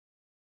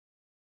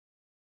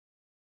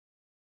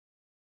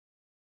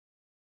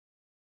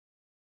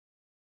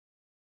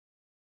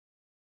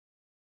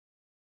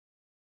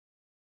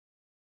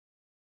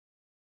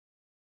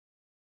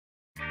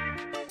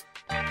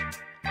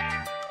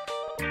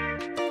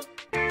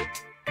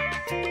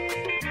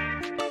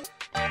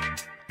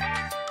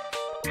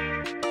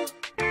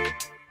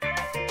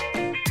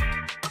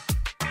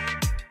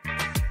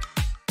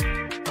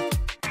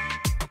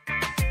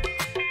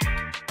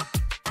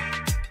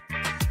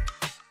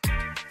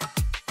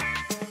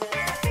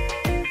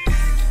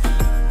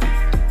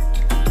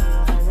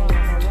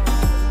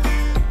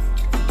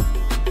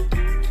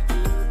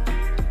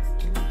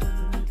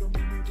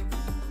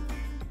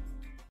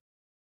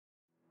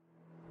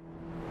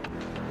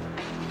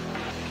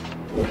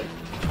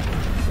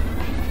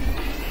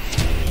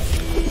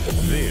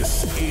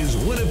This is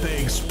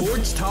Winnipeg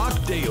Sports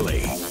Talk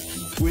Daily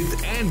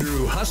with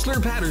Andrew Hustler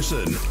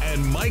Paterson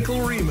and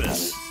Michael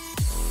Remis.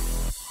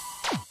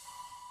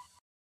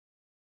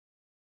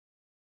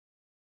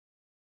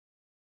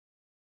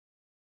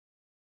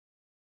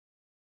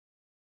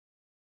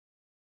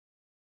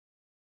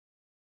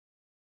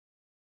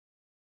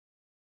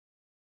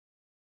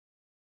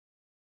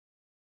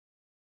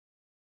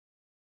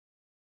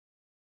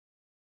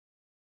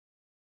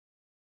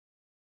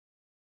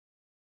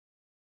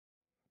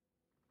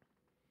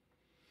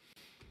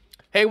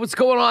 Hey, what's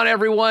going on,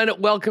 everyone?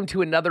 Welcome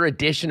to another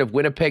edition of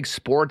Winnipeg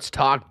Sports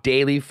Talk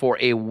Daily for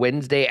a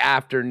Wednesday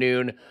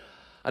afternoon.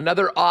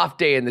 Another off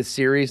day in this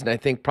series, and I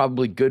think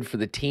probably good for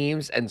the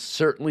teams and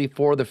certainly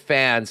for the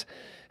fans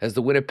as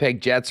the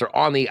Winnipeg Jets are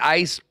on the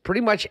ice pretty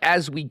much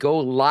as we go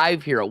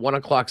live here at 1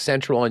 o'clock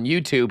Central on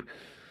YouTube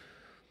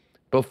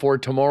before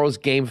tomorrow's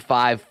Game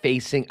 5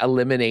 facing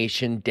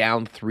elimination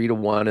down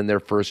 3-1 in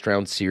their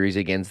first-round series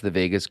against the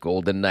Vegas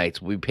Golden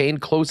Knights. We'll be paying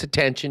close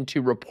attention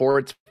to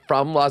reports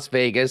from Las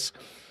Vegas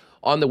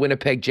on the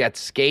Winnipeg Jets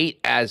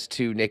skate as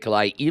to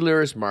Nikolai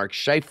Ehlers, Mark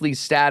Scheifele's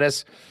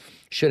status.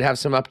 Should have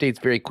some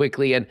updates very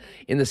quickly. And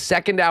in the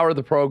second hour of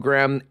the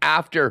program,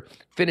 after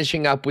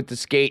finishing up with the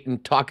skate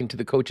and talking to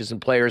the coaches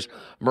and players,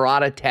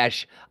 Murat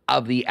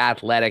of the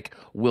Athletc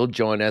will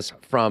join us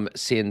from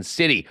Sin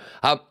City.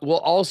 We'll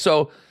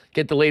also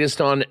get the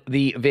latest on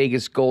the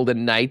Vegas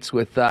Golden Knights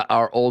with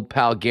our old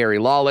pal Gary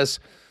Lawless.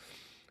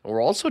 We'll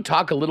also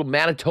talk a little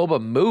Manitoba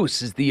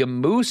Moose. Is the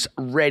Moose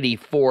ready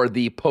for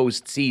the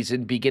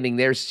postseason, beginning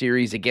their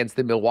series against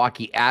the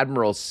Milwaukee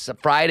Admirals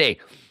Friday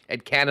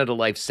at Canada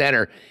Life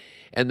Center?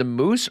 And the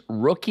Moose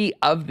Rookie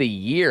of the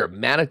Year,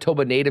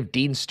 Manitoba native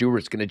Dean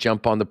Stewart, is going to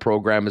jump on the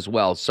program as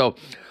well. So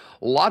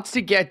lots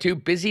to get to.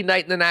 Busy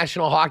night in the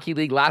National Hockey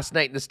League. Last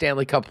night in the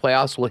Stanley Cup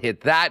Playoffs. We'll hit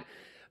that.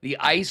 The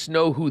Ice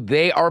know who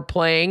they are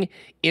playing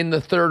in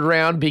the third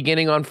round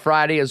beginning on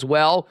Friday as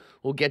well.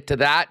 We'll get to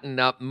that and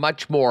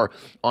much more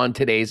on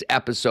today's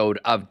episode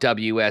of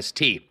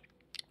WST.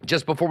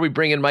 Just before we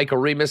bring in Michael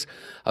Remis,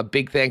 a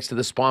big thanks to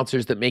the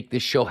sponsors that make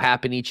this show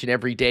happen each and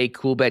every day.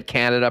 Coolbet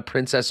Canada,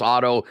 Princess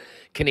Auto,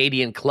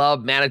 Canadian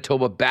Club,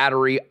 Manitoba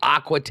Battery,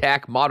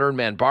 Aquatech, Modern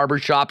Man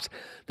Barbershops,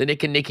 the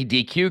Nick and Nicky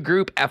DQ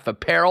Group, F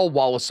Apparel,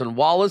 Wallace &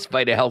 Wallace,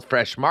 Vita Health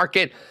Fresh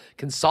Market,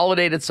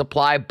 Consolidated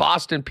Supply,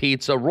 Boston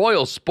Pizza,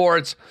 Royal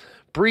Sports,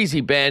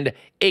 Breezy Bend,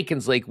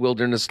 Aikens Lake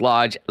Wilderness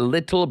Lodge,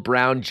 Little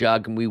Brown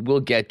Jug, and we will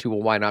get to a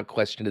why not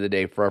question of the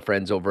day for our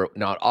friends over at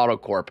Not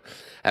AutoCorp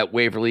at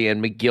Waverly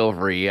and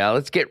McGillivray.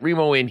 Let's get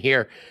Remo in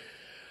here.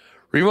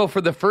 Remo,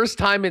 for the first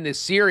time in this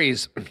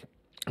series,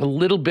 a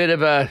little bit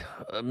of a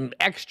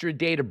extra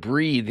day to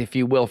breathe, if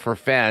you will, for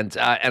fans,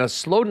 and a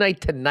slow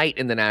night tonight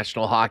in the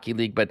National Hockey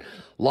League, but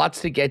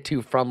lots to get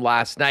to from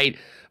last night.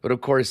 But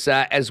of course,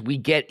 as we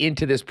get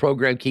into this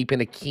program, keeping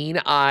a keen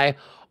eye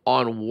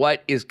on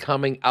what is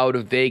coming out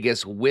of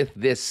Vegas with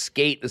this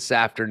skate this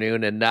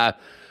afternoon. And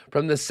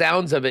from the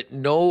sounds of it,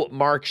 no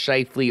Mark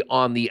Scheifele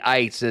on the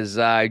ice, as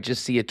I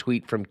just see a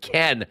tweet from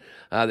Ken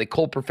that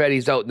Cole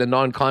Perfetti's out in the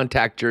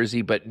non-contact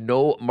jersey, but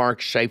no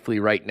Mark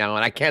Scheifele right now.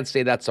 And I can't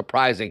say that's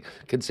surprising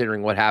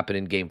considering what happened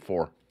in Game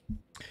 4.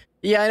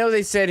 Yeah, I know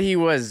they said he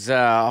was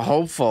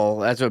hopeful.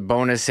 That's what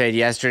Bonus said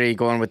yesterday,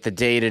 going with the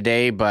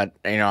day-to-day. But,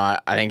 you know,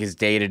 I think his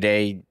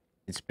day-to-day,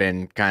 it's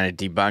been kind of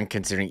debunked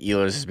considering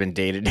Ehlers has been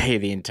day-to-day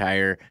the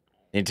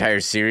entire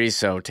series.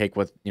 So take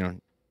what, you know,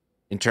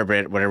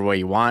 interpret it whatever way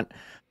you want.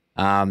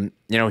 You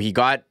know,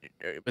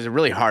 it was a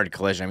really hard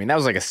collision. I mean, that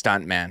was like a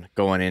stunt man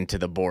going into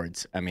the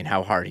boards. I mean,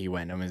 how hard he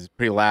went. I mean, it was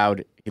pretty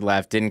loud. He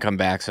left, didn't come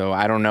back. So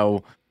I don't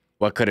know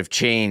what could have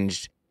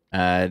changed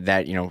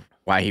that, you know,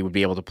 why he would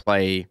be able to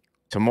play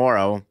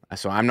tomorrow.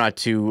 So I'm not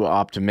too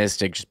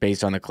optimistic just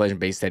based on the collision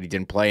base that he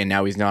didn't play and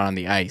now he's not on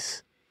the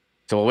ice.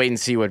 So we'll wait and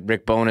see what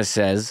Rick Bowness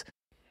says.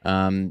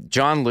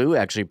 John Liu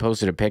actually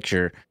posted a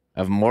picture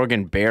of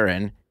Morgan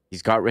Barron.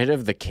 He's got rid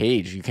of the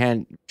cage. You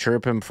can't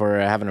chirp him for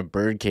having a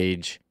bird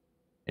cage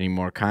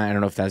anymore. I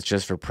don't know if that's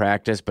just for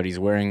practice, but he's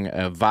wearing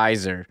a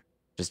visor.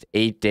 Just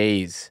 8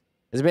 days.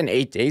 Has it been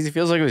 8 days? It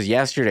feels like it was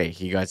yesterday.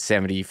 He got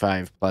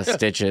 75 plus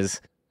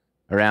stitches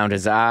around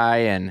his eye,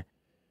 and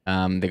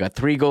they got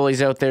 3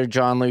 goalies out there.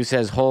 John Liu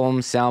says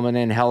Holmes,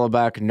 Salmonen,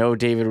 Hellebuck, no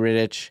David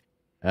Rittich,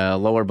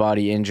 lower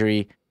body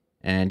injury.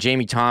 And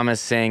Jamie Thomas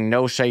saying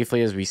no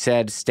Scheifele, as we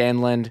said,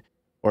 Stenlund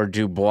or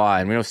Dubois.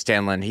 And we know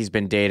Stenlund, he's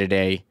been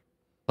day-to-day,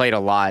 played a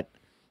lot.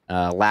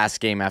 Last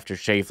game after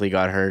Scheifele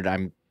got hurt,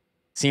 I'm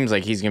seems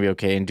like he's gonna be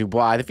okay. And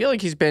Dubois, I feel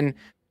like he's been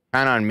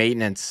kind of on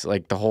maintenance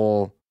like the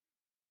whole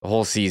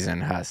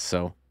season has.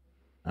 So,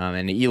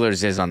 and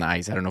Ehlers is on the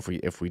ice. I don't know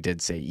if we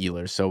did say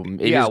Ehlers. So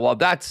maybe well,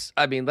 let's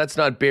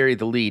not bury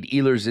the lead.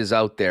 Ehlers is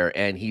out there,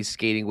 and he's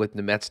skating with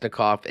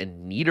Nemetsnikov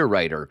and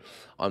Niederreiter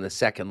on the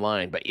second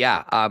line. But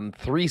yeah,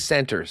 3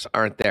 centers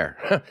aren't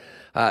there.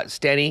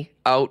 Stenny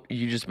out.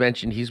 You just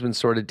mentioned he's been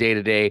sort of day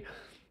to day.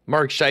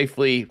 Mark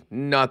Scheifele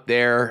not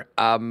there.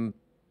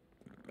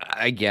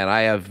 Again,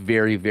 I have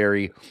very,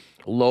 very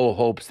low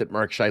hopes that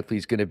Mark Scheifele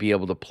is going to be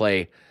able to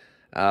play.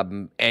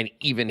 And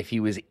even if he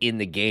was in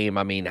the game,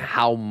 I mean,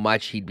 how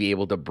much he'd be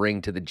able to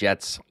bring to the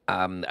Jets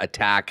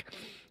attack,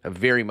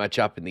 very much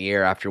up in the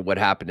air after what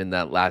happened in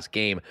that last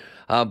game.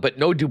 But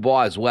no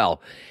Dubois as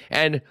well.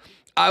 And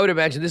I would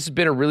imagine this has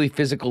been a really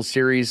physical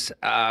series.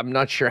 I'm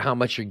not sure how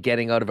much you're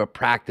getting out of a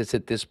practice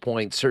at this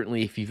point.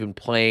 Certainly if you've been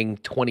playing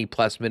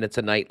 20-plus minutes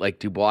a night like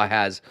Dubois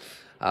has.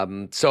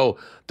 So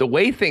the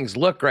way things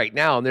look right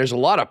now, and there's a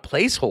lot of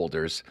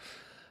placeholders,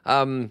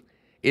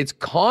 it's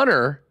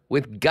Connor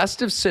with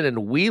Gustafsson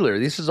and Wheeler.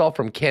 This is all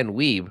from Ken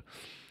Wiebe.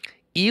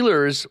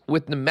 Ehlers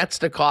with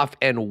Nemetsnikov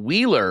and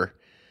Wheeler.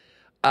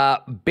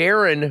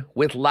 Barron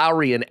with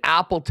Lowry and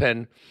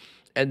Appleton.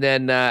 And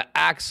then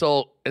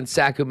Axel and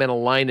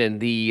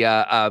Sakumenalainen,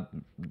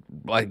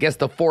 I guess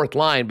the fourth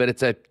line, but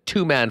it's a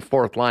 2-man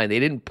fourth line. They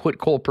didn't put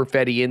Cole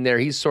Perfetti in there.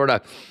 He's sort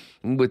of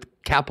with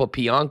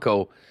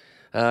Capobianco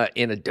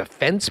in a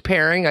defense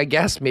pairing, I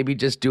guess, maybe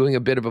just doing a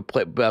bit of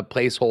a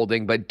place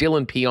holding. But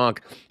Dylan Pionk,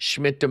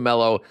 Schmidt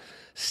DeMello,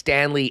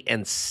 Stanley,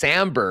 and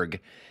Samberg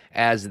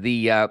as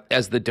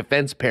the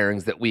defense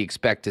pairings that we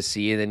expect to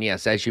see. And then,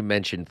 yes, as you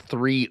mentioned,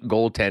 3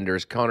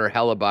 goaltenders, Connor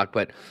Hellebuck,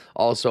 but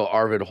also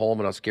Arvid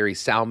Holman, Oskari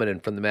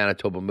Salminen from the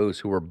Manitoba Moose,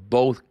 who were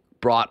both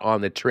brought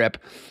on the trip.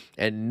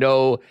 And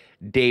no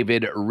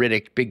David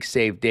Riddick, big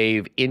save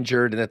Dave,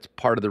 injured, and that's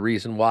part of the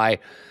reason why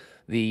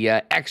the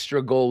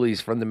extra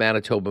goalies from the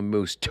Manitoba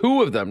Moose,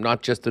 2 of them,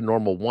 not just the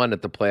normal one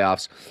at the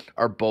playoffs,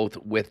 are both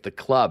with the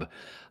club.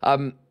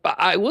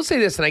 I will say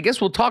this, and I guess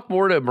we'll talk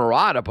more to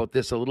Murat about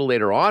this a little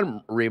later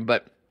on, Reem,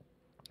 but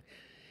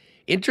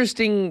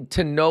interesting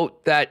to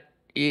note that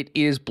it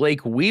is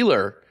Blake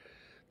Wheeler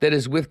that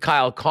is with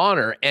Kyle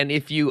Connor. And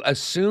if you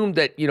assume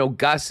that,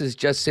 Gus is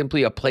just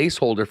simply a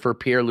placeholder for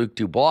Pierre-Luc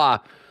Dubois,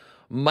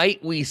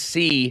 might we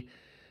see,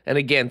 and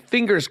again,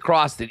 fingers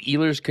crossed that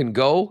Ehlers can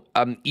go.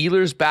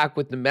 Ehlers back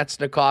with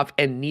Nemetsnikov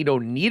and Nito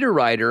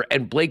Niederreiter,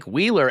 and Blake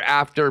Wheeler,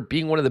 after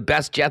being one of the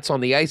best Jets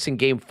on the ice in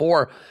Game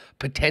 4,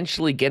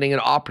 potentially getting an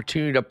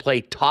opportunity to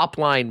play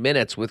top-line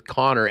minutes with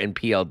Connor and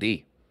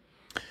PLD.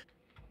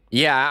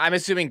 Yeah, I'm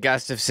assuming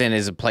Gustafsson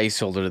is a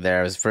placeholder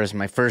there.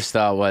 My first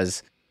thought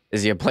was,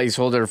 is he a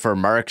placeholder for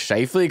Mark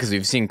Scheifele? Because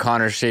we've seen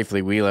Connor,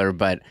 Scheifele, Wheeler,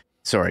 but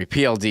sorry,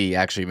 PLD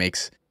actually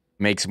makes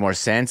more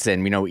sense.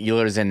 And,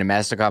 Ehlers and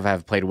Nemetsnikov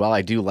have played well.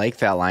 I do like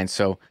that line.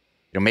 So,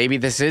 maybe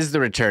this is the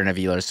return of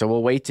Ehlers. So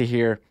we'll wait to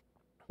hear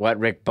what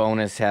Rick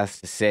Bowness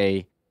has to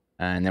say,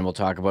 and then we'll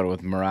talk about it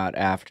with Murat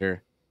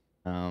after.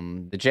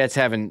 The Jets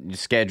haven't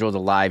scheduled a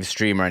live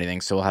stream or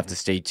anything, so we'll have to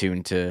stay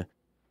tuned to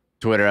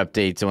Twitter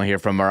updates, and we'll hear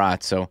from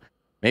Murat. So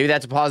maybe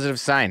that's a positive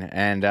sign.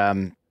 And,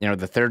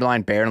 the third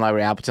line, Barron,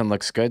 Lowry, Appleton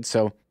looks good.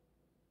 So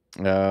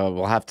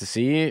we'll have to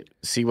see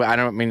what,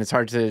 it's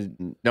hard to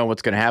know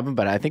what's going to happen,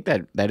 but I think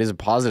that is a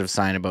positive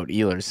sign about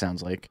Ehlers,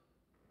 sounds like.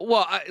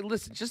 Well,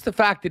 listen, just the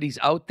fact that he's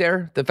out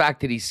there, the fact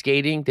that he's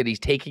skating, that he's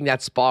taking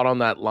that spot on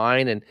that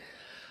line. And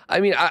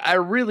I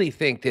really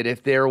think that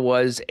if there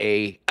was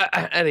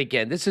and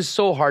again, this is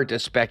so hard to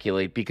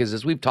speculate because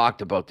as we've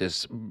talked about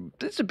this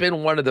has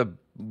been one of the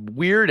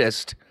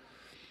weirdest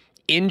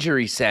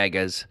injury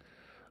sagas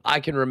I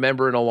can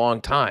remember in a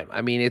long time.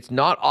 It's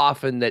not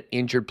often that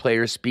injured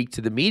players speak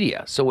to the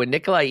media. So when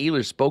Nikolai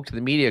Ehlers spoke to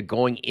the media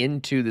going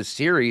into the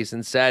series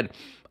and said,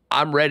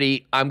 I'm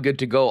ready, I'm good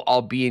to go,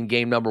 I'll be in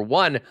game number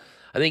 1,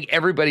 I think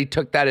everybody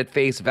took that at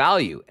face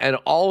value. And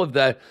all of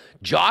the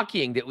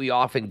jockeying that we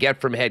often get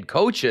from head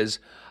coaches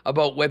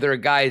about whether a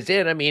guy is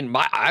in,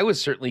 I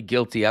was certainly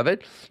guilty of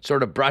it,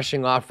 sort of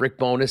brushing off Rick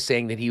Bowness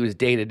saying that he was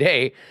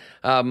day-to-day.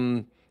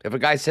 If a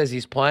guy says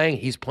he's playing,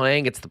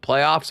 it's the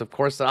playoffs. Of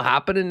course, that'll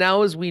happen. And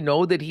now as we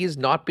know that he has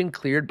not been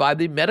cleared by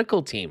the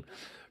medical team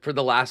for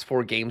the last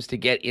 4 games to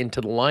get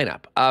into the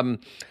lineup.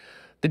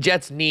 The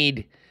Jets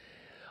need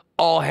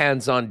all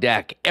hands on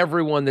deck.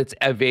 Everyone that's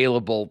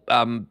available,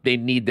 they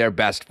need their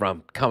best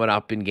from coming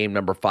up in game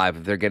number 5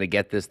 if they're going to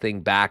get this thing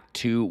back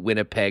to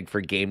Winnipeg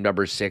for game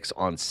number 6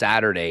 on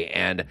Saturday.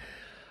 And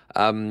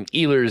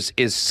Ehlers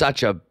is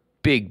such a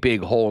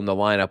big hole in the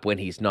lineup when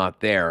he's not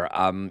there.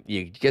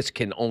 You just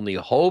can only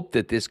hope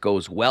that this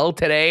goes well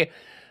today,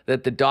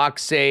 that the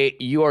docs say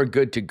you are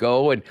good to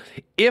go. And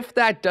if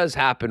that does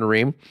happen,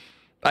 Reem,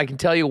 I can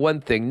tell you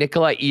one thing.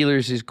 Nikolai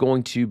Ehlers is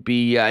going to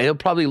be, he'll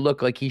probably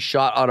look like he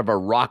shot out of a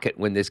rocket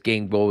when this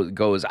game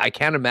goes. I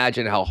can't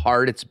imagine how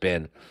hard it's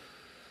been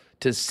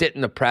to sit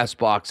in the press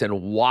box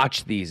and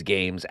watch these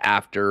games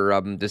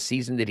after the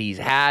season that he's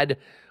had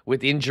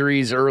with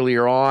injuries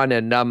earlier on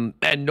and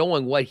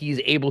knowing what he's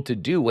able to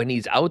do when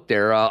he's out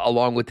there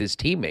along with his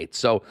teammates.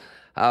 So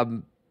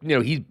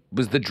He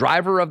was the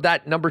driver of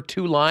that number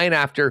 2 line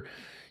after,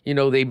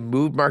 they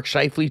moved Mark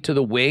Scheifele to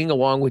the wing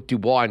along with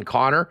Dubois and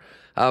Connor.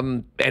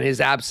 And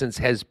his absence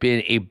has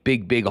been a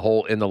big, big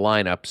hole in the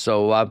lineup.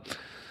 So,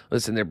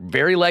 listen, they're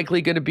very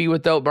likely going to be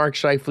without Mark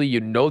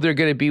Scheifele. They're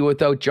going to be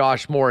without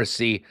Josh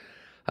Morrissey.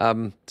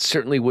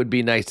 Certainly would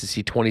be nice to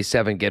see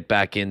 27 get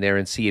back in there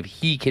and see if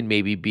he can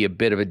maybe be a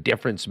bit of a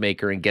difference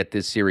maker and get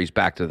this series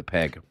back to the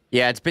peg.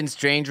 Yeah, it's been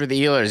strange with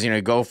the Ehlers.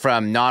 You go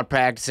from not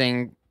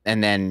practicing,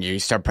 and then you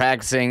start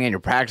practicing, and you're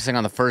practicing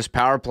on the first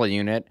power play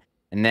unit,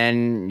 and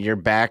then you're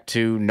back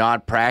to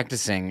not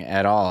practicing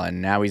at all.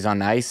 And now he's on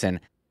the ice, and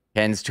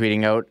Ken's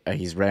tweeting out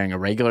he's wearing a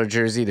regular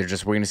jersey. They're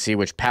just waiting to see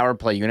which power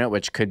play unit,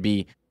 which could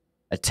be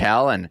a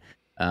tell. And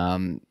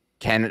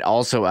Ken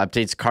also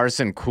updates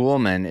Carson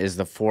Kuhlman is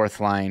the 4th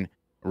line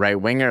right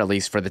winger, at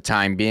least for the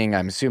time being.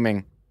 I'm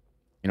assuming,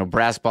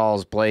 Brass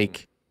Balls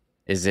Blake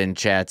is in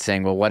chat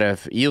saying, well, what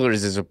if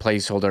Ehlers is a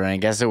placeholder? And I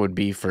guess it would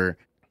be for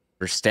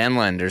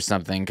Stenlund or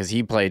something, because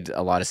he played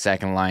a lot of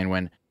second line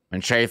when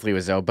Scheifele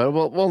was out. But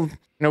we'll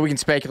we can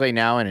speculate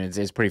now, and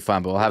it's pretty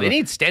fun. But they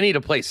need Stenny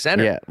to play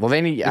center. Yeah, well,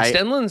 they need.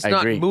 Stenlund's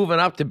not agree. moving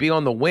up to be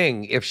on the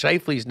wing if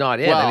Scheifele's not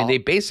in. Well, they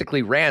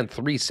basically ran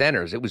 3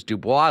 centers. It was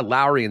Dubois,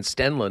 Lowry, and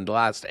Stenlund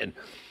last. And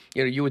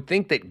you would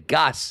think that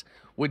Gus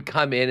would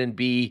come in and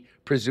be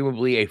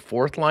presumably a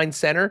 4th line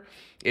center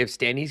if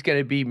Stenny's going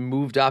to be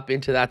moved up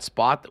into that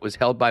spot that was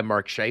held by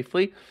Mark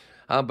Scheifele.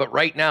 But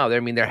right now,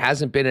 there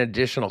hasn't been an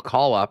additional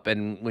call-up,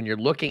 and when you're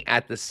looking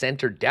at the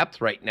center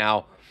depth right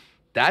now,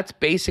 that's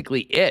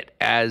basically it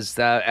as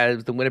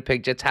the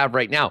Winnipeg Jets have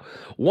right now.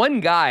 One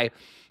guy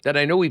that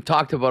I know we've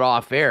talked about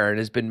off air and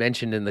has been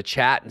mentioned in the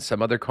chat and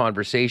some other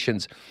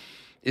conversations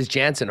is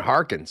Jansen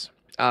Harkins.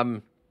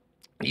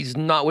 He's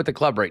not with the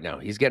club right now.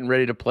 He's getting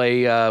ready to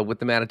play with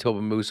the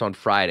Manitoba Moose on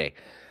Friday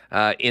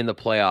in the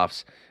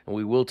playoffs, and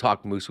we will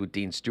talk Moose with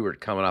Dean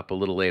Stewart coming up a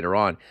little later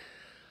on.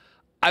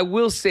 I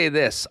will say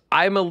this.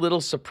 I'm a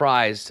little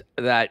surprised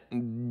that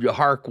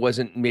Hark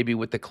wasn't maybe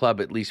with the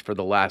club at least for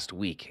the last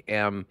week.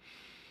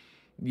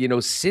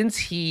 Since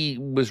he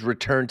was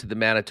returned to the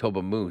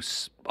Manitoba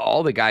Moose,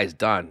 all the guy's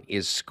done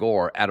is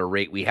score at a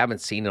rate we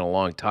haven't seen in a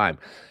long time.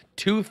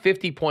 2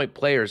 50-point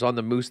players on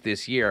the Moose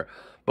this year,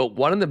 but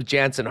one of them,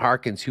 Jansen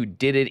Harkins, who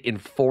did it in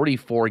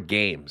 44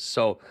 games.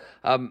 So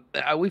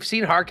we've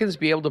seen Harkins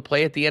be able to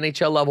play at the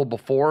NHL level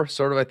before,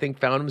 sort of, I think,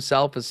 found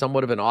himself as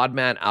somewhat of an odd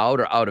man out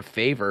or out of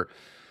favor.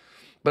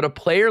 But a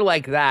player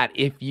like that,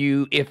 if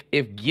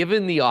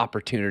given the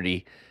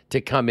opportunity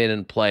to come in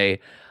and play,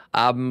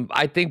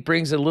 I think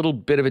brings a little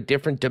bit of a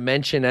different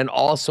dimension, and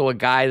also a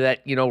guy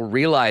that,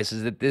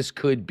 realizes that this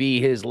could be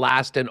his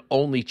last and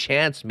only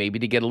chance maybe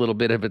to get a little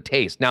bit of a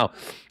taste. Now,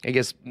 I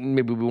guess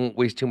maybe we won't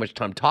waste too much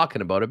time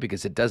talking about it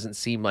because it doesn't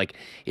seem like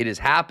it is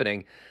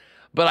happening.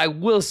 But I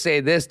will say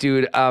this,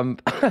 dude,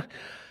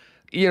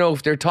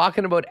 if they're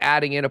talking about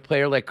adding in a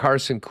player like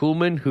Carson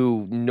Kuhlman,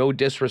 who, no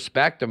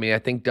disrespect, I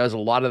think does a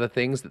lot of the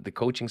things that the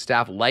coaching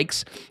staff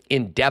likes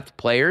in depth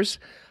players.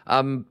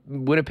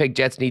 Winnipeg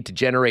Jets need to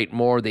generate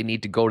more. They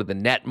need to go to the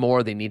net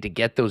more. They need to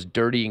get those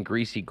dirty and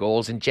greasy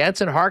goals. And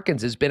Jansen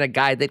Harkins has been a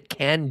guy that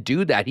can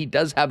do that. He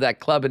does have that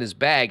club in his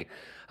bag.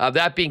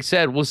 That being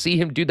said, we'll see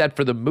him do that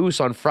for the Moose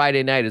on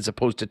Friday night as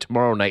opposed to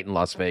tomorrow night in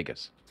Las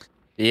Vegas.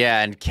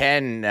 Yeah, and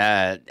Ken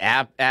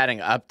adding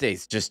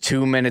updates just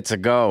 2 minutes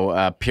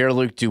ago.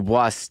 Pierre-Luc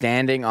Dubois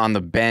standing on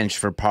the bench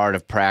for part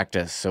of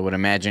practice. So would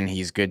imagine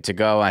he's good to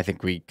go. I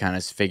think we kind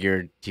of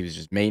figured he was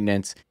just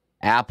maintenance.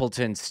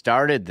 Appleton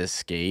started the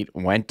skate,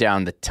 went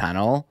down the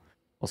tunnel.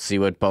 We'll see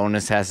what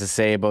Bonus has to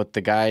say about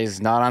the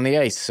guys not on the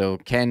ice. So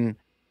Ken,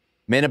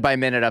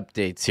 minute-by-minute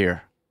updates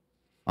here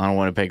on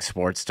Winnipeg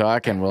Sports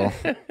Talk, and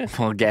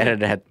we'll get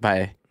it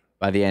by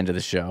the end of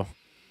the show.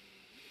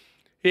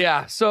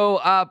 Yeah,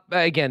 so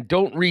again,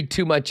 don't read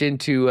too much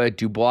into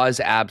Dubois'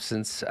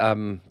 absence.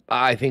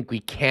 I think we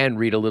can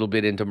read a little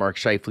bit into Mark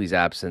Scheifele's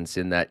absence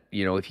in that,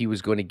 if he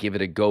was going to give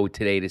it a go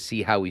today to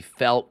see how he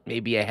felt,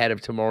 maybe ahead of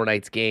tomorrow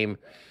night's game,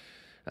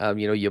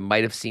 you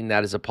might have seen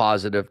that as a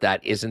positive.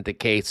 That isn't the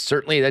case.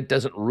 Certainly that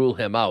doesn't rule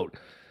him out.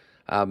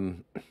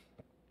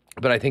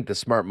 But I think the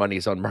smart money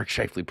is on Mark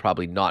Scheifele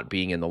probably not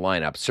being in the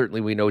lineup.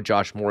 Certainly we know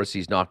Josh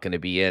Morrissey's not going to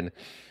be in.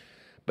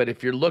 But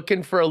if you're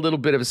looking for a little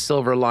bit of a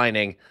silver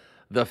lining,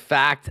 the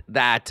fact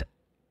that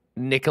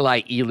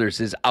Nikolai Ehlers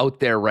is out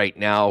there right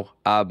now,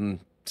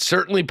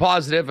 certainly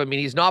positive.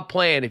 He's not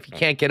playing if he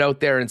can't get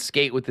out there and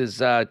skate with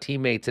his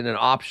teammates in an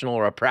optional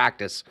or a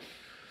practice.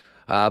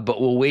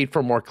 But we'll wait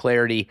for more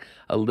clarity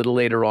a little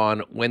later on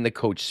when the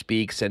coach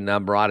speaks, and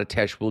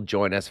Murat will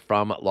join us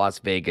from Las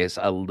Vegas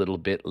a little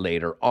bit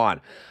later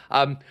on.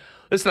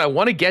 Listen, I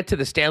want to get to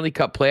the Stanley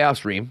Cup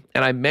Playoffs, Reem,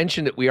 and I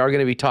mentioned that we are going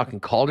to be talking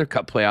Calder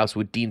Cup Playoffs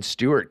with Dean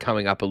Stewart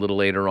coming up a little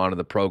later on in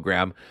the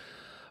program.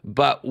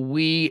 But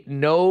we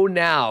know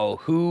now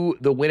who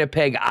the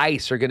Winnipeg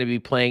Ice are going to be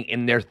playing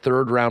in their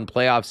third-round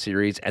playoff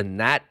series, and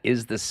that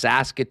is the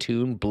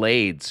Saskatoon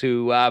Blades,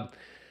 who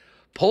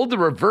pulled the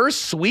reverse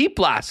sweep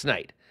last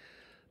night.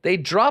 They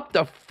dropped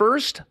the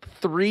first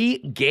 3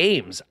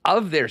 games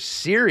of their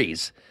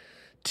series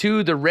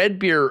to the Red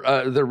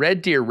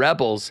Deer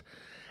Rebels,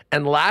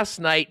 and last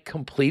night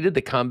completed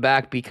the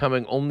comeback,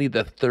 becoming only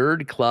the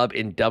third club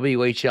in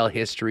WHL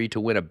history to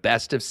win a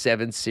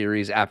best-of-7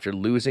 series after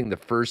losing the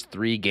first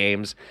 3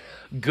 games.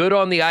 Good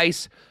on the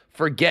ice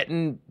for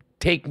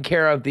taking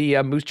care of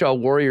the Moose Jaw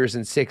Warriors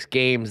in 6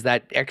 games.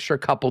 That extra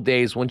couple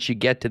days once you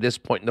get to this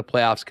point in the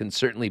playoffs can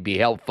certainly be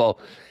helpful.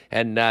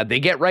 And they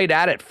get right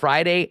at it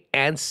Friday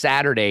and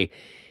Saturday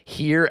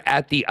here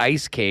at the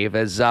Ice Cave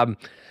as,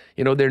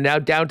 they're now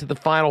down to the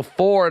Final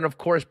Four. And, of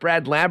course,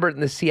 Brad Lambert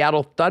and the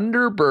Seattle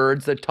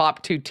Thunderbirds, the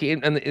top 2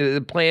 teams,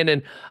 and playing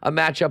in a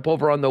matchup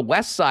over on the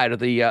west side of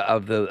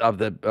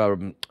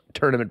the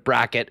tournament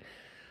bracket.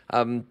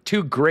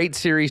 2 great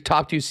series,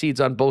 top 2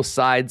 seeds on both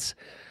sides.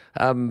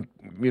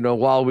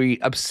 While we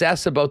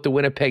obsess about the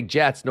Winnipeg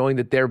Jets, knowing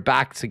that their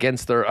backs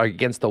against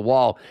the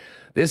wall,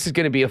 this is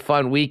going to be a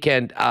fun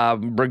weekend,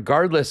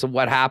 regardless of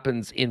what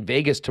happens in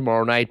Vegas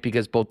tomorrow night,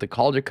 because both the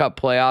Calder Cup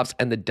playoffs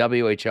and the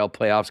WHL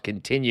playoffs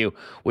continue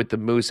with the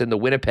Moose and the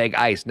Winnipeg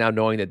Ice, now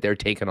knowing that they're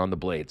taking on the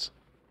Blades.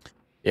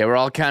 Yeah, we're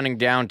all counting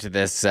down to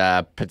this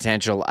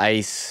potential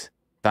Ice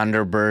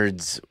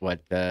Thunderbirds,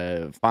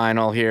 the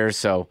final here.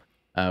 So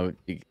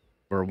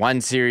we're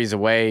 1 series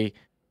away.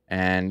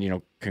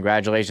 And,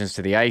 congratulations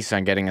to the Ice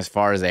on getting as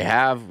far as they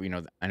have.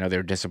 I know they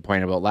were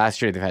disappointed about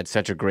last year. They've had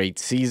such a great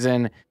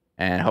season,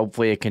 and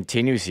hopefully it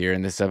continues here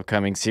in this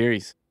upcoming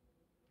series.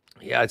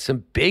 Yeah, it's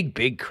some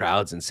big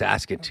crowds in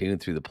Saskatoon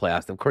through the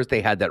playoffs. Of course,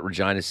 they had that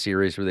Regina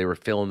series where they were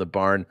filling the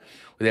barn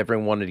with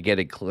everyone wanted to get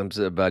a glimpse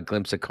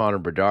of Connor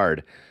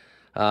Bedard.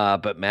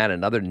 But, man,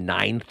 another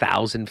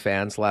 9,000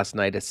 fans last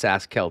night at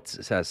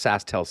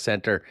SaskTel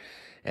Center.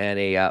 And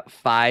a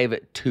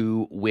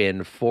 5-2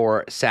 win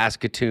for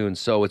Saskatoon.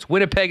 So it's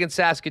Winnipeg and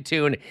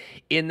Saskatoon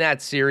in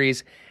that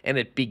series, and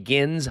it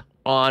begins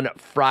on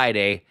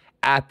Friday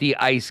at the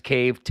Ice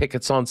Cave.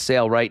 Tickets on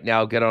sale right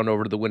now. Get on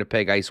over to the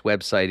Winnipeg Ice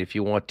website if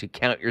you want to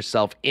count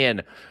yourself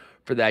in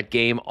for that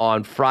game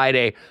on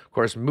Friday. Of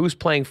course, Moose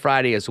playing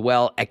Friday as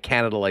well at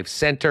Canada Life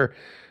Center.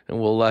 And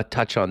we'll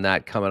touch on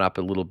that coming up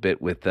a little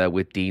bit with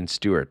Dean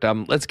Stewart.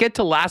 Let's get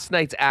to last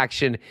night's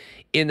action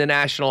in the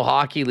National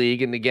Hockey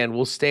League. And again,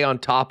 we'll stay on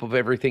top of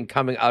everything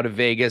coming out of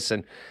Vegas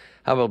and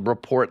have a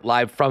report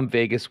live from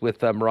Vegas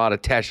with Murat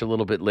a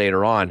little bit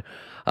later on.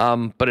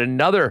 But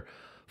another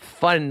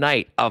fun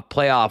night of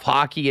playoff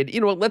hockey.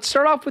 And, let's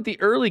start off with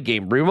the early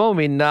game, Remo. I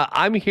mean,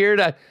 I'm here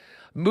to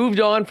moved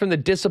on from the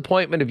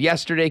disappointment of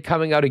yesterday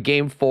coming out of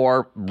Game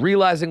 4,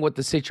 realizing what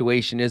the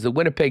situation is. The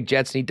Winnipeg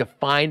Jets need to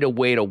find a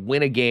way to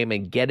win a game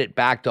and get it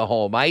back to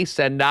home ice.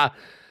 And a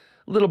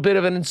little bit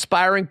of an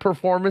inspiring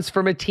performance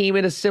from a team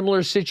in a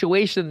similar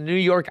situation, the New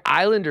York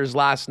Islanders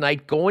last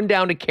night, going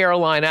down to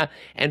Carolina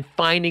and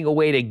finding a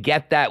way to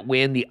get that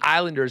win. The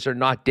Islanders are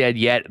not dead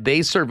yet.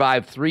 They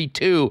survived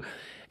 3-2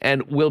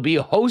 and will be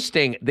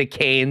hosting the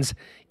Canes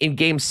in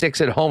Game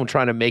 6 at home,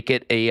 trying to make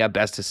it a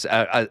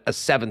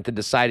 7th and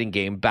deciding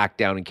game back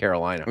down in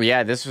Carolina.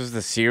 Yeah, this was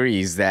the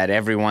series that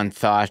everyone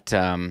thought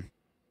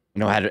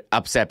had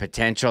upset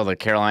potential. The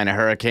Carolina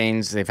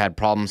Hurricanes, they've had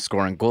problems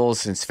scoring goals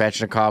since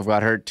Svechnikov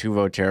got hurt.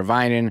 Teuvo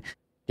Teravainen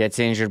gets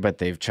injured, but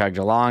they've chugged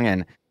along.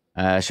 And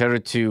shout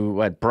out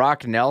to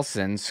Brock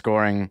Nelson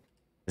scoring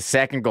the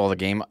second goal of the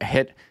game,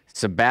 hit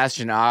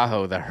Sebastian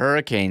Aho, the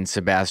Hurricane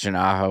Sebastian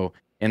Aho,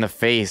 in the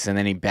face, and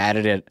then he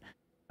batted it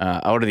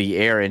out of the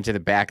air into the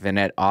back of the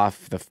net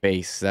off the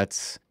face.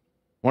 That's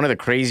one of the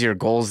crazier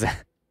goals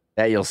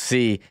that you'll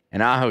see.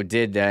 And Aho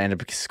did end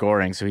up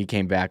scoring, so he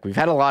came back. We've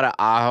had a lot of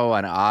Aho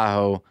on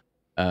Aho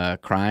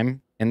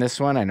crime in this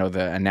one. I know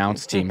the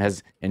announce team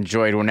has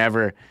enjoyed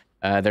whenever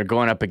they're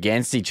going up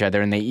against each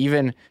other, and they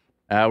even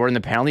were in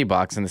the penalty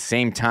box in the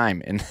same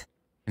time in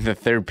the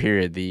third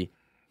period. The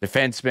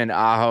defenseman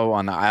Aho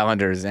on the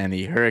Islanders and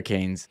the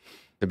Hurricanes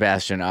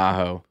Sebastian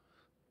Aho.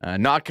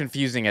 Not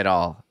confusing at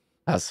all.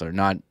 Hustler,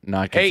 not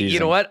confusing. Hey, you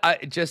know what? I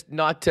just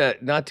not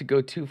to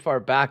go too far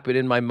back, but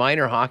in my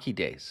minor hockey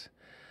days,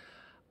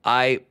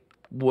 I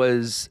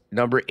was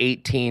number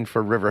 18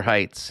 for River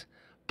Heights,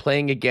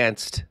 playing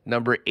against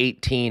number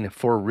 18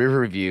 for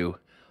Riverview,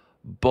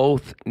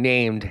 both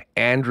named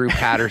Andrew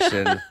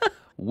Paterson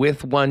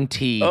with 1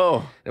 T.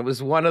 Oh, it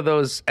was one of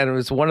those, and it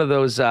was one of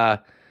those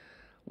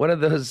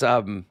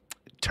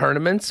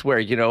tournaments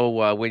where,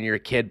 when you're a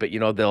kid, but,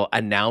 they'll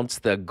announce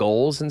the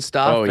goals and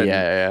stuff. Oh, and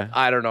yeah.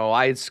 I don't know.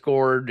 I had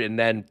scored, and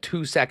then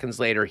 2 seconds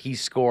later, he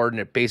scored, and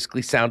it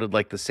basically sounded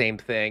like the same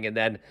thing. And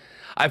then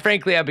I've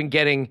been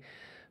getting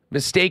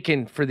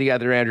mistaken for the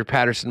other Andrew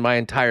Paterson my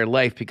entire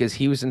life, because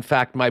he was, in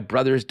fact, my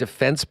brother's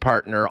defense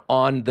partner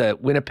on the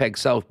Winnipeg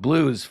South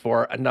Blues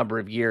for a number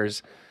of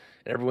years.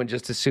 And everyone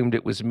just assumed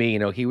it was me.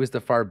 He was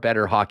the far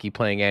better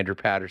hockey-playing Andrew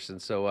Paterson.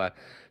 So,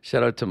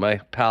 shout out to my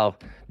pal,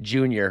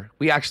 Junior.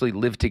 We actually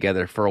lived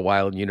together for a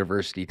while in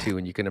university, too,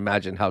 and you can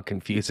imagine how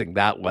confusing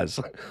that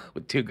was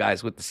with 2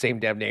 guys with the same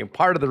damn name.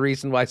 Part of the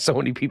reason why so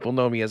many people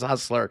know me as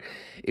Hustler,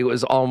 it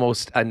was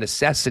almost a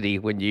necessity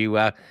when you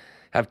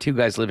have 2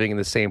 guys living in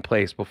the same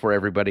place before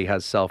everybody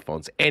has cell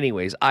phones.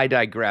 Anyways, I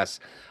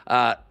digress.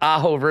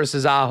 Aho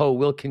versus Aho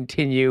will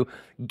continue.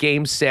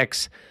 Game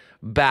 6.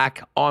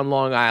 back on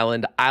Long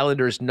Island.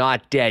 Islanders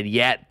not dead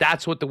yet.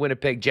 That's what the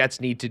Winnipeg Jets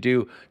need to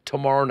do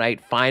tomorrow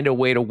night. Find a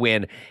way to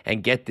win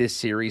and get this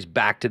series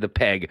back to the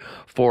peg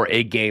for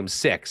a Game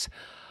 6.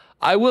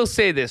 I will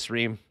say this,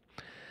 Reem.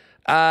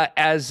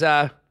 As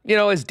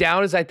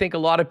down as I think a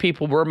lot of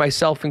people were,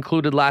 myself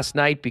included, last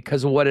night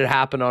because of what had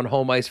happened on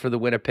home ice for the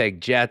Winnipeg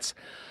Jets,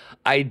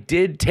 I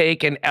did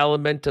take an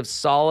element of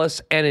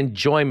solace and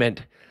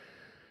enjoyment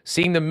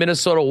seeing the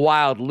Minnesota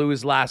Wild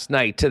lose last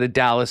night to the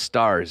Dallas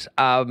Stars.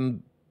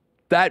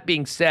 That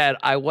being said,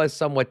 I was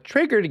somewhat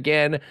triggered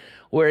again,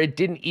 where it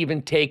didn't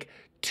even take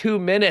 2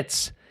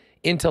 minutes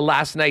into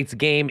last night's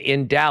game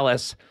in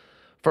Dallas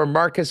for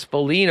Marcus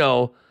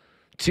Foligno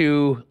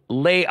to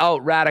lay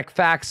out Radek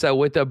Faksa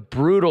with a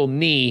brutal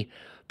knee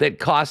that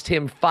cost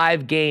him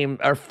 5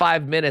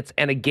 minutes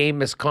and a game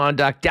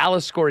misconduct.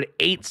 Dallas scored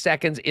 8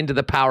 seconds into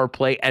the power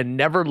play and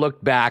never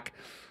looked back.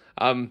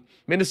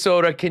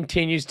 Minnesota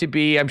continues to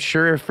be, I'm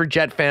sure for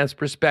Jet fans'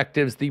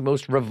 perspectives, the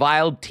most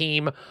reviled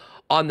team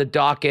on the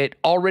docket.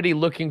 Already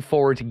looking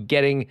forward to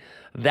getting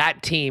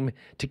that team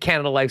to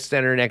Canada Life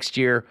Center next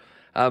year.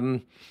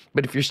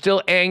 But if you're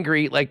still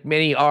angry, like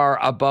many are,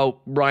 about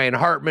Ryan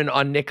Hartman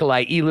on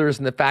Nikolai Ehlers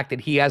and the fact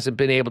that he hasn't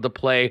been able to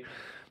play,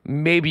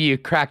 maybe you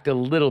cracked a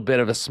little bit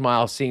of a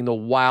smile seeing the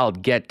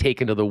Wild get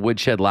taken to the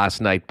woodshed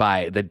last night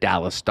by the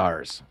Dallas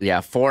Stars.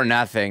 Yeah,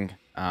 4-0.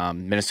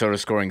 Minnesota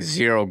scoring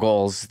 0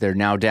 goals. They're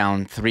now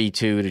down 3-2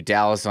 to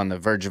Dallas on the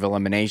verge of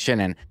elimination.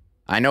 And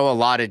I know a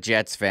lot of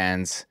Jets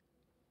fans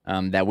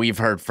that we've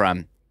heard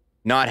from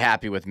not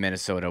happy with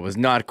Minnesota. It was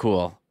not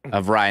cool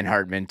of Ryan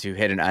Hartman to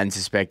hit an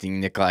unsuspecting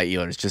Nikolai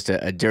Ehlers. Just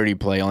a dirty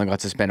play. Only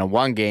got suspended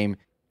 1 game,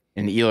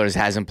 and Ehlers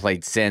hasn't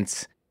played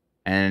since.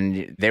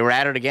 And they were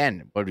at it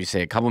again. What did you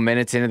say? A couple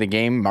minutes into the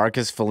game,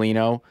 Marcus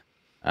Foligno,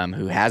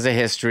 who has a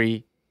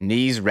history,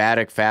 knees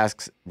Radek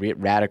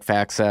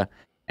Faksa,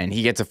 and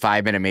he gets a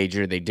 5-minute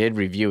major. They did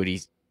review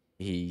it.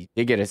 He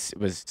did get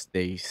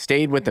they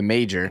stayed with the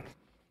major.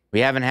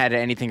 We haven't had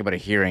anything but a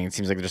hearing. It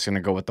seems like they're just going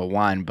to go with the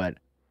 1. But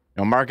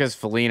Marcus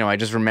Foligno, I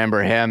just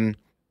remember him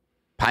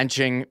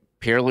punching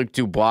Pierre-Luc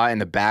Dubois in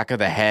the back of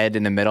the head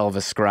in the middle of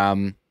a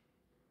scrum.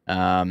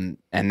 And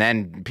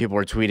then people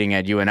were tweeting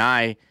at you and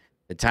I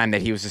the time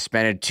that he was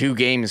suspended 2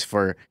 games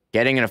for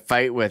getting in a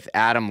fight with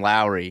Adam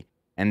Lowry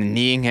and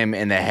kneeing him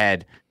in the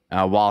head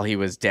while he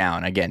was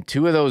down. Again,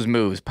 2 of those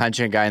moves,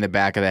 punching a guy in the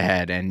back of the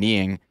head and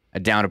kneeing a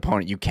down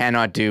opponent, you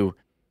cannot do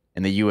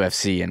in the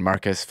UFC. And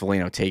Marcus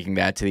Foligno taking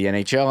that to the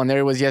NHL. And there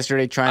he was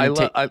yesterday trying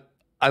to take...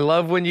 I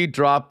love when you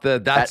drop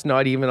that's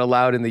not even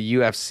allowed in the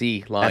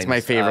UFC line. That's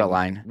my favorite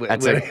line.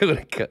 That's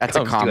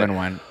a common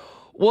one.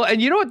 Well,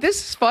 and you know what?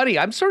 This is funny.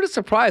 I'm sort of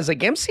surprised.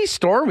 Like, MC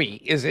Stormy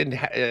is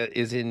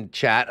in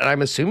chat, and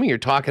I'm assuming you're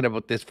talking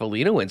about this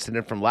Foligno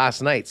incident from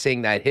last night,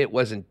 saying that hit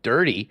wasn't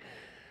dirty.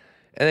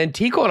 And then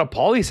Tico and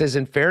Apolli says,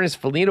 in fairness,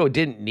 Foligno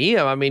didn't knee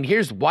him. I mean,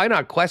 here's why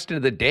not question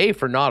of the day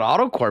for not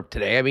AutoCorp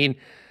today. I mean,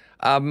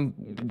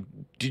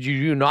 did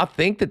you not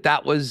think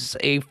that was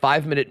a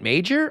 5-minute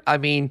major? I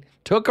mean,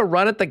 took a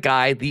run at the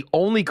guy. The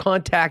only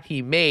contact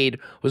he made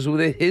was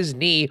with his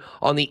knee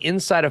on the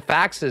inside of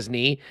Faxa's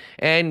knee,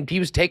 and he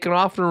was taken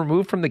off and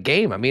removed from the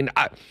game. I mean,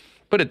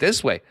 put it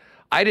this way.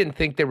 I didn't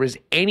think there was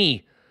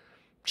any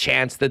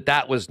chance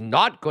that was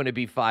not going to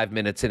be 5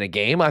 minutes in a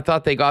game. I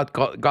thought they got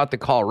the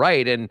call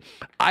right, and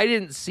I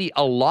didn't see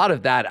a lot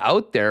of that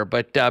out there,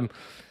 but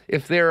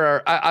if there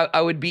are, I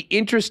would be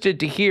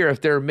interested to hear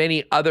if there are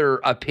many other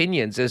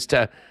opinions as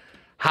to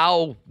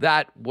how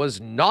that was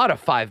not a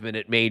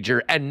 5-minute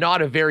major and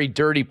not a very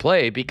dirty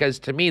play, because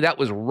to me, that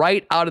was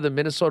right out of the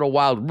Minnesota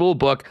Wild rule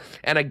book.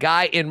 And a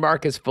guy in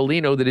Marcus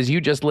Foligno that, as you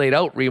just laid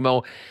out,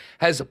 Remo,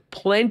 has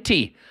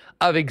plenty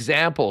of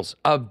examples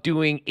of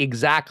doing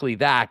exactly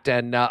that,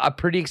 and a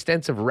pretty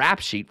extensive rap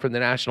sheet from the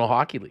National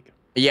Hockey League.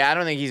 Yeah, I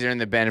don't think he's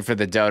earned the benefit of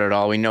the doubt at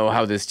all. We know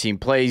how this team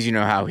plays. You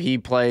know how he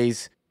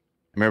plays.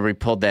 Remember he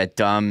pulled that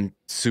dumb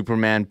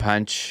Superman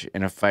punch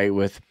in a fight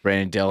with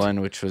Brandon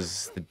Dillon, which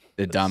was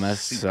the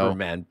dumbest.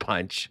 Superman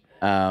punch.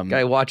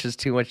 Guy watches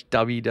too much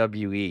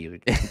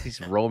WWE.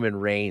 He's Roman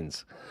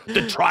Reigns.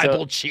 The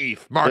tribal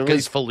chief,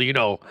 Marcus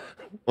Foligno.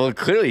 Well,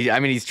 clearly, I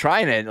mean, he's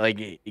trying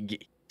to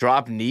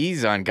drop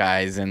knees on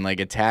guys and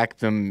attack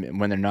them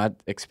when they're not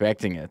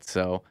expecting it.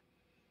 So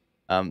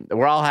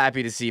we're all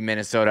happy to see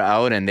Minnesota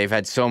out, and they've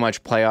had so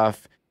much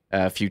playoff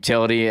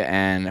futility,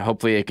 and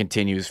hopefully it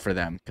continues for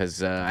them,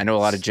 because I know a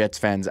lot of Jets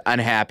fans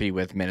unhappy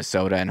with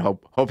Minnesota and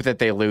hope that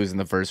they lose in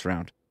the first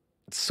round.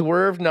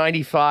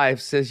 Swerve95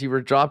 says you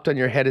were dropped on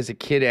your head as a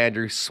kid,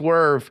 Andrew.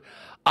 Swerve,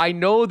 I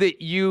know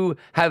that you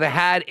have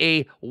had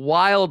a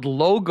Wild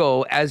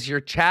logo as your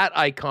chat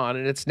icon,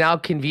 and it's now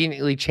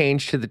conveniently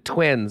changed to the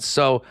Twins.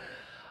 So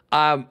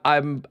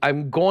I'm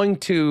going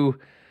to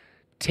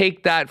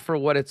take that for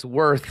what it's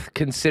worth,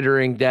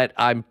 considering that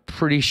I'm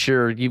pretty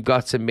sure you've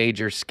got some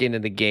major skin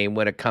in the game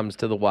when it comes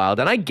to the Wild.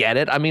 And I get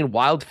it. I mean,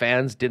 Wild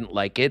fans didn't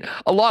like it.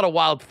 A lot of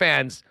Wild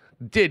fans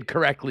did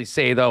correctly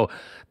say, though,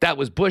 that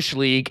was Bush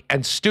League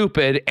and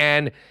stupid,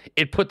 and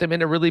it put them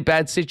in a really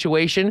bad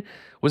situation.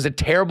 Was a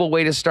terrible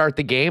way to start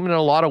the game, and in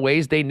a lot of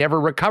ways, they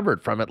never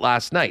recovered from it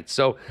last night.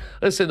 So,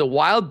 listen, the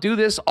Wild do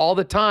this all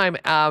the time,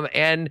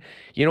 and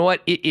you know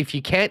what? If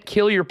you can't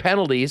kill your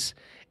penalties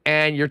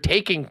and you're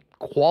taking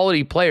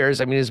quality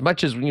players, I mean, as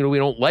much as we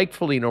don't like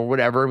Foligno or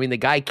whatever, I mean, the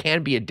guy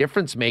can be a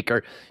difference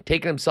maker,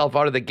 taking himself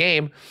out of the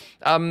game.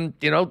 You're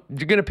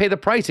going to pay the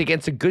price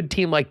against a good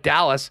team like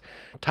Dallas.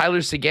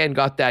 Tyler Seguin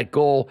got that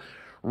goal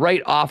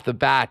right off the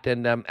bat,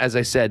 and as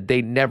I said,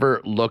 they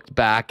never looked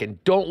back.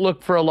 And don't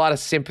look for a lot of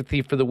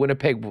sympathy for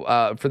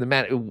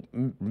the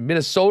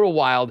Minnesota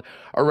Wild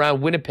around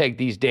Winnipeg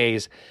these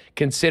days,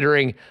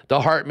 considering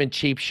the Hartman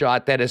cheap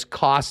shot that has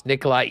cost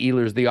Nikolai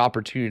Ehlers the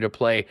opportunity to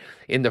play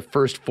in the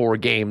first 4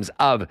 games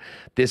of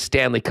this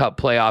Stanley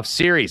Cup playoff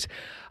series.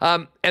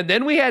 And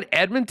then we had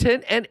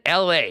Edmonton and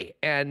LA,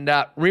 and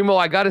Remo,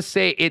 I got to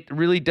say, it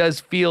really does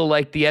feel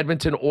like the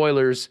Edmonton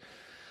Oilers.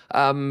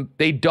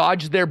 They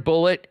dodged their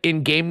bullet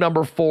in game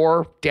number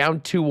 4, down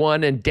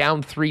 2-1 and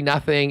down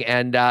 3-0,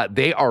 and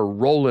they are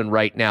rolling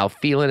right now,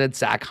 feeling it.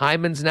 Zach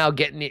Hyman's now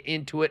getting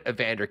into it.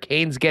 Evander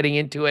Kane's getting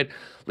into it.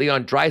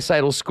 Leon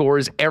Draisaitl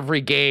scores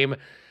every game.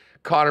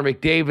 Connor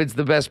McDavid's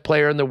the best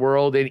player in the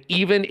world, and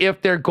even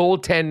if their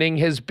goaltending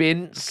has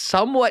been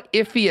somewhat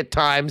iffy at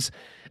times,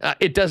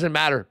 it doesn't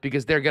matter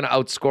because they're going to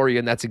outscore you,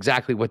 and that's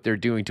exactly what they're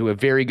doing to a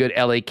very good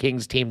LA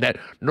Kings team that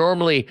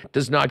normally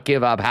does not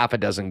give up half a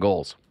dozen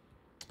goals.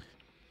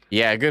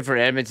 Yeah, good for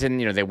Edmonton.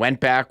 They went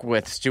back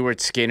with Stuart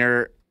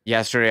Skinner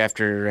yesterday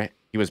after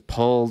he was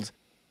pulled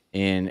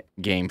in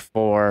game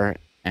 4.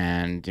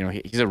 And,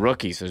 he's a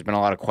rookie, so there's been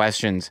a lot of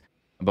questions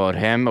about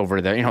him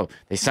over the,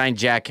 they signed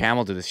Jack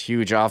Hamill to this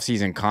huge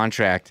offseason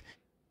contract,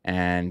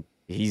 and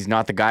he's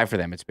not the guy for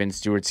them. It's been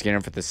Stuart Skinner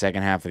for the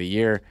second half of the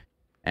year,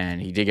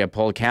 and he did get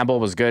pulled.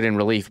 Campbell was good in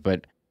relief,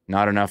 but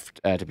not enough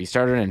to be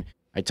started. And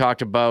I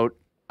talked about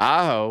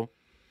Aho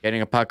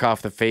getting a puck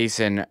off the face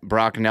and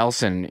Brock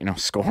Nelson,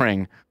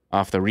 scoring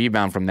off the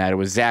rebound from that. It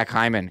was Zach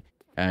Hyman.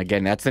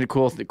 Again, that's the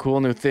cool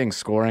new thing,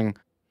 scoring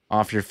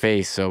off your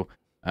face. So,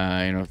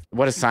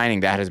 what a signing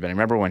that has been. I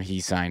remember when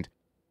he signed,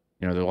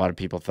 a lot of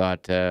people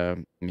thought,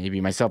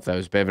 maybe myself, that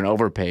was a bit of an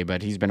overpay,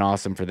 but he's been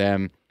awesome for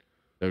them.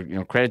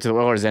 So, credit to the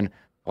Oilers. And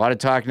a lot of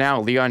talk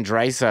now, Leon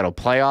Draisaitl,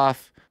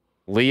 playoff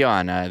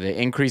Leon,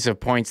 the increase of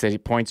points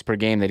per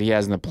game that he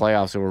has in the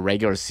playoffs over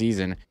regular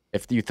season.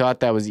 If you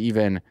thought that was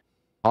even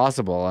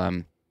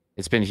possible,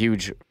 it's been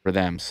huge for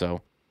them.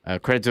 So,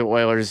 credit to the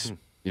Oilers,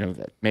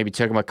 that maybe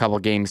took them a couple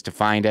games to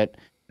find it,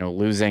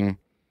 losing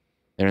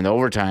there in the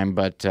overtime.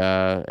 But,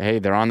 hey,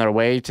 they're on their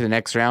way to the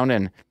next round,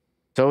 and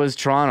so is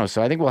Toronto.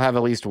 So I think we'll have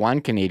at least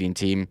one Canadian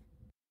team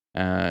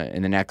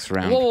in the next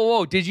round.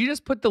 Whoa. Did you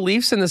just put the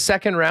Leafs in the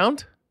second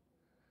round?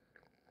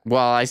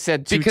 Well, I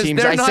said two because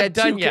teams. They're I not said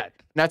done two, yet.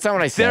 That's not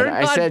what I said.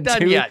 They're not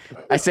done yet.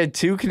 I said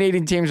 2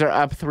 Canadian teams are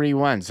up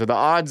 3-1. So the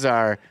odds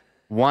are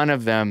one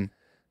of them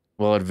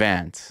will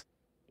advance.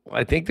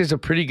 I think there's a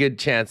pretty good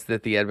chance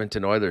that the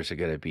Edmonton Oilers are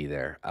going to be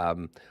there.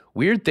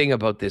 Weird thing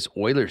about this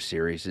Oilers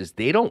series is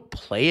they don't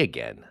play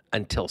again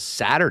until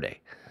Saturday.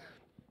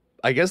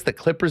 I guess the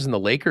Clippers and the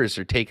Lakers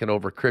are taking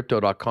over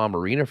Crypto.com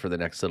Arena for the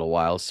next little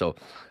while. So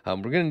we're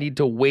going to need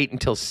to wait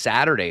until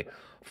Saturday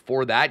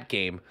for that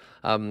game.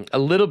 A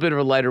little bit of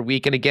a lighter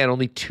week. And again,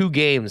 only 2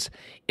 games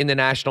in the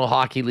National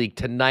Hockey League.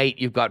 Tonight,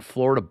 you've got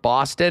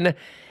Florida-Boston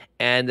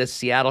and the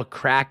Seattle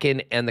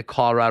Kraken and the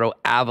Colorado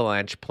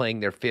Avalanche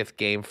playing their 5th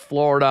game.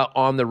 Florida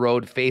on the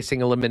road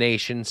facing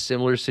elimination.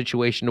 Similar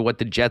situation to what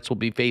the Jets will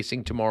be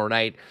facing tomorrow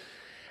night.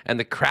 And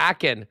the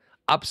Kraken,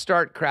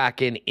 upstart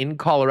Kraken in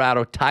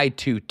Colorado, tied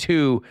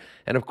 2-2.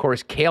 And, of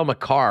course, Cale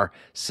Makar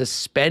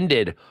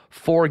suspended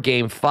for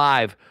Game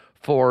 5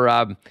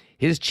 for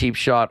his cheap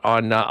shot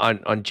on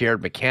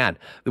Jared McCann.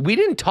 We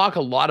didn't talk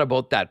a lot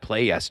about that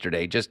play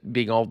yesterday, just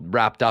being all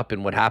wrapped up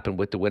in what happened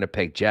with the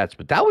Winnipeg Jets.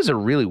 But that was a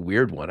really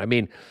weird one. I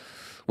mean,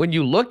 when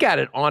you look at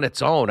it on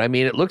its own, I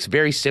mean, it looks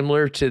very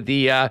similar to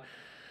the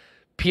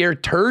Pierre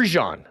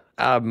Turgeon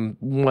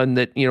one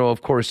that,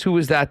 of course, who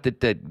was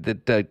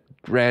that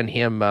ran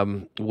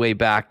him way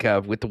back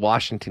with the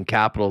Washington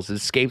Capitals? It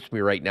escapes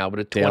me right now, but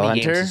a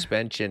 20-game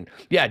suspension.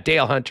 Yeah,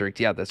 Dale Hunter.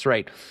 Yeah, that's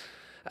right.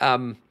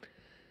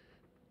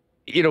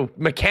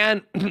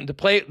 McCann,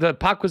 the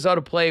puck was out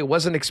of play,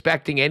 wasn't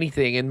expecting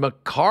anything. And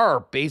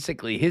Makar,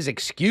 basically, his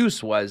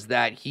excuse was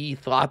that he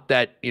thought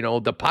that,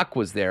 the puck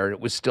was there and it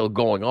was still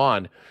going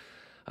on.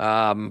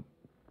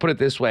 Put it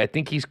this way, I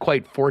think he's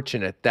quite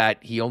fortunate that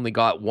he only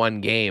got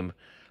 1 game.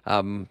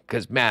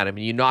 Because, man, I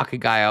mean, you knock a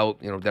guy out,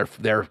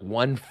 they're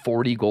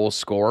 140-goal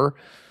scorer.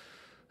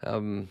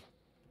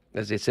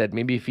 As I said,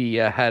 maybe if he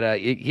had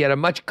a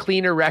much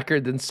cleaner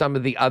record than some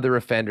of the other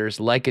offenders,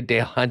 like a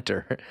Dale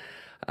Hunter.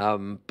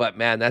 But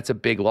man, that's a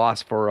big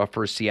loss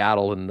for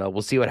Seattle, and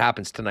we'll see what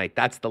happens tonight.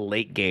 That's the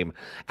late game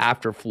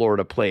after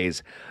Florida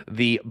plays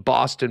the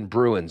Boston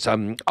Bruins.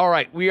 All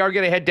right, we are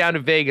going to head down to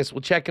Vegas.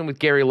 We'll check in with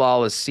Gary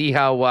Lawless, see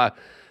how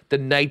the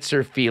Knights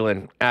are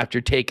feeling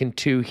after taking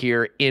 2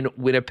 here in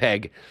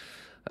Winnipeg.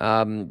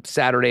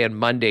 Saturday and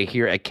Monday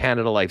here at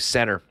Canada Life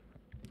Center.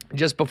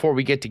 Just before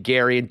we get to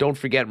Gary, and don't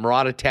forget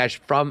Murat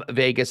from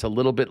Vegas a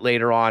little bit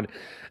later on,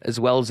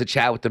 as well as a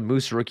chat with the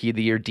Moose Rookie of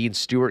the Year, Dean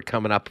Stewart,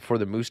 coming up before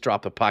the Moose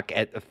drop the puck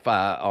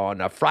on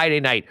a Friday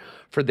night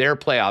for their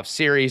playoff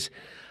series.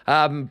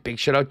 Big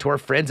shout out to our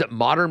friends at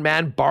Modern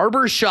Man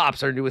Barber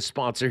Shops, our newest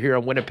sponsor here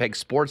on Winnipeg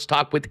Sports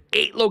Talk, with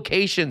 8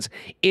 locations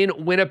in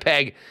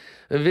Winnipeg.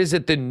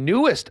 Visit the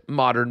newest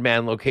Modern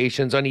Man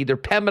locations on either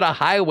Pembina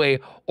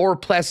Highway or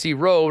Plessis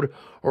Road,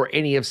 or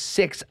any of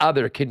 6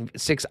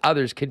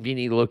 others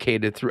conveniently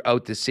located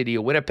throughout the city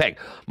of Winnipeg.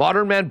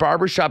 Modern Man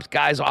Barbershops,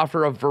 guys,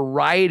 offer a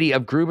variety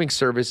of grooming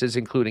services,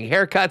 including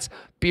haircuts,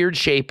 beard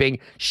shaping,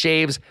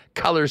 shaves,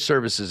 color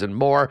services, and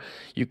more.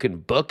 You can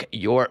book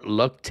your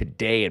look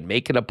today and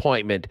make an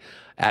appointment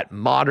at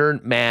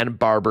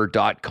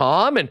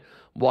modernmanbarber.com. And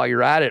while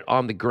you're at it,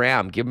 on the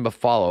gram, give them a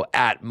follow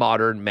at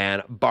Modern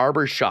Man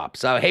Barbershop.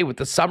 So, hey, with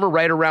the summer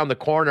right around the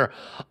corner,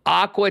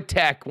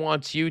 Athletc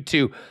wants you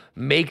to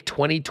make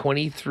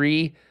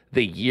 2023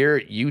 the year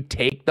you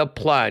take the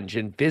plunge,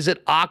 and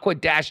visit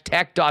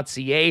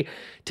aqua-tech.ca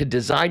to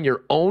design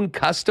your own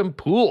custom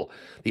pool.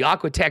 The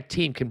Athletc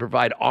team can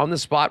provide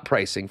on-the-spot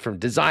pricing from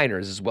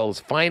designers, as well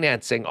as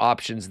financing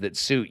options that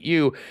suit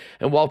you.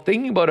 And while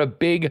thinking about a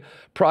big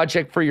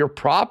project for your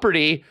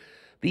property,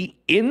 the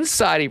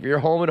inside of your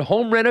home and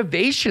home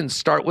renovations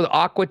start with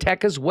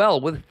Athletec as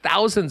well. With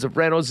thousands of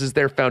renos as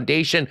their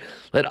foundation,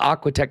 let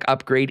Athletec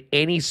upgrade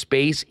any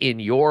space in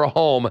your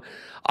home.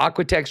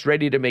 Athletec's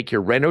ready to make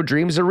your reno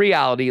dreams a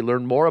reality.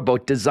 Learn more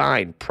about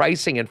design,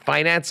 pricing, and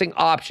financing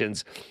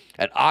options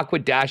at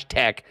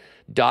aqua-tech.ca.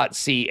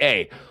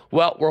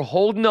 Well, we're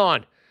holding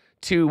on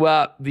to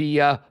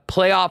the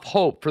playoff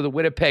hope for the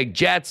Winnipeg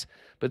Jets,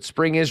 but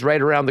spring is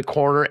right around the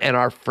corner, and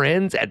our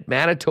friends at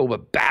Manitoba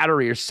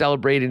Battery are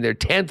celebrating their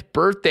 10th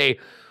birthday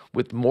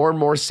with more and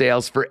more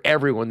sales for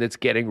everyone that's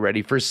getting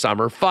ready for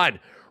summer fun.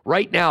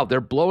 Right now,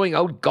 they're blowing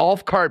out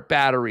golf cart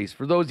batteries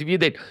for those of you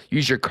that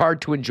use your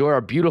cart to enjoy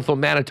our beautiful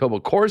Manitoba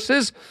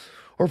courses,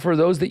 or for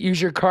those that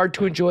use your cart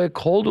to enjoy a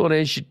cold one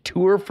as you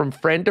tour from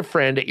friend to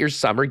friend at your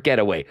summer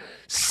getaway.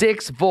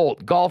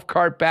 6-volt golf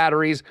cart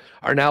batteries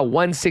are now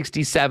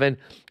 $167,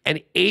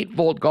 and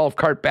 8-volt golf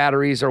cart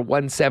batteries are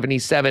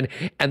 $177,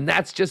 and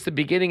that's just the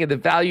beginning of the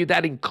value.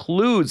 That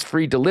includes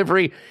free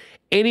delivery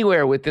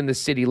anywhere within the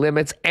city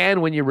limits,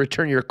 and when you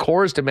return your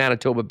cores to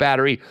Manitoba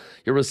Battery,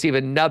 you'll receive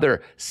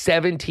another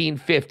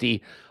 $17.50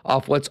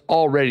 off what's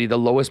already the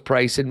lowest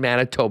price in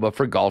Manitoba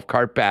for golf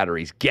cart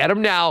batteries. Get them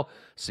now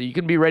so you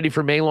can be ready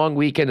for May long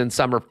weekend and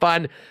summer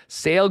fun.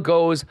 Sale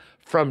goes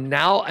from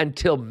now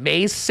until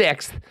May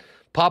 6th.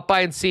 Pop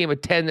by and see him at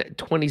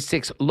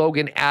 1026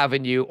 Logan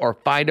Avenue, or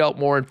find out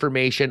more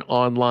information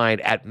online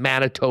at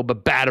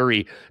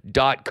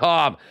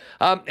manitobabattery.com.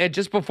 And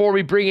just before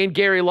we bring in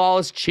Gary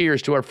Lawless,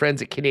 cheers to our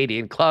friends at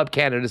Canadian Club,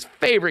 Canada's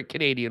favorite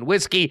Canadian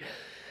whiskey,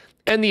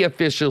 and the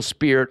official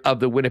spirit of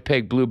the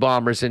Winnipeg Blue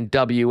Bombers and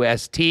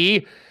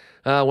WST.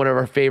 One of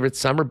our favorite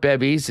summer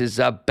bevies is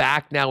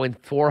back now in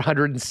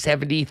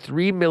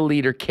 473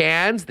 milliliter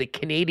cans. The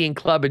Canadian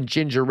Club and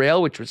Ginger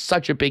Ale, which was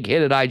such a big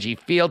hit at IG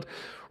Field.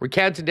 We're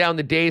counting down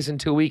the days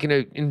until we can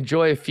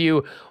enjoy a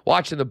few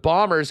watching the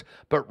Bombers,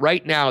 but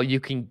right now you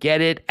can get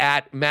it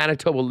at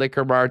Manitoba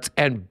liquor marts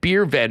and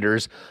beer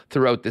vendors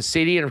throughout the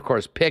city, and of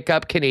course pick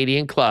up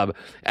Canadian Club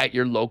at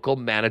your local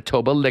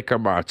Manitoba liquor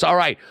marts. All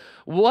right,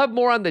 we'll have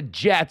more on the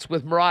Jets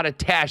with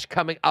Murat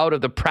coming out of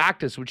the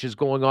practice, which is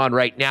going on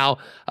right now,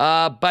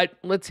 but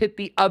let's hit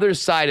the other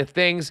side of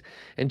things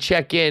and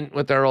check in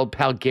with our old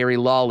pal Gary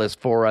Lawless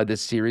for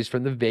this series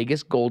from the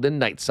Vegas Golden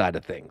Knights side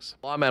of things.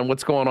 Oh man,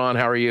 what's going on?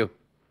 How are you?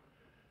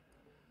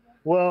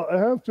 Well, I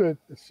have to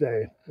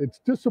say, it's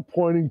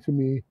disappointing to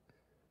me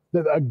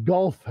that a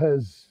gulf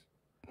has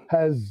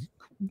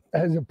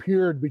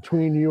appeared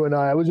between you and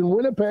I. I was in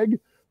Winnipeg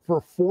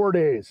for 4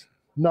 days,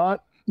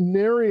 not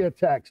nary a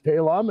text. Hey,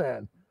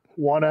 lawman,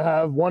 want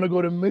to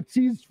go to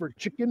Mitzi's for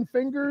chicken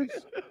fingers?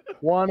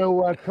 Want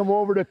to come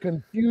over to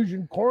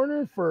Confusion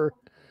Corner for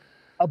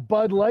a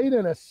Bud Light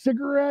and a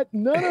cigarette?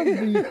 None of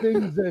the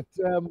things that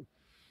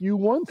you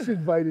once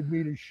invited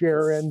me to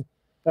share, and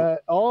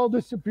all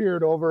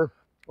disappeared over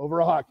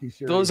a hockey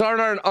series. Those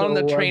aren't on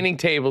the training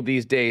table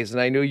these days,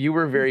 and I know you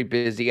were very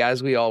busy,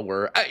 as we all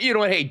were. You know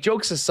what? Hey,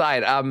 jokes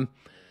aside,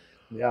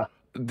 yeah,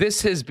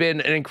 this has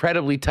been an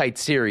incredibly tight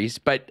series,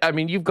 but I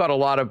mean, you've got a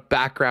lot of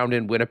background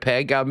in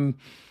Winnipeg.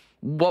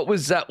 What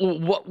was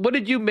what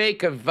did you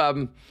make of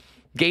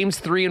games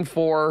 3 and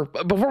 4?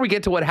 Before we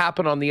get to what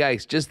happened on the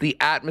ice, just the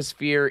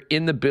atmosphere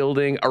in the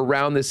building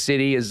around the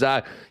city as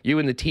you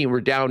and the team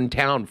were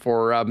downtown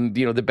for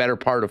the better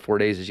part of 4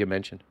 days, as you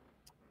mentioned.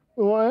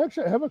 Well, I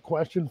actually have a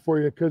question for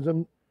you, because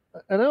and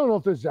I don't know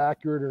if this is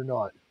accurate or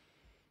not,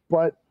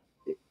 but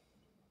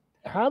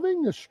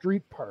having a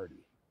street party,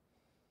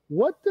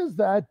 what does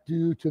that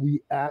do to the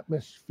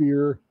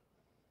atmosphere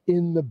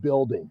in the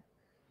building?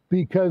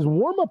 Because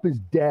warm-up is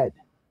dead,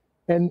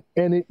 and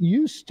it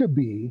used to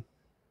be,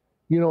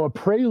 a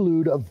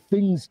prelude of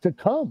things to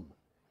come.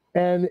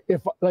 And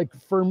if, like,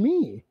 for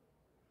me,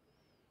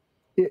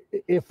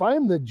 if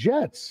I'm the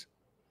Jets,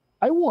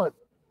 I want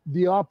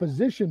the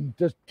opposition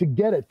to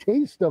get a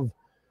taste of,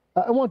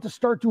 I want to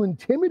start to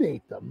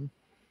intimidate them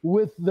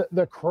with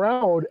the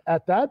crowd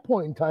at that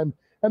point in time.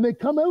 And they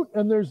come out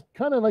and there's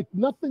kind of like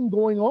nothing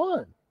going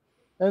on.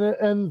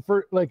 And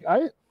for like,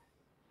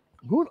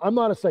 I'm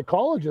not a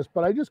psychologist,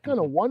 but I just kind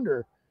of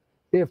wonder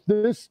if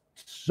this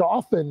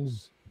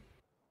softens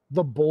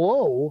the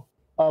blow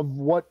of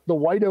what the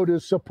whiteout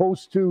is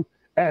supposed to,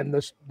 and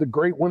the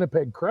great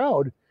Winnipeg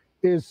crowd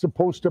is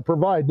supposed to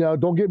provide. Now,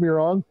 don't get me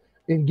wrong.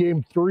 In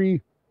Game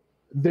 3,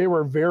 they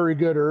were very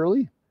good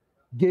early.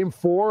 Game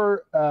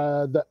 4,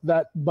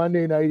 that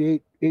Monday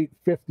night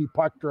 8:50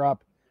 puck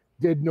drop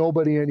did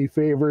nobody any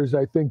favors.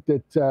 I think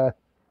that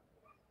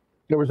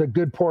there was a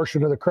good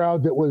portion of the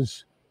crowd that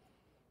was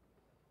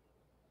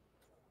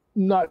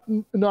not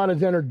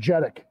as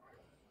energetic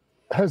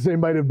as they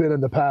might have been in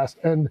the past.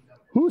 And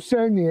who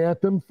sang the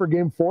anthem for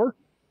Game 4?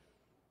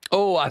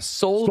 Oh,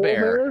 Soul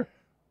Bear.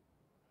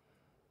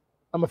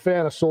 I'm a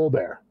fan of Soul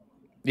Bear.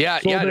 Yeah,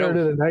 Soul Bear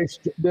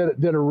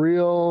did a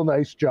real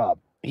nice job.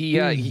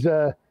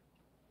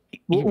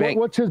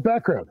 What's his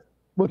background?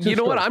 You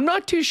know what? I'm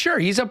not too sure.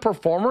 He's a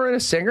performer and a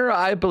singer,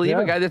 I believe,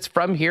 a guy that's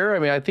from here. I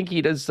mean, I think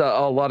he does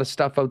a lot of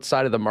stuff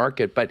outside of the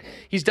market, but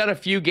he's done a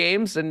few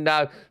games and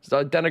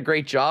done a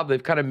great job.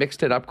 They've kind of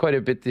mixed it up quite a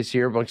bit this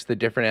year amongst the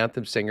different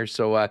anthem singers.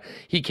 So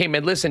he came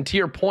in. Listen, to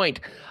your point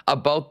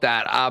about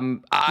that,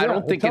 I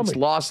don't think it's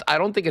lost. I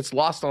don't think it's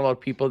lost on a lot of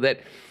people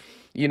that,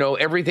 you know,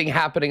 everything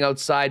happening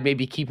outside,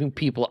 maybe keeping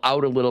people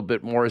out a little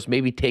bit more, is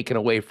maybe taken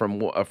away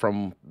from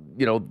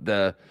you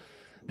know,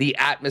 the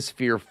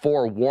atmosphere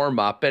for warm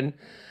up. And,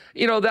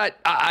 you know, that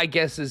I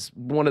guess is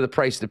one of the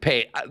price to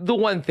pay. The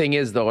one thing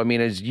is, though, I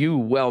mean, as you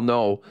well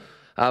know,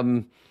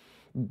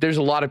 there's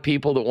a lot of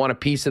people that want a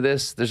piece of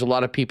this. There's a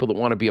lot of people that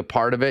want to be a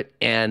part of it.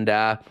 And,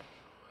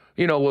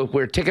 you know,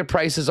 where ticket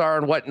prices are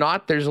and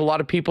whatnot, there's a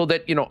lot of people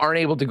that, you know, aren't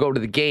able to go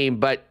to the game.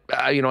 But,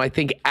 you know, I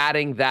think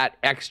adding that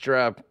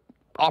extra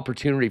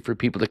opportunity for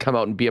people to come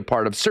out and be a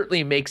part of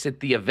certainly makes it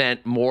the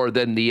event more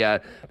than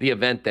the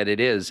event that it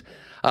is.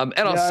 And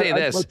I'll say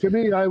this. To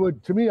me, I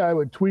would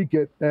tweak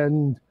it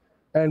and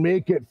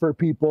make it for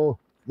people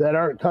that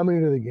aren't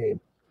coming to the game,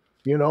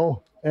 you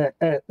know,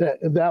 and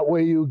that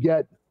way you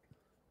get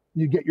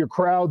your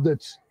crowd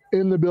that's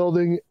in the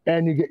building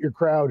and you get your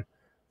crowd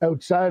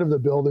outside of the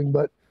building.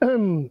 But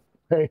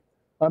hey,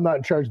 I'm not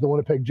in charge of the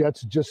Winnipeg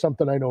Jets. It's just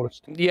something I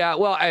noticed. Yeah,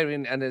 well, I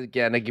mean, and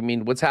again, I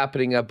mean, what's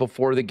happening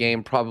before the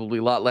game probably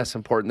a lot less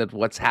important than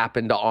what's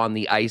happened on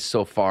the ice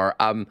so far.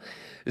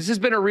 This has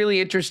been a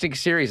really interesting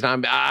series,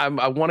 and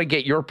I want to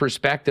get your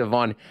perspective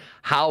on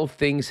how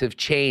things have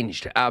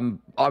changed.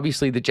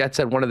 Obviously, the Jets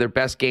had one of their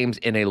best games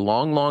in a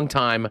long, long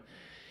time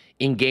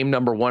in game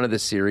number 1 of the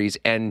series,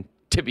 and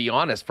to be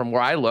honest, from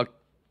where I look,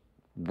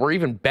 we're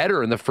even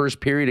better in the first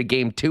period of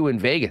game 2 in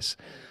Vegas.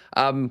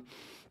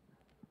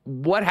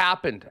 What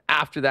happened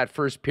after that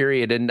first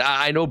period? And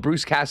I know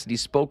Bruce Cassidy's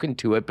spoken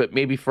to it, but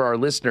maybe for our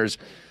listeners,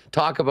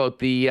 talk about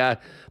the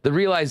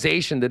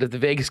realization that if the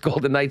Vegas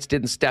Golden Knights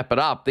didn't step it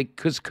up,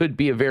 this could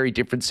be a very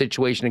different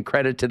situation, and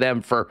credit to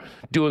them for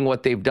doing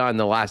what they've done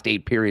the last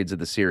 8 periods of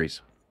the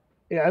series.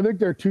 Yeah, I think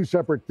they're two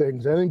separate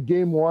things. I think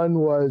game 1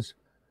 was,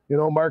 you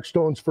know, Mark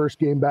Stone's first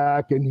game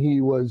back, and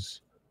he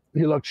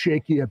looked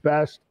shaky at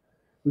best.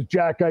 It was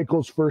Jack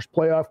Eichel's first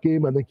playoff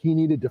game. I think he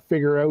needed to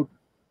figure out,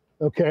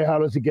 okay, how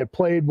does it get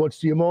played?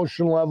 What's the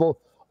emotion level?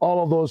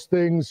 All of those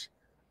things.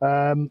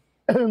 And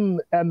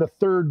the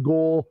third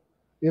goal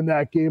in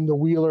that game, the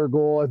Wheeler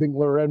goal, I think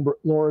Laurent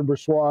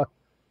Brossoit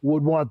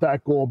would want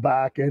that goal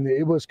back. And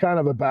it was kind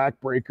of a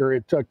backbreaker.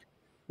 It took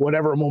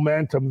whatever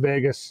momentum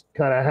Vegas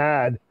kind of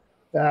had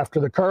after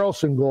the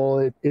Carlson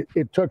goal.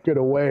 It took it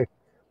away.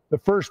 The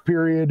first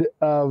period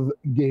of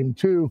game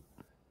 2,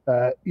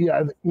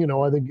 you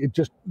know, I think it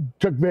just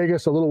took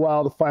Vegas a little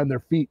while to find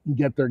their feet and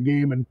get their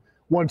game. And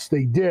once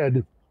they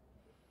did,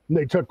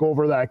 they took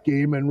over that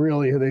game, and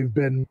really they've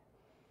been,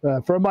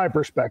 from my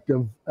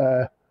perspective,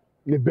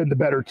 they've been the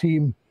better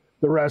team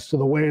the rest of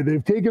the way.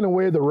 They've taken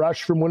away the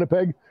rush from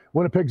Winnipeg.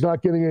 Winnipeg's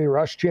not getting any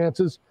rush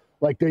chances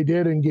like they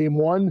did in game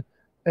 1,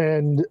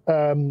 and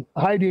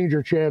high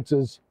danger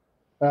chances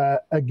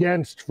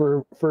against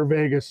for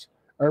Vegas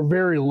are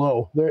very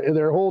low.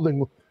 They're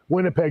holding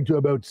Winnipeg to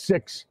about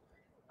 6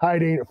 high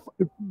danger,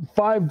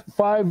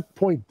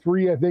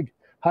 5.3, I think,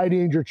 high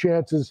danger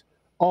chances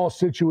all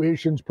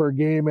situations per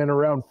game, and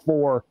around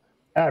 4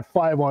 at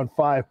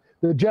 5-on-5.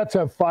 The Jets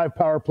have 5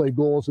 power play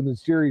goals in the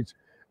series,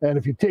 and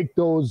if you take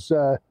those,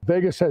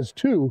 Vegas has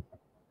 2.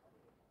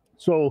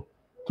 So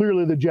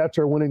clearly the Jets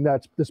are winning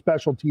the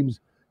special teams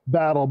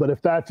battle. But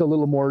if that's a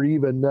little more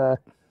even, I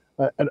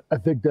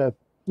think that,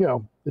 you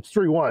know, it's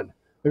 3-1.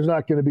 It's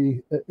not going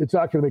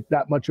to make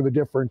that much of a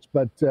difference.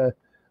 But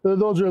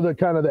those are the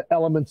kind of the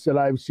elements that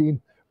I've seen.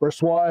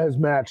 Brossoit has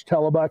matched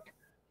Hellebuck.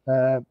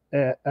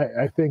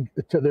 I think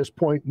to this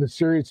point in the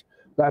series,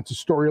 that's a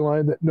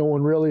storyline that no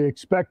one really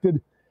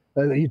expected.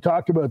 You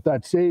talk about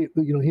that save.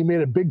 You know, he made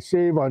a big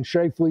save on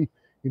Scheifele.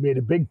 He made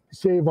a big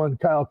save on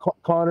Kyle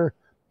Connor.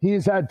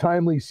 He's had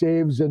timely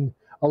saves, and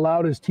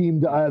allowed his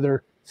team to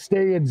either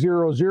stay at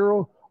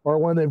 0-0 or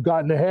when they've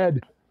gotten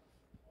ahead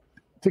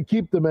to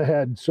keep them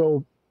ahead.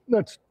 So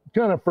that's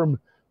kind of from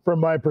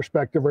my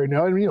perspective right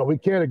now. And, we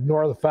can't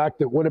ignore the fact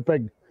that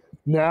Winnipeg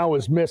now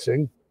is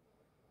missing.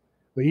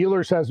 The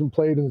Ehlers hasn't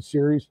played in the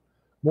series.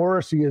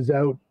 Morrissey is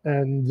out.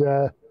 And,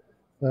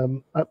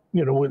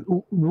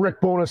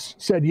 Rick Bowness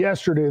said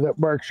yesterday that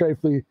Mark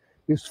Scheifele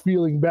is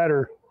feeling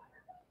better.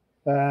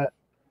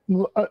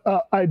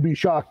 I'd be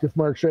shocked if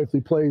Mark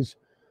Scheifele plays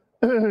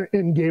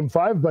in Game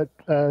 5, but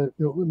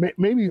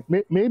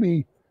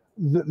maybe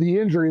the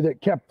injury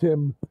that kept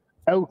him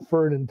out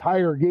for an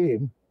entire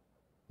game,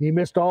 he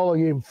missed all of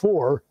Game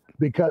 4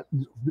 because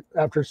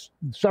after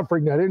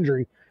suffering that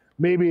injury,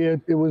 maybe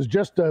it was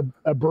just a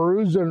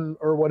bruise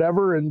or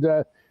whatever, and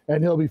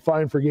he'll be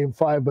fine for Game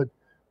 5. But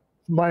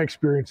from my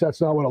experience,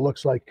 that's not what it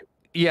looks like.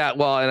 Yeah,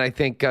 well, and I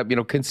think,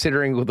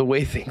 considering the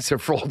way things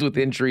have rolled with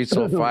injuries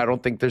so far, I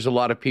don't think there's a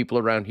lot of people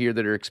around here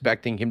that are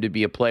expecting him to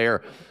be a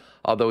player,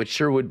 although it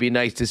sure would be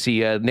nice to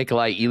see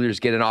Nikolai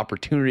Ehlers get an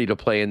opportunity to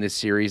play in this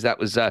series. That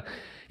was,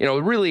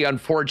 really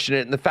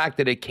unfortunate, and the fact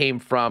that it came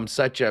from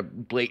such a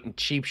blatant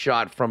cheap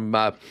shot from,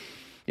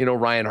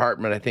 Ryan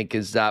Hartman, I think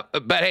is,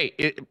 but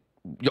hey,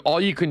 all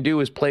you can do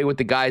is play with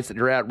the guys that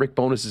are out. Rick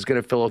Bowness is going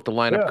to fill out the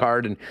lineup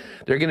card, and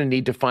they're going to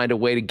need to find a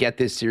way to get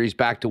this series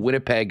back to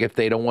Winnipeg if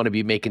they don't want to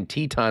be making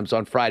tea times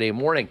on Friday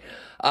morning.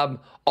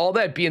 All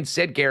that being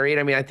said, Gary,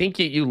 and I think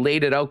you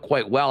laid it out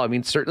quite well.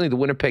 Certainly the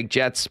Winnipeg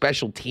Jets,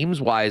 special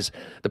teams-wise,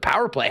 the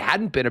power play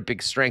hadn't been a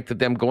big strength of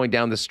them going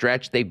down the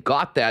stretch. They've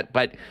got that,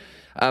 but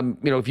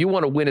if you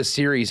want to win a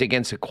series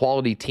against a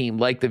quality team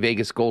like the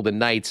Vegas Golden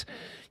Knights,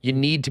 you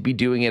need to be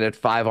doing it at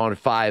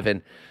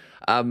 5-on-5,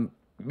 and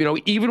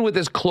even with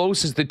as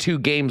close as the two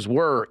games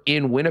were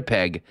in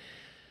Winnipeg,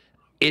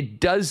 it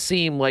does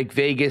seem like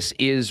Vegas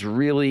is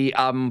really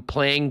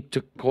playing,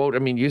 to quote,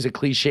 use a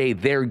cliche,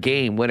 their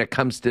game when it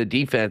comes to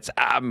defense.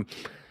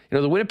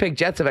 The Winnipeg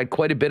Jets have had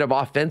quite a bit of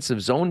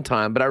offensive zone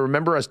time, but I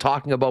remember us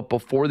talking about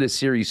before this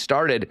series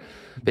started,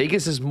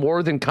 Vegas is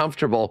more than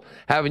comfortable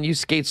having you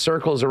skate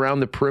circles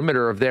around the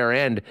perimeter of their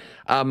end.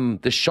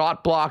 The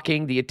shot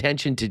blocking, the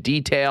attention to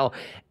detail,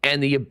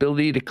 and the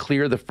ability to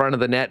clear the front of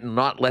the net and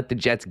not let the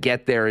Jets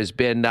get there has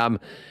been,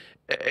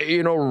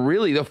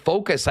 really the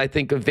focus, I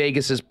think, of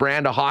Vegas's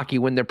brand of hockey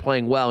when they're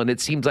playing well, and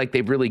it seems like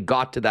they've really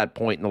got to that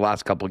point in the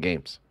last couple of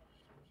games.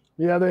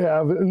 Yeah, they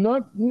have.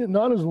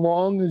 Not as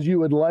long as you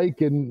would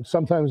like, and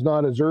sometimes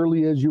not as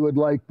early as you would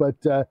like, but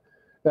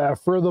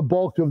for the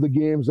bulk of the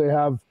games they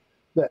have,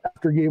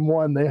 after Game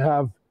 1, they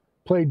have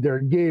played their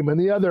game. And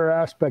the other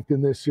aspect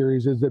in this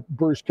series is that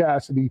Bruce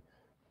Cassidy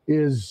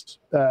is,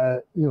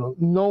 no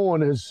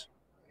one is,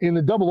 in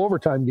the double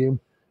overtime game,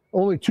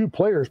 only 2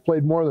 players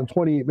played more than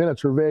 28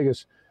 minutes for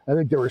Vegas. I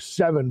think there were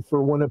 7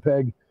 for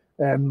Winnipeg.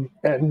 And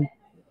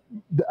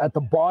at the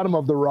bottom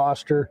of the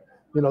roster,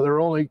 there are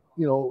only,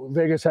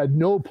 Vegas had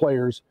no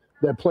players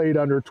that played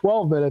under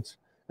 12 minutes,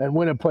 and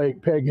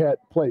Winnipeg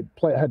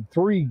had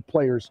 3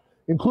 players,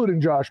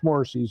 including Josh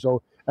Morrissey.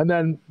 So, and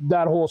then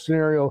that whole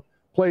scenario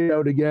played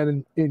out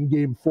again in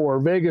Game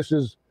 4. Vegas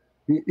is,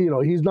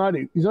 he's not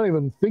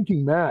even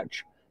thinking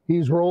match.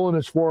 He's rolling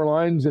his 4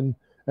 lines and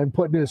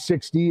putting his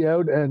 6D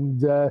out,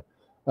 and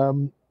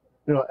and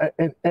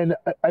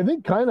I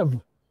think kind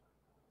of,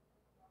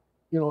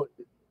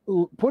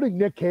 putting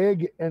Nick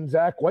Hague and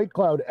Zach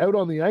Whitecloud out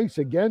on the ice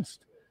against,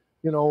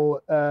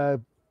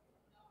 Pierre-Luc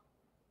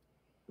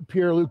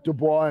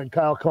Dubois and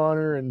Kyle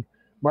Connor and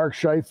Mark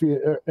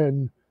Scheifele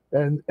and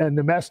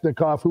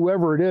Nemesnikov,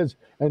 whoever it is,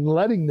 and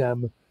letting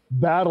them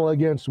battle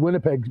against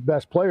Winnipeg's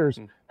best players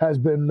has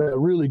been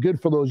really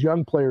good for those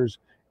young players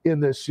in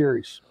this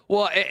series.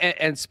 Well,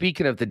 and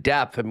speaking of the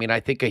depth, I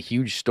think a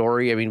huge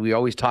story. We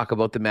always talk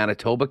about the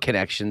Manitoba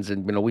connections,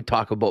 and we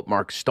talk about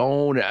Mark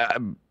Stone.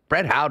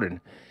 Brett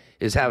Howden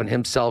is having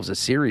himself a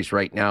series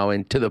right now,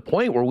 and to the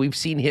point where we've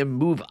seen him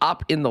move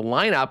up in the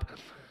lineup,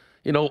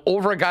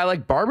 over a guy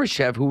like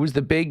Barbashev, who was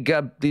the big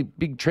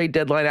trade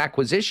deadline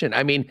acquisition.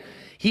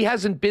 He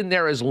hasn't been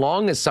there as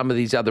long as some of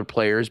these other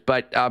players,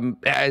 but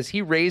has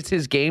he raised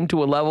his game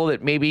to a level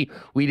that maybe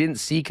we didn't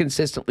see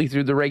consistently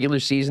through the regular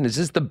season? Is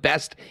this the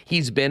best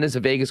he's been as a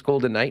Vegas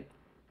Golden Knight?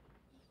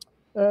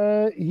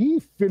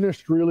 He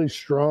finished really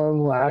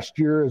strong last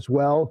year as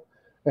well,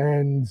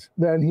 and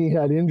then he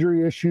had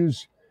injury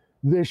issues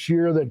this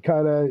year that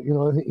kind of,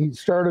 he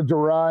started to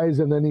rise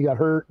and then he got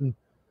hurt and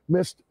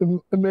missed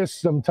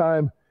some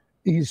time.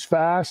 He's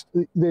fast.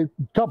 A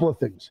couple of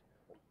things.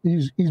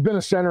 He's been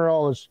a center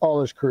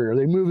all his career.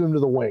 They moved him to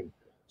the wing,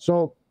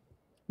 so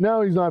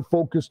now he's not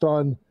focused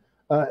on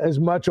as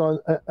much on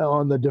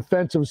the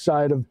defensive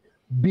side of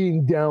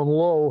being down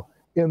low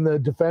in the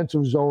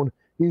defensive zone.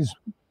 He's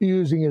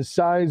using his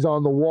size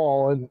on the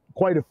wall and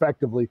quite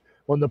effectively.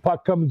 When the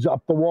puck comes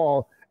up the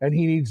wall and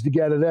he needs to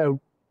get it out,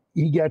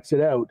 he gets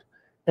it out.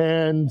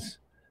 And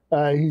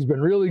he's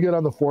been really good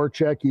on the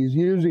forecheck. He's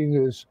using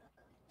his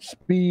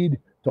speed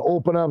to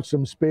open up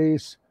some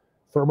space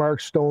for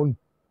Mark Stone.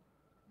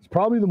 He's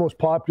probably the most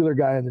popular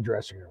guy in the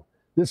dressing room.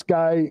 This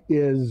guy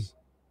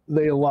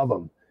they love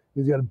him.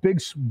 He's got a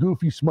big,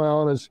 goofy smile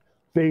on his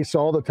face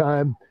all the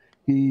time.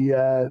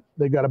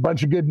 They got a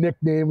bunch of good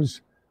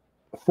nicknames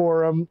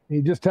for him.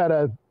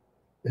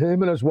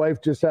 Him and his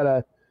wife just had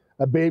a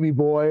baby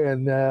boy,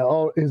 and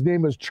his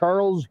name is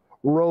Charles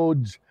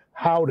Rhodes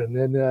Howden,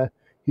 and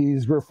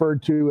he's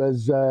referred to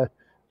as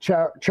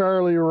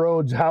Charlie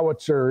Rhodes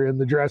Howitzer in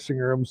the dressing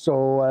room.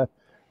 So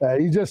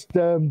he just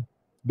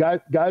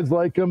guys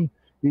like him.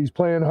 He's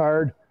playing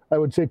hard. I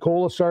would say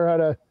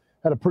Kolasar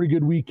had a pretty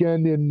good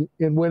weekend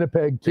in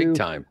Winnipeg too. Big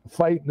time.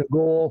 Fighting a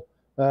goal,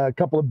 a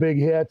couple of big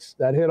hits.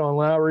 That hit on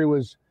Lowry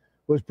was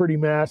pretty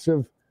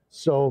massive.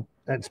 So,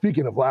 and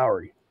speaking of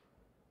Lowry,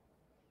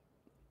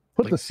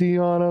 put the C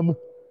on him.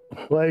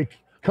 Like,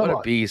 come on,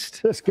 what a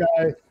beast. This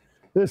guy,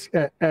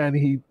 and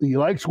he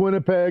likes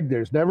Winnipeg.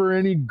 There's never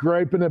any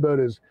griping about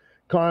his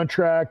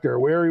contract or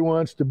where he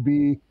wants to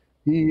be.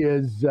 He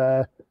is,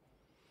 to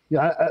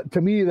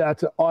me,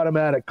 that's an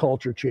automatic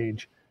culture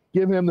change.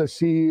 Give him the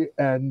C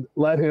and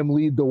let him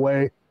lead the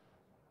way.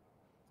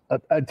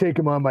 I'd take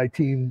him on my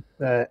team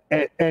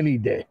any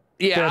day.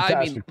 Yeah,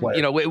 Fantastic player.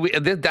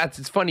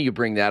 It's funny you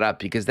bring that up,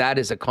 because that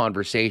is a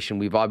conversation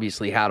we've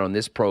obviously had on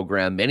this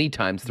program many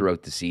times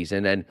throughout the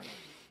season. And,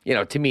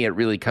 to me, it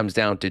really comes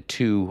down to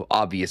two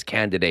obvious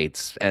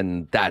candidates,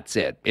 and that's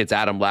it. It's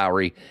Adam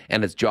Lowry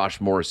and it's Josh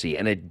Morrissey.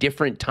 And at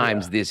different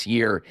times this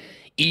year,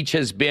 each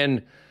has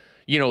been,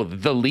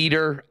 the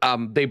leader.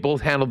 They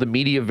both handle the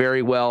media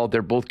very well.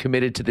 They're both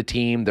committed to the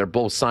team. They're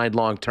both signed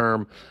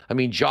long-term. I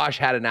mean, Josh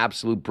had an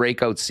absolute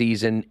breakout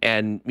season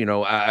and, who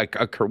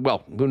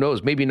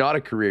knows, maybe not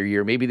a career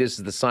year. Maybe this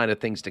is the sign of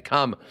things to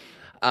come.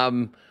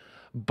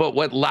 But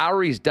what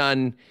Lowry's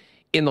done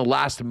in the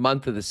last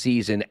month of the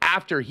season,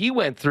 after he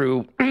went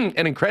through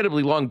an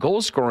incredibly long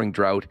goal-scoring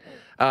drought,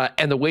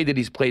 and the way that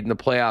he's played in the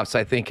playoffs,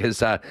 I think,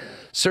 has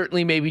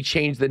certainly maybe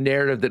changed the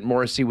narrative that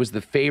Morrissey was the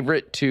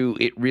favorite to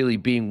it really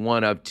being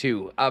one of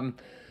two.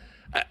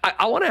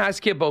 I want to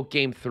ask you about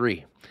Game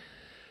 3,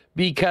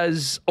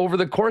 because over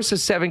the course of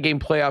 7-game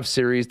playoff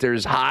series,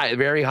 there's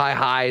very high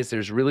highs,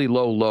 there's really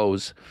low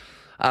lows.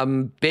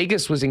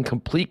 Vegas was in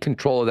complete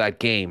control of that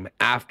game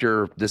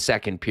after the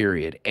second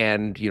period.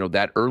 And,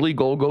 that early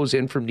goal goes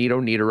in from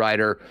Nito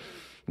Niederreiter,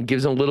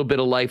 gives a little bit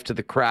of life to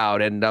the crowd.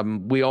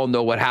 And we all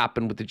know what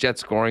happened with the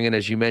Jets scoring. And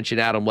as you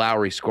mentioned, Adam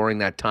Lowry scoring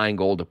that tying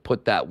goal to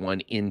put that one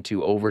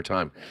into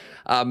overtime.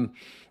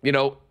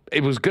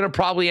 It was going to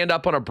probably end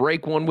up on a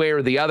break one way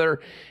or the other.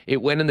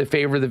 It went in the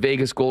favor of the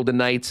Vegas Golden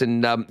Knights,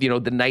 and,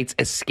 the Knights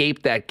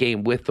escaped that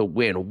game with the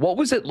win. What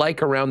was it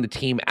like around the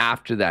team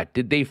after that?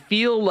 Did they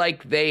feel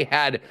like they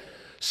had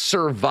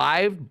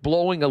survived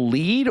blowing a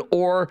lead,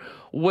 or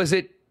was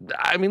it,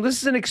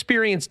 this is an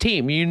experienced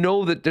team. You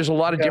know that there's a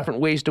lot of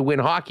different ways to win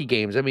hockey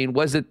games.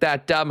 Was it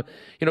that,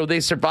 they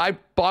survived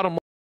bottom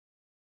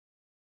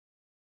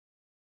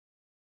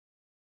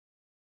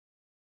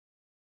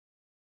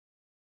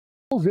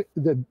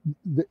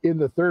in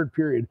the third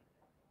period,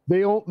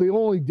 they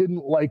only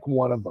didn't like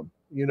one of them.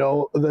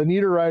 The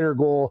Niederreiter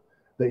goal,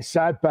 they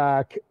sat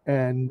back,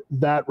 and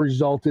that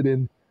resulted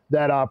in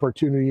that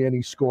opportunity, and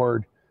he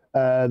scored.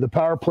 The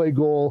power play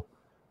goal,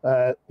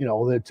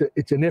 it's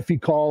an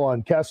iffy call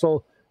on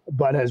Kessel,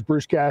 but as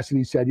Bruce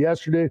Cassidy said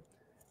yesterday,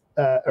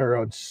 or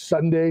on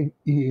Sunday,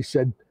 he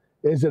said,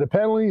 is it a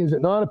penalty? Is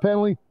it not a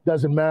penalty?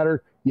 Doesn't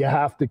matter. You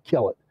have to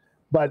kill it.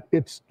 But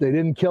they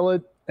didn't kill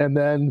it, and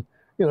then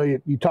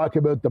you talk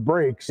about the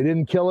breaks. They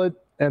didn't kill it,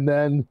 and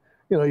then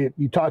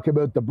you talk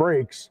about the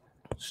breaks.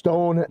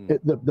 Stone,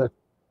 the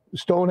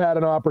Stone had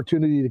an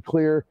opportunity to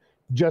clear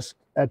just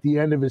at the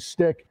end of his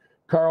stick.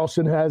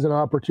 Carlson has an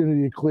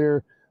opportunity to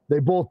clear. They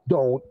both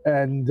don't,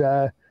 and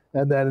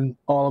then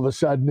all of a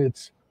sudden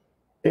it's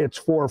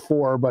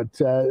 4-4. But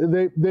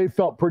they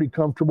felt pretty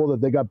comfortable that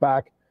they got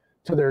back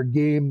to their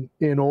game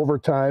in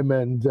overtime,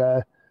 and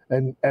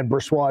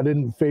Bressois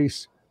didn't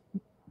face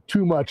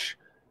too much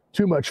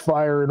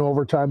fire in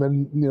overtime.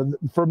 And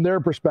from their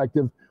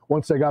perspective,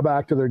 once they got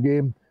back to their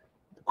game,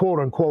 quote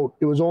unquote,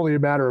 it was only a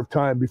matter of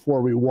time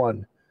before we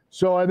won.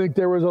 So I think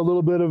there was a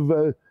little bit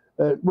of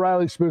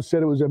Riley Smith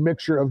said it was a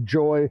mixture of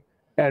joy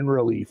and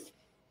relief.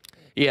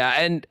 Yeah,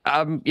 and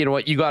you know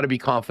what, you got to be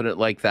confident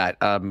like that.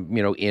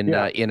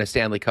 In a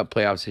Stanley Cup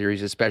playoff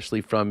series,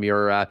 especially from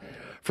your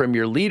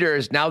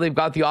leaders. Now they've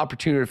got the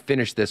opportunity to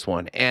finish this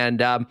one, and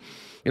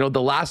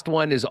the last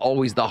one is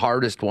always the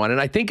hardest one. And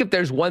I think if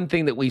there's one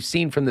thing that we've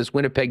seen from this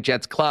Winnipeg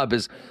Jets club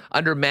is,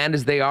 undermanned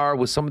as they are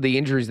with some of the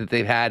injuries that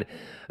they've had,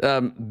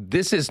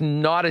 this is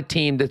not a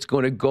team that's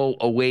going to go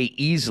away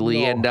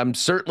easily, and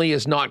certainly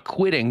is not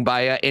quitting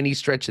by any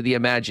stretch of the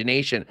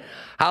imagination.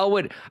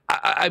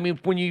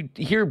 When you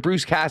hear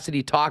Bruce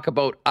Cassidy talk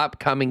about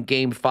upcoming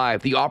Game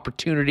 5, the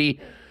opportunity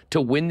to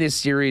win this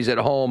series at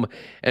home,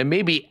 and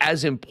maybe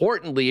as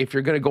importantly, if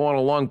you're going to go on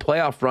a long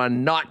playoff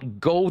run, not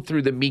go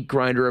through the meat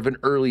grinder of an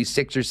early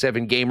 6 or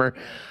 7 gamer,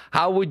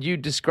 how would you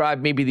describe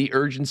maybe the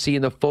urgency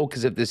and the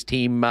focus of this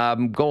team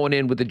going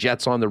in with the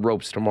Jets on the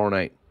ropes tomorrow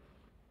night?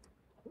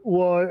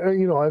 Well,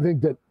 I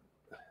think that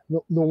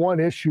the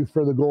one issue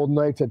for the Golden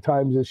Knights at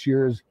times this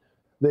year is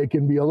they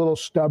can be a little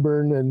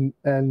stubborn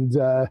and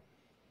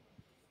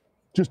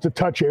just a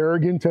touch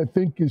arrogant, I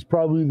think is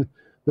probably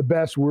the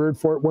best word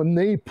for it. When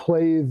they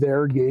play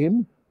their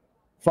game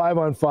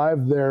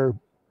 5-on-5,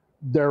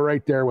 they're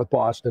right there with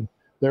Boston.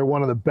 They're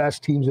one of the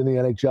best teams in the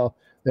NHL.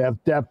 They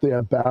have depth, they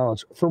have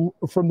balance. From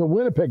the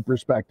Winnipeg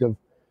perspective,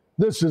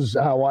 this is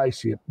how I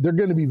see it. They're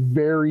going to be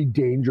very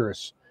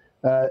dangerous.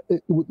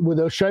 With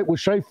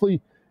Scheifele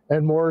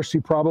and Morrissey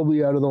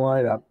probably out of the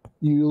lineup,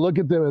 you look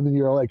at them and then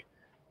you're like,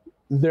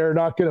 they're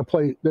not going to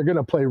play. They're going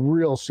to play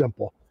real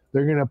simple.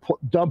 They're going to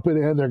dump it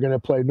in. They're going to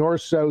play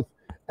north-south,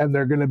 and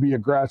they're going to be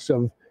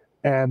aggressive.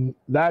 And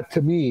that,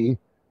 to me,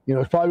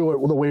 is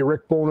probably the way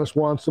Rick Bowness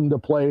wants them to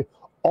play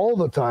all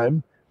the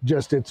time.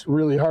 Just it's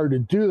really hard to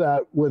do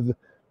that with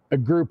a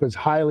group as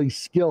highly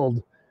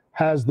skilled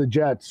as the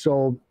Jets.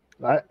 So,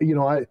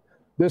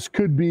 this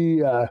could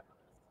be, a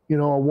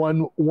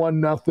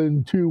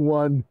 1-0,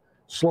 2-1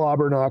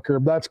 slobber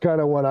knocker. That's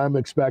kind of what I'm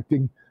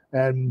expecting.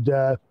 And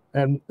a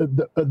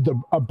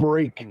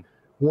break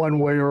one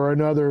way or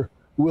another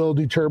will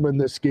determine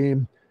this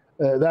game.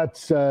 I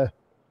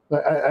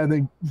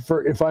think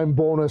if I'm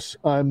Bonus,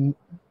 I'm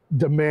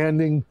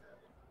demanding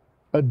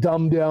a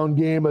dumbed down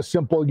game, a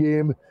simple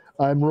game.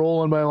 I'm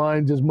rolling my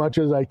lines as much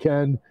as I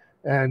can,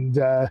 and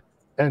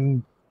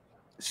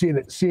seeing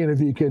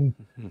if you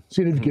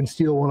can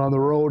steal one on the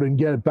road and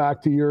get it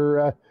back to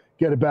your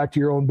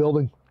own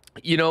building.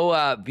 The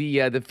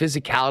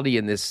physicality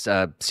in this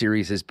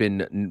series has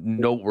been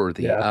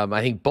noteworthy. Yeah.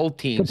 I think both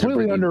teams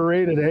completely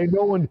underrated.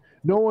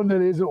 No one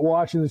that isn't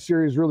watching the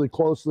series really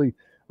closely.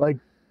 Like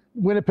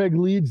Winnipeg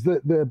leads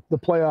the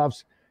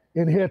playoffs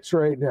in hits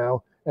right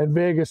now, and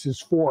Vegas is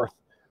fourth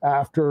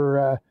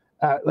after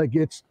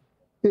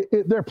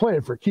they're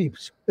playing for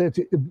keeps.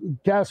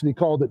 Cassidy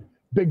called it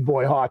big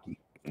boy hockey.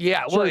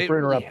 Yeah, well,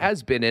 it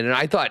has been. And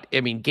I thought,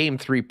 game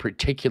 3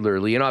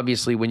 particularly, and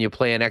obviously when you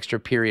play an extra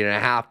period and a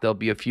half, there'll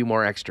be a few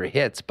more extra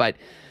hits. But,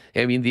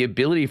 the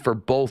ability for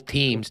both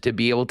teams to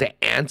be able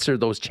to answer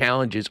those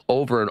challenges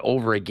over and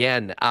over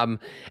again,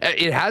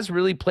 it has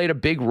really played a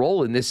big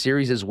role in this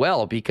series as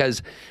well.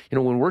 Because,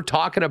 when we're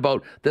talking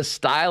about the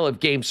style of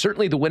game,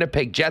 certainly the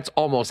Winnipeg Jets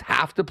almost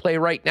have to play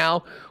right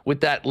now with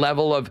that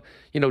level of,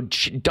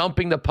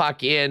 dumping the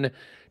puck in,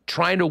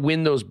 trying to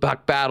win those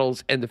buck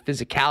battles and the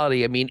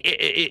physicality.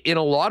 In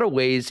a lot of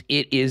ways,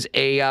 it's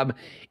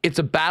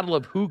a battle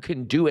of who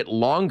can do it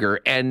longer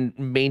and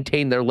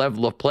maintain their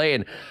level of play.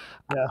 And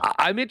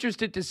I'm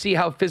interested to see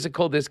how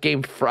physical this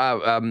game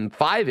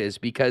 5 is,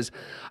 because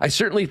I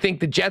certainly think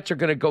the Jets are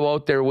going to go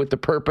out there with the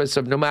purpose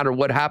of, no matter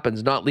what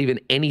happens, not leaving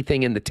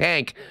anything in the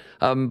tank.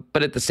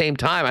 But at the same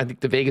time, I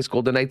think the Vegas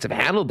Golden Knights have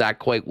handled that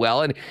quite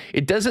well. And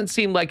it doesn't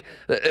seem like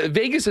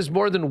Vegas is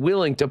more than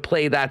willing to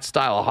play that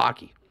style of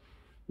hockey.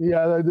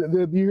 Yeah,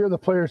 you hear the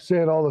players say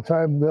it all the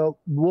time.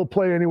 We'll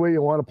play any way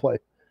you want to play.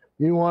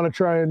 You want to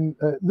try and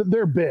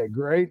they're big,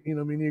 right?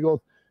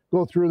 You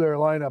go through their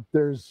lineup.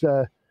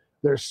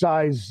 Their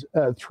size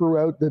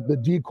throughout the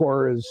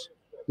decor is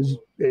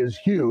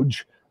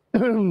huge.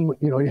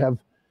 You have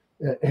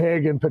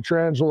Hagen,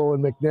 Pietrangelo,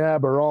 and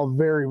McNabb are all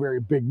very, very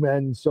big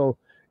men. So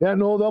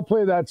they'll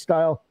play that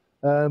style.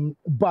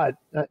 But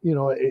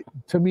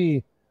to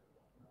me,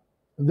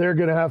 they're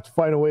going to have to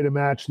find a way to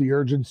match the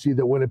urgency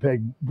that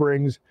Winnipeg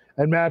brings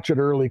and match it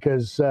early,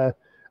 because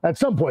at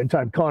some point in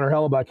time, Connor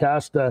Hellebuck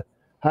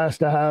has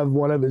to have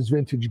one of his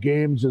vintage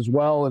games as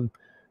well, and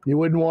you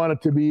wouldn't want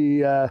it to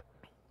be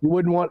you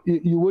wouldn't want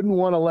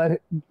to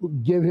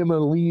give him a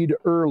lead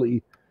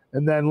early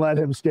and then let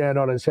him stand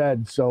on his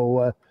head.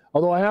 So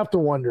although I have to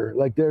wonder,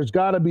 there's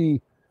got to be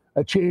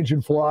a change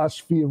in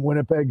philosophy in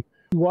Winnipeg.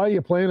 Why are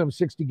you playing them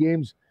 60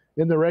 games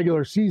in the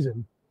regular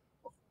season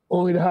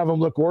only to have them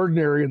look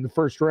ordinary in the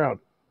first round?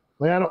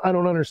 I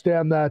don't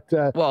understand that.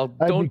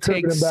 Don't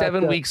take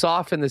 7 weeks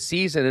off in the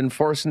season and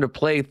force them to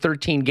play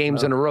 13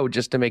 games in a row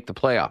just to make the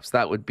playoffs.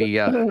 That would be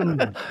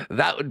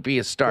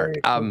a start.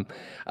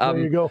 There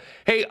you go.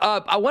 Hey,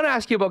 I want to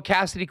ask you about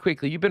Cassidy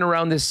quickly. You've been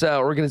around this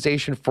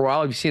organization for a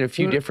while. You've seen a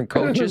few different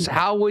coaches.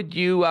 How would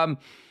you?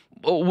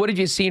 What have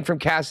you seen from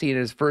Cassidy in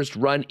his first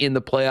run in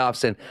the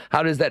playoffs, and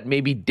how does that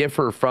maybe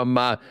differ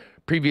from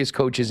previous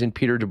coaches in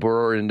Peter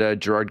DeBoer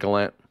and Gerard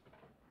Gallant?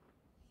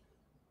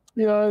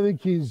 I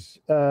think he's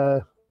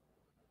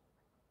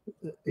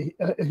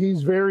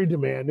very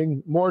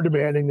demanding, more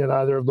demanding than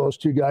either of those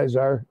two guys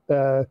are.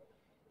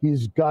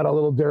 He's got a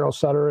little Daryl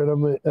Sutter in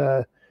him,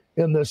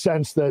 in the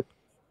sense that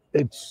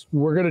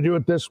we're going to do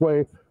it this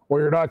way or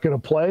you're not going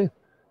to play,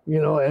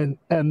 and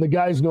the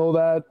guys know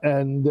that,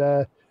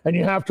 and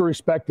you have to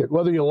respect it.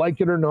 Whether you like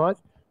it or not,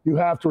 you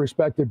have to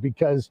respect it,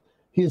 because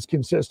he's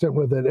consistent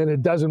with it, and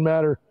it doesn't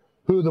matter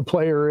who the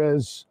player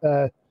is.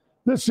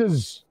 This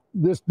is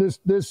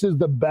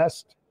the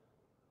best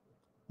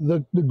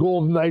the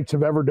Golden Knights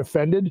have ever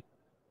defended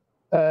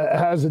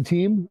as a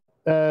team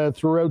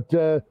throughout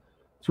their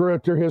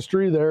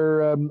history.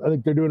 I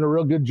think they're doing a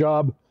real good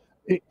job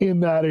in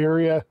that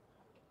area.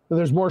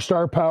 There's more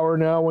star power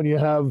now when you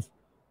have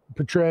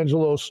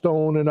Pietrangelo,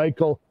 Stone, and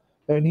Eichel,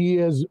 and he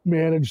has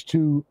managed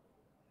to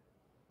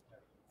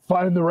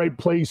find the right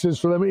places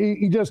for them.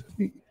 He's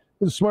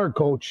a smart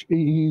coach.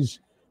 He's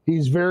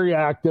he's very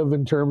active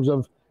in terms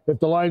of if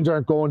the lines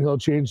aren't going, he'll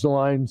change the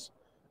lines.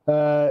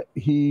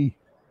 He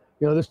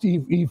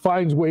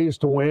finds ways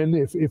to win.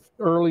 If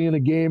early in a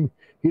game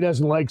he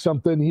doesn't like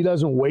something, he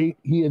doesn't wait.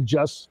 He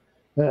adjusts,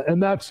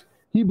 and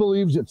he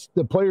believes it's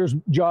the player's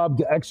job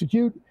to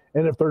execute.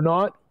 And if they're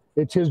not,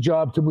 it's his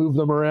job to move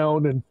them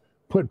around and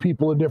put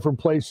people in different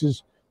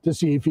places to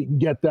see if he can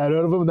get that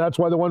out of them. And that's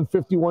why they won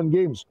 51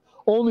 games.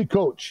 Only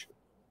coach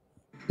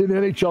in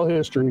NHL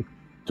history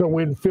to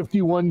win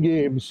 51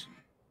 games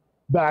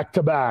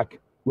back-to-back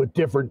with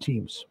different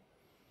teams.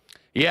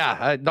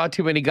 Yeah, not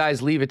too many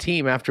guys leave a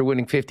team after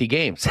winning 50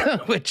 games,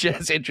 which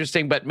is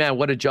interesting. But, man,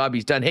 what a job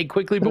he's done. Hey,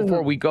 quickly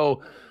before we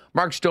go,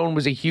 Mark Stone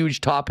was a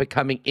huge topic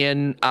coming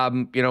in.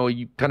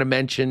 You kind of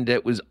mentioned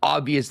it was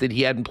obvious that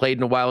he hadn't played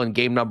in a while in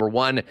game number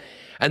 1.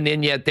 And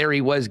then yet there he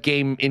was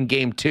game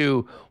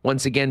 2,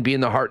 once again being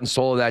the heart and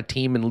soul of that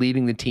team and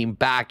leading the team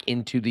back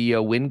into the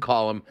win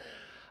column.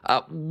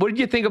 What did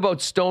you think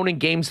about Stone in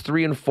games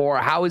 3 and 4?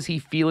 How is he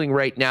feeling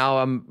right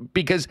now?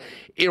 Because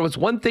it was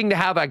one thing to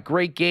have a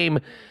great game,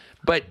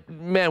 but,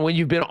 man, when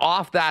you've been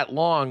off that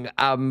long,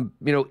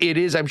 it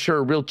is, I'm sure,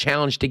 a real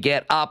challenge to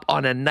get up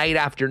on a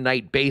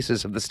night-after-night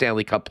basis of the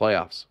Stanley Cup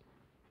playoffs.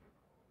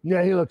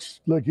 Yeah, he looks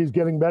like he's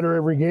getting better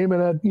every game.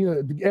 And at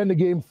the end of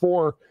game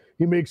 4,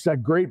 he makes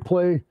that great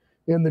play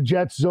in the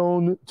Jets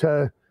zone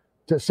to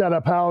set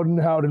up Howden.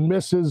 Howden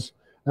misses.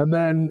 And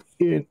then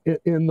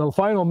in the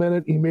final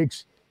minute,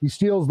 he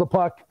steals the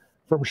puck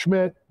from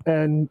Schmidt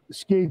and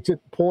skates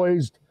it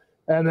poised.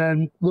 And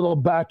then little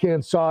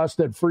backhand sauce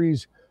that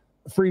frees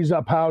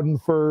up Howden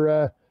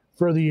for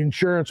the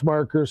insurance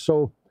marker.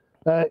 So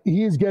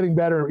he's getting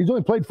better. He's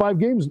only played 4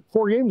 games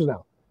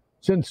now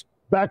since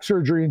back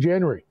surgery in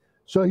January.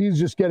 So he's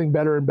just getting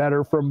better and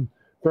better from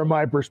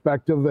my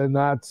perspective, and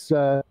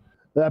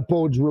that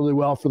bodes really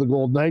well for the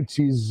Golden Knights.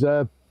 He's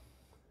their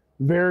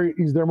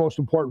most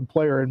important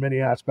player in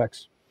many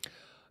aspects.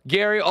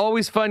 Gary,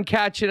 always fun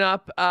catching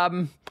up.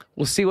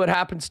 We'll see what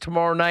happens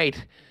tomorrow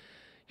night.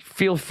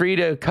 Feel free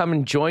to come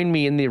and join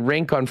me in the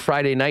rink on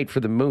Friday night for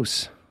the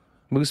Moose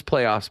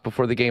playoffs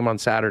before the game on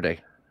Saturday.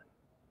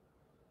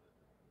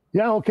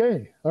 Yeah,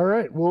 okay. All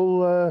right.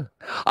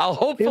 I'll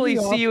hopefully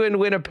see you in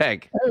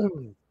Winnipeg.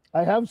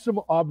 I have some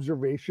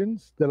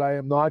observations that I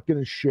am not going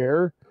to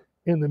share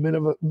in the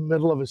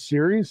middle of a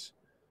series.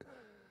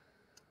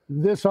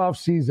 This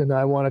offseason,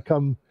 I want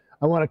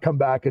to come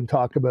back and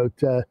talk about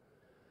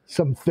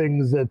some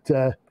things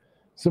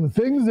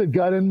that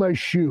got in my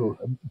shoe,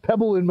 a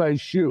pebble in my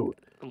shoe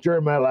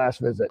during my last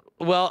visit.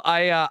 Well,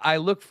 I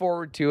look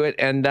forward to it.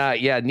 And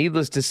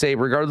needless to say,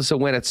 regardless of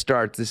when it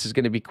starts, this is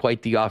going to be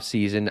quite the off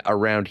season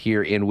around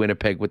here in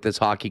Winnipeg with this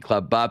hockey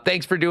club.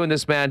 Thanks for doing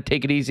this, man.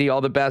 Take it easy.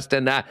 All the best.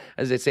 And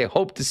as I say,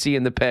 hope to see you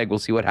in the Peg. We'll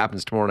see what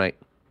happens tomorrow night.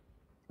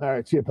 All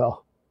right. See you,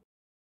 pal.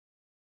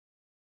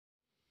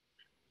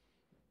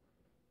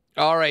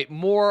 All right,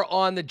 more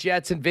on the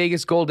Jets and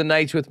Vegas Golden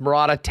Knights with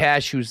Murat,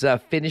 who's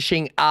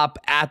finishing up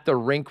at the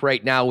rink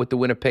right now with the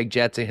Winnipeg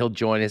Jets, and he'll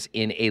join us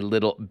in a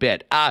little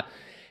bit.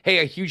 Hey,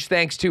 a huge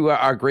thanks to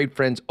our great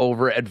friends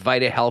over at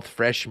Vita Health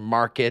Fresh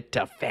Market,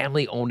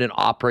 family-owned and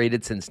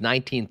operated since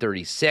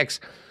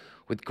 1936,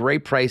 with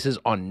great prices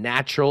on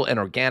natural and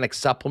organic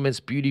supplements,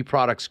 beauty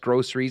products,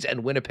 groceries,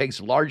 and Winnipeg's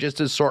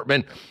largest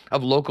assortment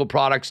of local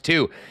products,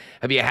 too.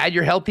 Have you had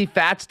your healthy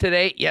fats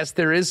today? Yes,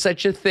 there is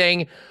such a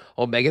thing.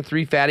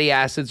 Omega-3 fatty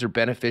acids are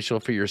beneficial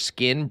for your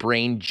skin,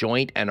 brain,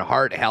 joint, and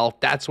heart health.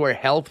 That's where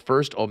Health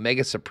First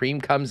Omega Supreme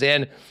comes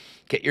in.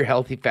 Get your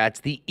healthy fats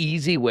the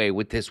easy way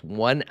with this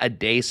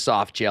 1-a-day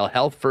soft gel.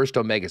 Health First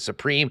Omega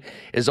Supreme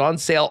is on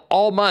sale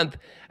all month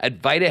at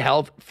Vita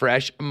Health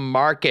Fresh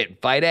Market.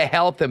 Vita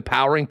Health,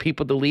 empowering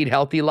people to lead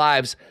healthy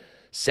lives.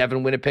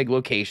 7 Winnipeg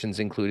locations,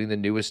 including the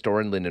newest store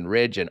in Linden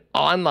Ridge, and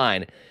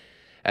online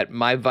at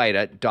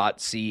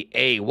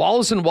myvita.ca.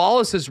 Wallace &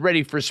 Wallace is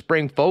ready for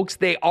spring, folks.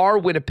 They are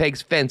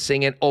Winnipeg's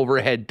fencing and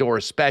overhead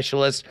door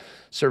specialists,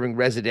 serving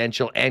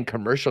residential and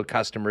commercial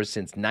customers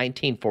since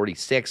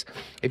 1946.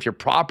 If your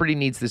property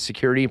needs the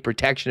security and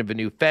protection of a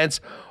new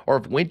fence, or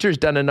if winter's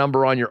done a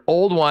number on your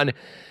old one,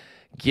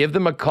 give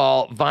them a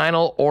call.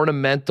 Vinyl,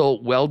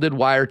 ornamental, welded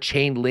wire,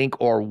 chain link,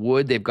 or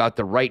wood, they've got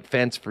the right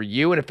fence for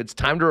you. And if it's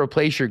time to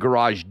replace your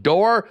garage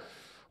door,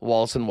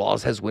 Wallace &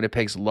 Wallace has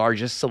Winnipeg's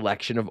largest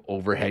selection of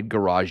overhead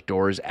garage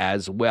doors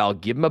as well.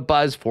 Give them a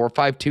buzz,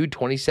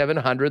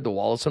 452-2700. The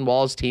Wallace &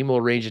 Wallace team will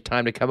arrange a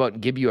time to come out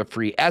and give you a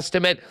free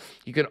estimate.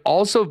 You can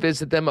also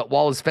visit them at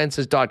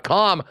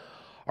wallacefences.com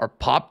or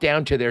pop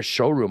down to their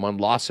showroom on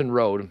Lawson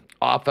Road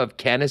off of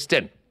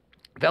Kenniston.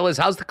 Fellas,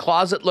 how's the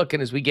closet looking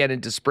as we get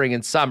into spring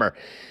and summer?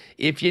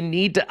 If you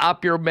need to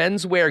up your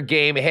menswear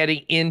game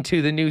heading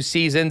into the new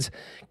seasons,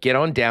 get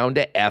on down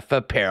to F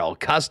Apparel.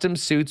 Custom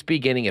suits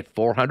beginning at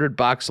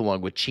 $400, along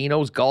with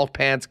chinos, golf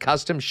pants,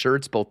 custom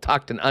shirts, both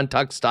tucked and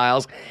untucked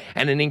styles,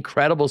 and an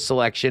incredible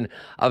selection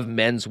of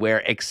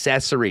menswear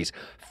accessories.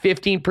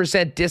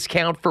 15%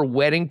 discount for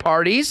wedding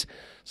parties.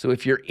 So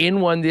if you're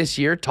in one this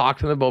year, talk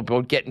to them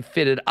about getting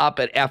fitted up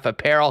at F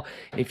Apparel.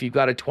 And if you've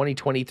got a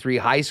 2023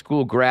 high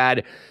school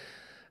grad,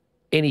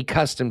 Any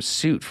custom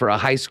suit for a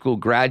high school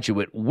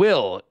graduate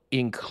will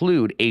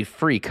include a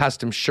free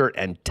custom shirt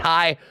and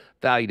tie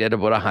valued at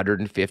about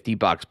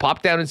 $150.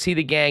 Pop down and see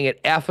the gang at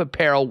F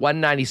Apparel,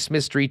 190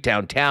 Smith Street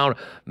downtown.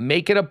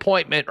 Make an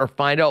appointment or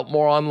find out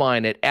more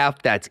online at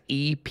that's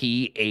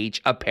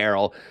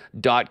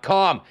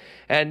EPHapparel.com.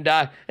 And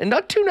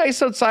not too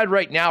nice outside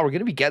right now. We're going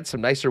to be getting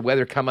some nicer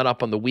weather coming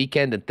up on the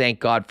weekend, and thank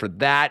God for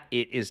that.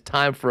 It is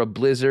time for a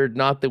blizzard,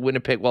 not the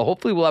Winnipeg. Well,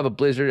 hopefully we'll have a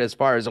blizzard as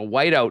far as a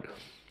whiteout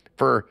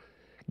for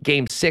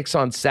Game 6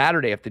 on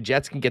Saturday if the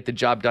Jets can get the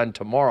job done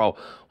tomorrow.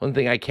 One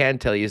thing I can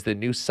tell you is the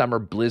new summer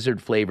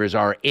blizzard flavors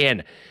are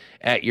in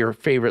at your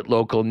favorite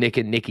local Nick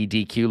and Nicky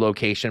DQ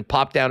location.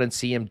 Pop down and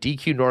see them.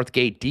 DQ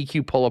Northgate,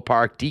 DQ Polo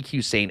Park,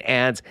 DQ St.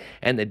 Anne's,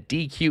 and the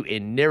DQ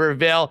in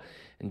Niverville.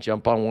 And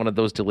jump on one of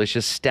those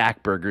delicious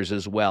stack burgers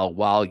as well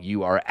while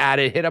you are at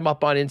it. Hit them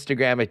up on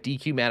Instagram at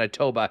DQ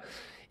Manitoba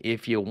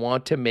if you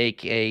want to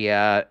make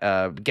get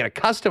a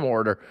custom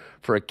order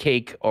for a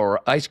cake or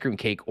ice cream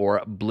cake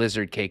or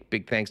blizzard cake.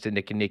 Big thanks to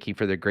Nick and Nikki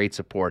for their great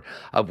support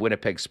of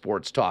Winnipeg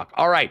Sports Talk.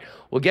 All right,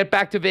 we'll get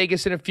back to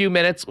Vegas in a few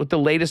minutes with the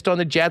latest on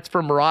the Jets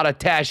for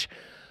Murat.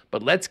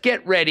 But let's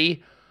get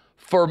ready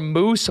for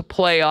Moose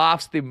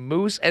playoffs. The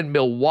Moose and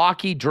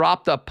Milwaukee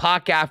dropped the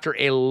puck after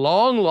a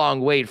long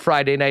wait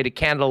Friday night at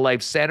Canada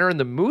Life Center. And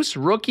the Moose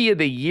Rookie of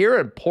the Year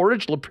and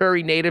Portage La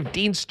Prairie native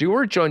Dean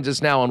Stewart joins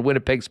us now on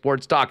Winnipeg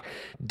Sports Talk.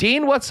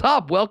 Dean, what's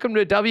up? Welcome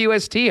to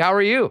WST. How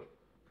are you?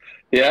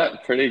 Yeah,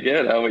 pretty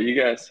good. How about you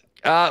guys?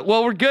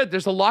 Well, we're good.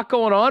 There's a lot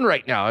going on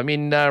right now. I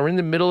mean, we're in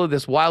the middle of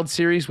this wild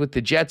series with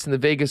the Jets and the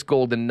Vegas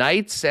Golden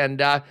Knights. And,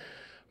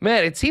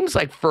 man, it seems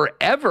like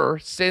forever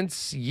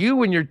since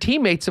you and your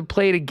teammates have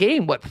played a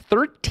game. What,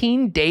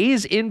 13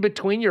 days in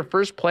between your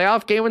first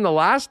playoff game and the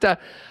last?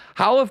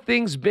 How have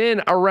things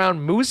been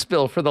around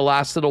Mooseville for the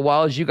last little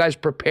while as you guys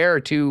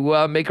prepare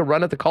to make a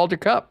run at the Calder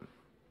Cup?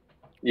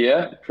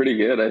 Yeah, pretty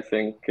good. I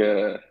think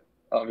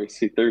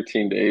obviously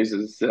 13 days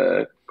is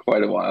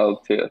quite a while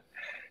to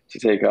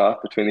take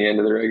off between the end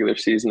of the regular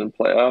season and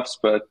playoffs.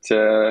 But,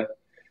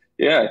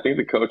 yeah, I think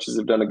the coaches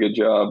have done a good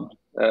job,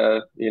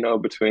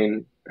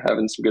 between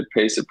having some good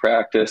pace of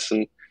practice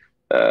and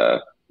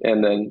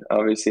then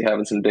obviously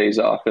having some days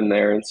off in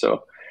there. And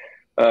so,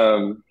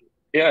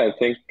 yeah, I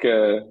think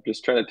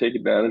just trying to take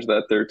advantage of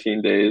that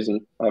 13 days.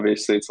 And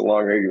obviously it's a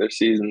long regular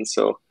season.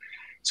 So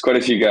it's quite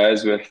a few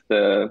guys with,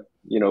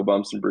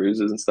 bumps and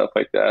bruises and stuff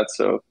like that.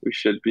 So we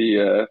should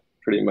be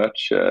pretty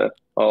much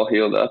all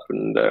healed up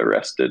and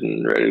rested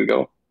and ready to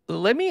go.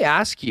 Let me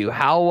ask you,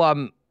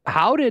 how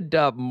did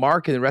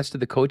Mark and the rest of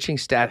the coaching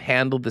staff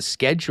handle the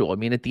schedule? I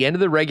mean, at the end of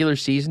the regular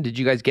season, did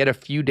you guys get a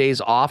few days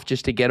off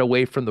just to get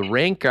away from the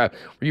rink? Were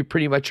you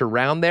pretty much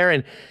around there?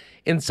 And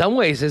in some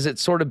ways, has it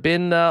sort of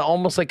been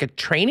almost like a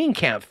training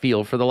camp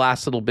feel for the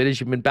last little bit as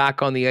you've been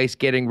back on the ice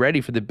getting ready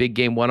for the big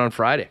game one on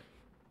Friday?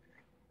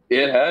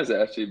 It has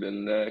actually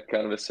been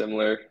kind of a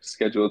similar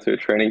schedule to a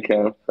training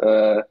camp.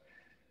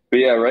 But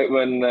yeah, right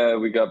when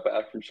we got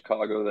back from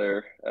Chicago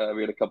there,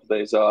 we had a couple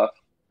days off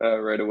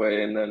right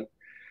away. And then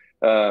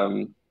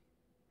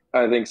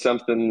I think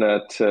something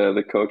that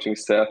the coaching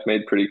staff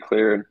made pretty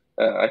clear,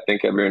 I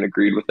think everyone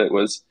agreed with it,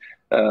 was,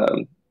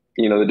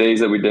 the days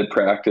that we did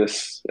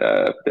practice,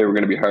 they were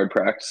going to be hard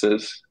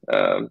practices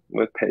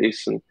with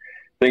pace and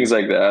things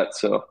like that.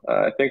 So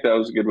I think that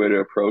was a good way to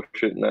approach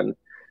it. And then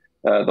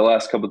the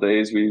last couple of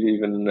days, we've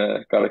even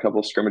got a couple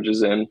of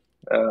scrimmages in.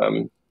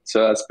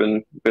 So that's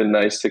been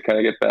nice to kind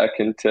of get back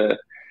into,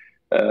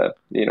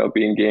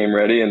 being game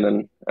ready, and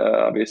then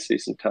obviously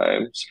some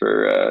times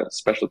for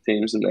special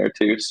teams in there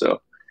too.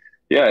 So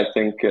yeah, I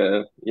think,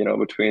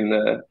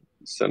 between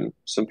some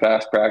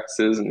fast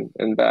practices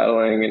and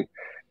battling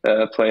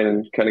and playing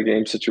in kind of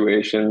game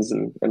situations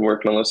and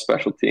working on those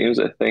special teams,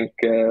 I think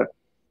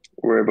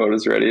we're about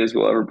as ready as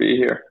we'll ever be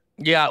here.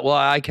 Yeah, well,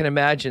 I can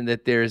imagine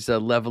that there's a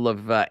level of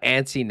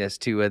antsiness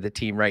to the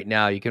team right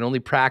now. You can only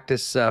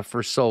practice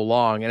for so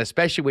long, and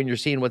especially when you're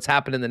seeing what's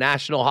happened in the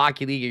National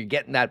Hockey League, you're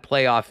getting that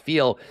playoff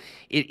feel.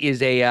 It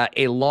is a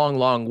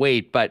long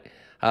wait, but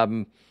I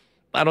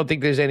don't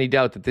think there's any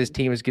doubt that this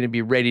team is going to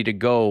be ready to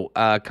go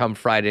come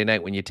Friday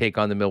night when you take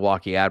on the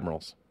Milwaukee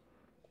Admirals.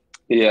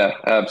 Yeah,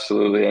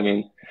 absolutely. I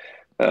mean,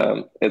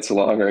 it's a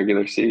long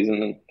regular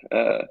season,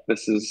 and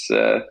this is,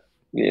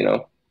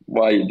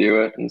 why you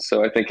do it. And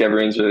so I think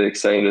everyone's really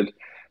excited.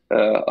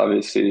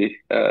 Obviously,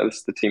 this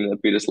is the team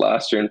that beat us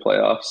last year in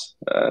playoffs.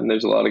 And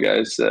there's a lot of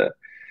guys that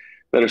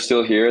are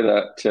still here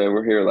that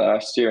were here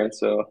last year. And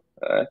so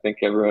I think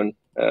everyone,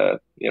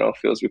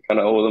 feels we kind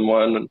of owe them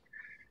one. And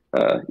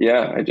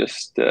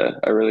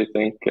I really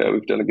think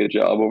we've done a good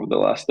job over the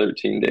last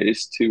 13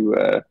 days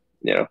to,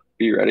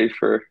 be ready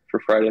for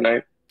Friday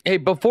night. Hey,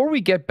 before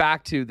we get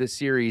back to the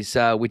series,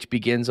 which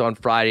begins on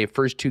Friday,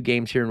 first two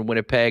games here in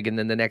Winnipeg, and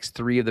then the next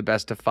three of the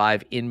best of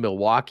five in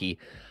Milwaukee,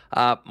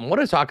 I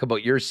want to talk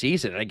about your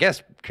season. I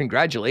guess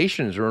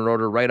congratulations are in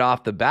order right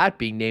off the bat,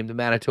 being named the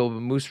Manitoba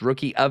Moose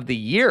Rookie of the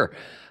Year.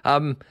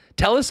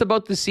 Tell us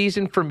about the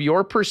season from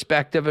your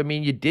perspective. I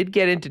mean, you did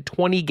get into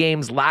 20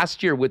 games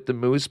last year with the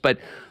Moose, but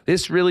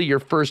this really your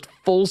first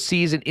full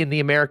season in the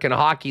American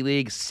Hockey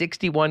League,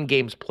 61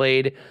 games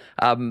played.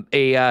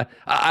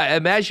 I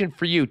imagine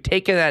for you,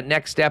 taking that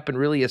next step and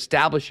really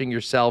establishing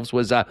yourselves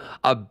was a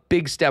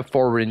big step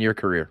forward in your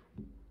career.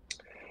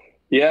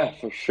 Yeah,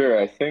 for sure.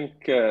 I think,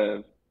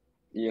 for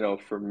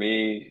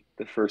me,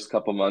 the first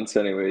couple months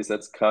anyways,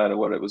 that's kind of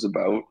what it was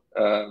about.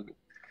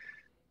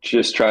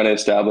 Just trying to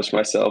establish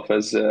myself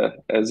as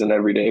an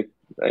everyday,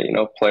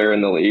 player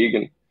in the league.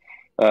 And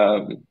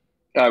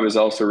I was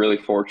also really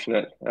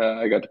fortunate.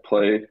 I got to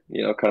play,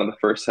 kind of the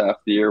first half of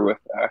the year with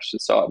Ashton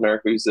Sotner,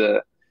 who's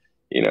a,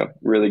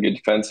 really good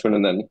defenseman.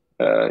 And then,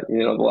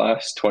 the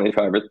last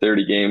 25 or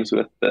 30 games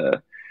with Ville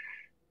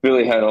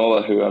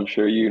Heinola, who I'm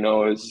sure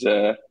is,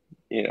 an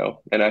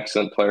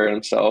excellent player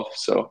himself.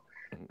 So,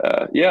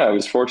 I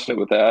was fortunate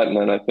with that. And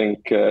then I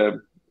think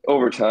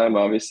over time,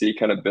 obviously, you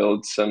kind of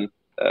build some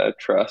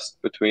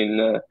trust between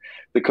the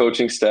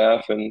coaching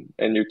staff and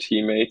your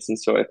teammates. And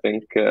so I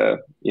think, the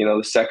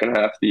second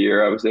half of the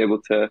year, I was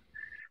able to,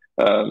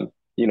 I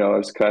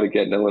was kind of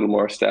getting a little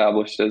more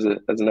established as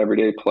an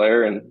everyday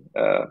player. And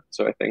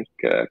so I think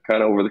kind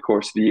of over the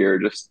course of the year,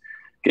 just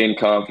gain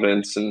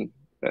confidence and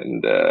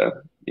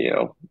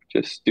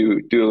just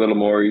do a little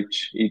more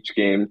each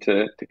game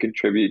to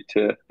contribute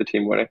to the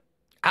team winning.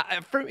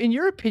 In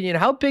your opinion,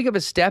 how big of a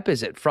step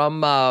is it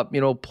from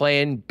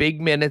playing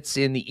big minutes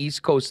in the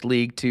East Coast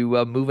League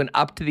to moving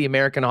up to the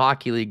American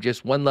Hockey League,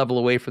 just one level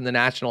away from the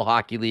National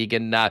Hockey League,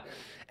 and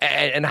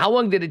how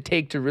long did it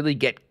take to really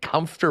get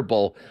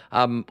comfortable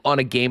on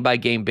a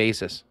game-by-game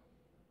basis?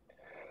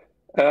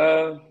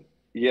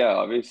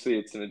 Obviously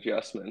it's an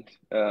adjustment,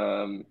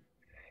 and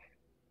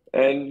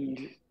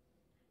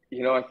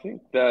I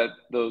think that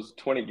those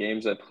 20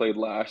 games I played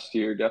last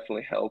year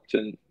definitely helped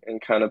in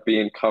kind of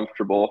being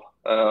comfortable.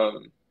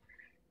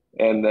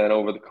 And then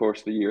over the course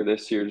of the year,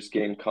 this year, just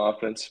gained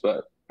confidence.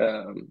 But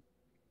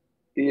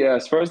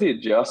as far as the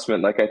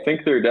adjustment, I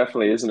think there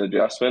definitely is an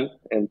adjustment,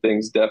 and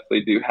things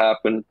definitely do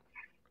happen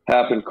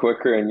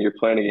quicker, and you're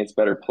playing against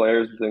better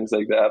players and things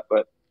like that.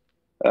 But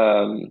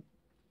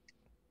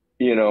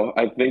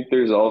I think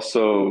there's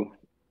also,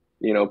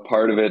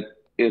 part of it,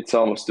 it's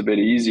almost a bit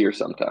easier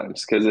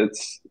sometimes because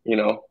it's,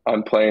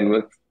 I'm playing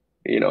with,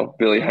 Ville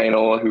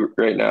Heinola, who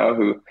right now,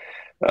 who,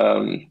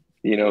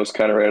 is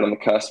kind of right on the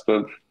cusp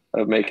of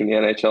making the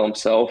NHL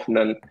himself. And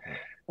then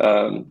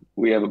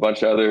we have a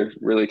bunch of other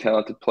really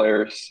talented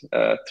players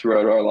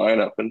throughout our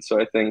lineup. And so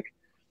I think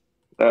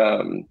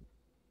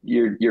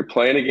you're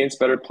playing against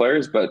better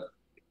players, but,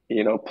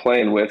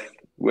 playing with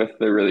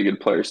the really good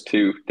players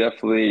too,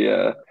 definitely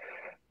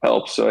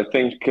helps. So I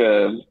think,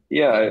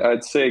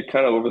 I'd say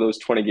kind of over those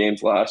 20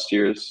 games last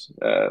year's,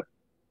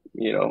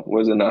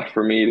 was enough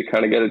for me to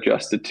kind of get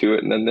adjusted to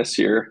it. And then this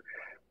year,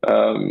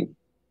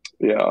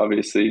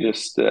 obviously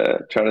just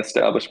trying to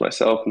establish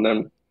myself, and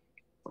then,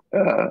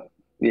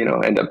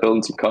 end up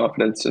building some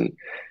confidence and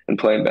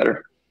playing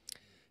better.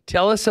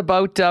 Tell us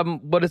about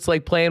what it's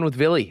like playing with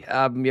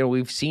Ville.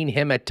 We've seen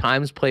him at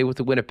times play with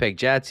the Winnipeg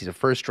Jets. He's a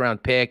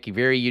first-round pick. He's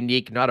very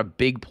unique, not a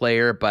big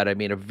player, but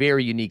a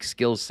very unique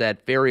skill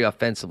set, very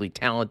offensively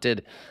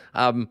talented.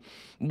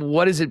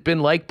 What has it been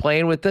like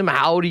playing with him?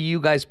 How do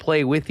you guys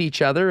play with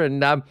each other,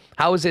 and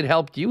how has it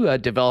helped you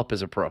develop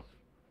as a pro?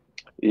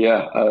 Yeah,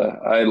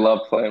 I love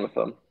playing with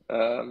him.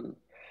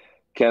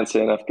 Can't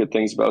say enough good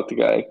things about the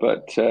guy,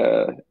 but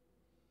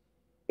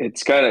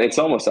it's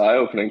almost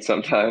eye-opening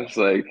sometimes,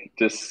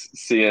 just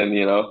seeing,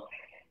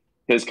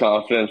 his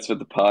confidence with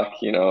the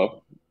puck,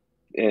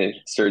 in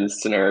certain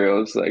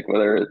scenarios,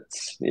 whether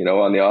it's,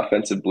 on the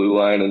offensive blue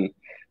line and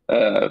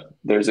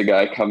there's a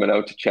guy coming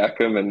out to check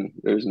him and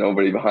there's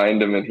nobody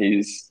behind him and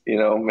he's,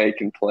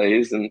 making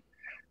plays and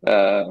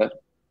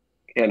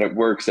it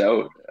works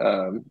out,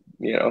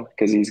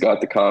 because he's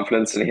got the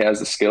confidence and he has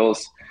the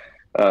skills.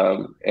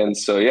 And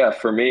so,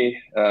 for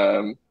me,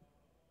 kind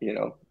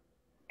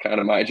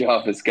of my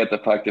job is get the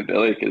puck to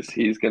Ville because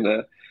he's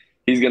gonna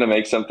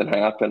make something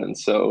happen. And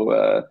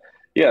so,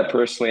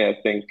 personally, I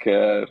think,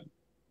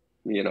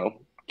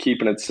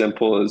 keeping it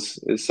simple is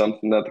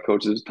something that the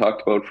coaches have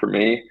talked about for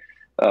me,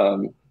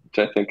 which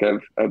I think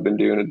I've been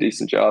doing a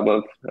decent job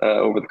of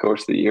over the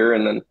course of the year.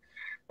 And then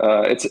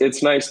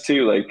it's nice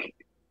too,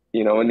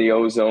 in the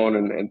O zone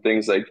and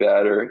things like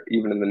that, or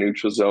even in the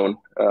neutral zone,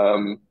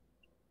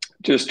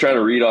 just trying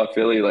to read off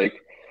Ville.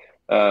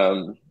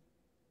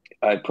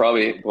 I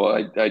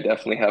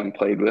definitely haven't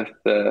played with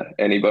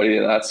anybody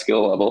at that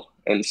skill level.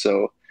 And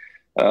so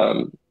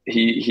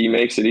he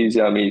makes it easy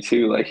on me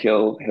too.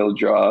 He'll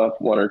draw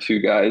one or two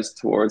guys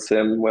towards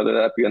him, whether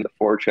that be on the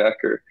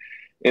forecheck or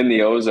in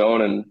the O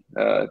zone, and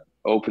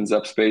opens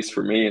up space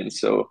for me. And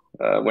so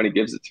when he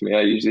gives it to me,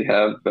 I usually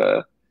have,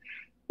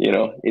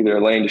 either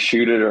a lane to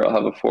shoot it or I'll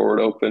have a forward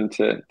open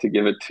to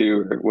give it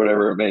to, or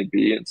whatever it may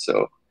be. And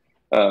so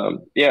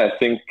yeah, I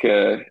think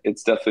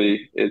it's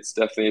definitely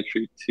a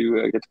treat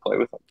to get to play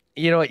with him.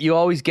 You know, you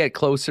always get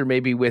closer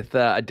maybe with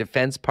a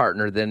defense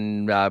partner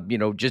than,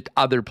 just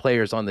other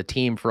players on the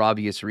team for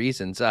obvious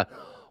reasons.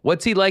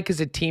 What's he like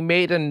as a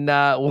teammate, and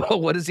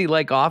what is he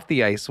like off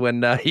the ice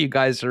when you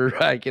guys are,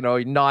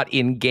 not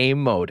in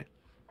game mode?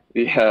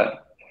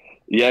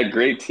 Yeah,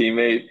 great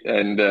teammate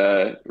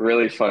and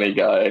really funny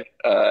guy.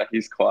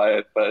 He's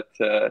quiet, but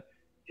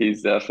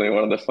he's definitely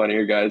one of the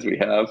funnier guys we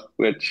have,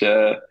 which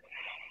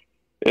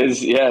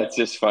it's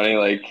just funny,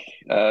 like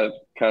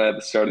kind of at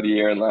the start of the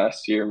year and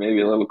last year,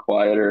 maybe a little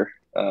quieter.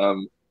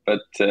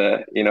 But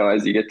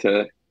as you get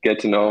to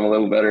know him a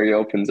little better, he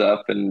opens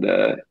up, and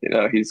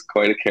he's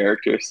quite a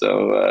character.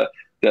 So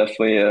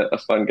definitely a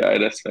fun guy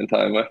to spend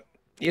time with.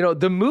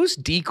 The Moose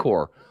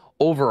decor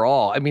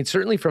overall, I mean,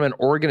 certainly from an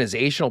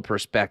organizational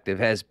perspective,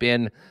 has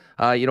been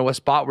a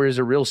spot where there's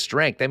a real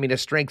strength. I mean, a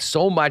strength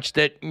so much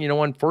that,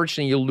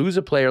 unfortunately, you lose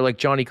a player like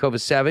Johnny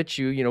Kovacevic,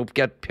 you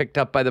get picked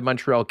up by the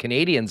Montreal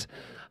Canadiens.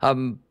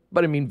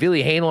 But I mean, Ville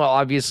Heinola,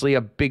 obviously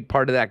a big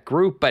part of that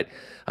group, but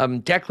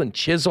Declan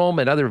Chisholm,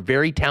 another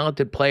very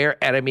talented player.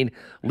 And I mean,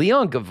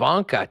 Leon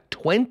Gavanka,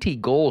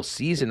 20-goal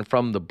season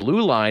from the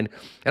blue line.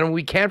 And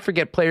we can't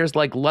forget players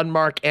like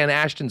Lundmark and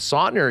Ashton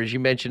Sautner, as you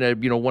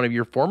mentioned, one of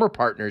your former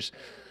partners.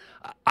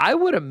 I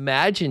would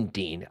imagine,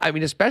 Dean, I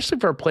mean, especially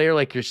for a player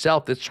like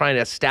yourself that's trying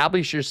to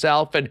establish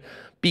yourself and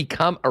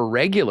become a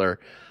regular,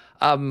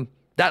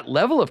 that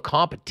level of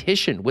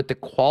competition with the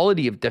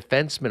quality of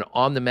defensemen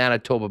on the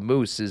Manitoba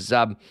Moose is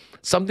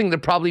something that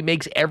probably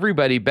makes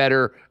everybody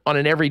better on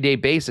an everyday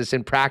basis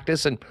in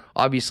practice and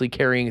obviously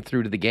carrying it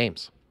through to the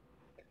games.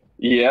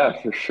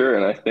 Yeah, for sure.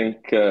 And I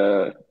think,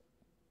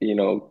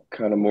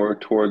 kind of more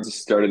towards the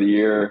start of the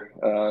year,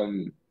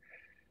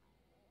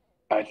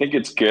 I think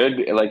it's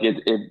good. Like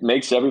it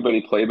makes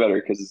everybody play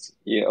better because,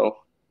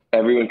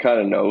 everyone kind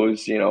of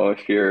knows,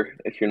 if you're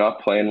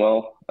not playing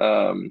well,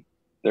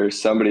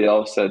 there's somebody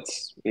else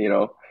that's,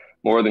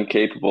 more than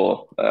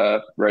capable,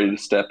 ready to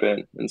step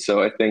in. And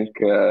so I think,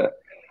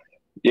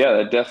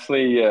 that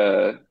definitely,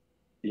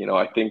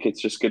 I think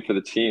it's just good for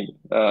the team.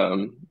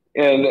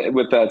 And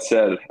with that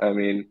said, I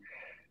mean,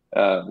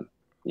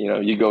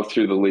 you go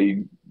through the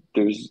league,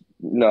 there's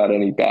not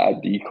any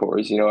bad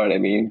decors, you know what I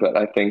mean? But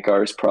I think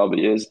ours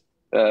probably is,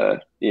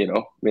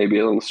 maybe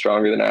a little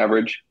stronger than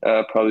average,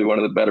 probably one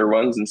of the better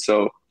ones. And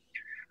so,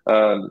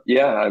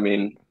 I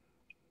mean,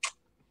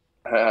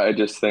 I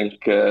just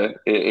think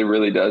it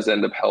really does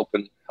end up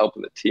helping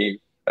the team.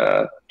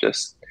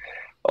 Just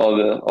all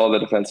the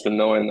defensemen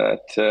knowing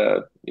that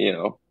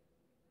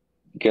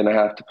gonna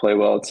have to play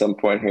well at some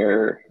point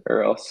here,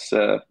 or else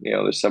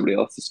there's somebody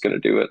else that's gonna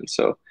do it. And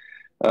so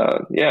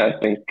I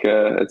think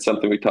it's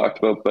something we talked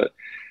about. But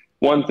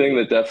one thing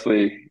that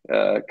definitely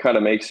kind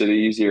of makes it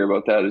easier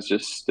about that is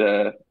just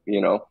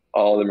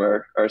all of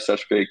them are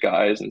such great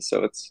guys, and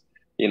so it's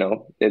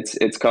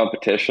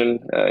competition,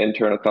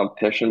 internal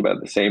competition, but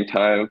at the same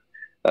time,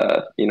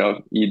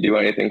 you do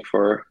anything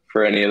for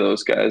any of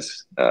those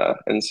guys.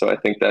 And so I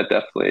think that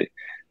definitely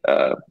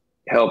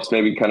helps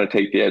maybe kind of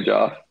take the edge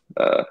off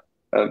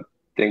of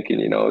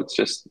thinking,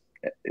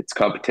 it's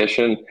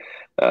competition,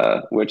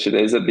 which it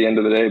is at the end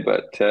of the day,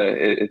 but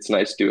it's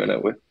nice doing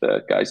it with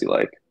guys you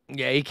like.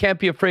 Yeah, you can't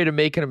be afraid of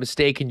making a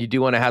mistake, and you do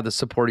want to have the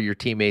support of your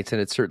teammates,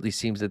 and it certainly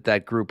seems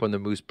that group on the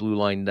Moose Blue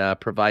Line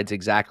provides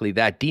exactly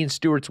that. Dean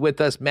Stewart's with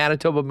us,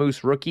 Manitoba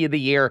Moose Rookie of the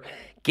Year.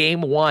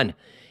 Game 1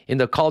 in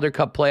the Calder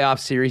Cup Playoff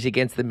Series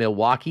against the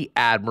Milwaukee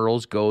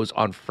Admirals goes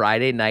on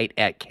Friday night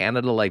at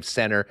Canada Life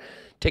Centre.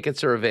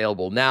 Tickets are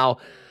available now.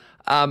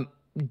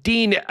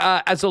 Dean,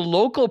 as a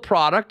local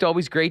product,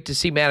 always great to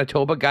see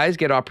Manitoba guys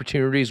get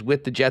opportunities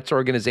with the Jets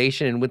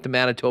organization and with the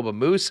Manitoba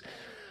Moose.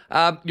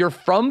 You're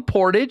from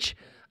Portage,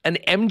 an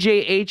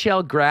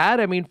MJHL grad.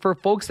 I mean, for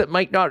folks that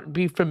might not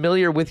be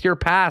familiar with your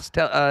past,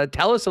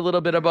 tell us a little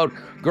bit about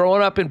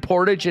growing up in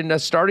Portage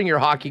and starting your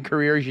hockey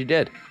career as you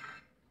did.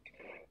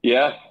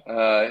 Yeah,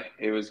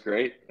 it was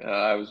great.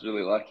 I was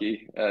really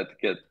lucky to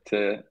get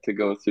to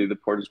go through the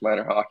Portage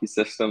minor hockey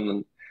system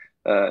and,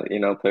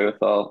 play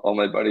with all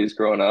my buddies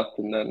growing up,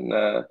 and then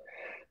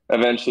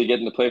eventually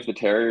getting to play for the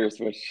Terriers,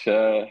 which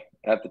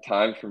at the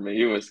time for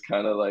me was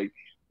kind of like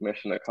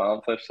mission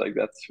accomplished. Like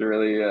that's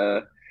really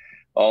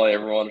all I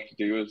ever wanted to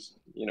do was,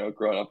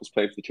 growing up was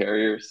play for the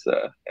Terriers.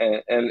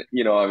 And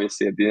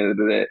obviously at the end of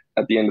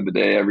the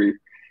day, every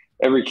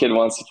kid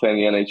wants to play in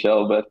the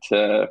NHL, but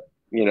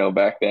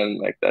back then,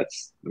 like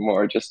that's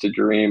more just a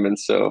dream. And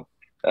so,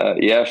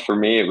 for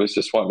me, it was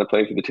just wanting to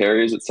play for the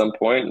Terriers at some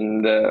point,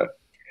 and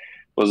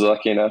was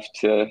lucky enough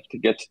to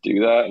get to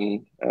do that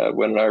and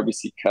win an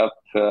RBC Cup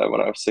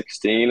when I was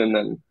 16, and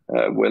then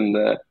win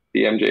the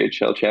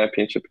MJHL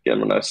championship again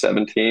when I was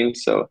 17.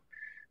 So,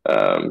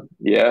 and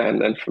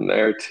then from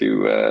there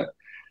to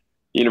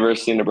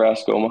University of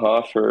Nebraska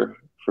Omaha for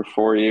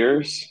 4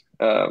 years,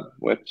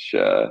 which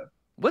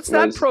what's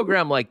that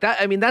program like?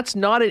 That I mean, that's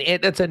not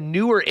that's a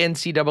newer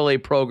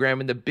NCAA program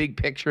in the big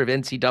picture of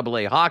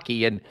NCAA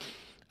hockey, and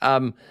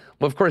Well,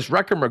 of course,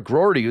 Rucker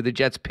McGroarty, who the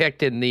Jets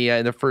picked in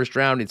the first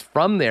round, is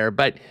from there.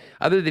 But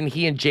other than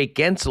he and Jake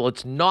Gensel,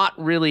 it's not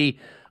really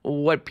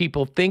what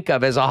people think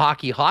of as a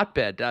hockey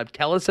hotbed.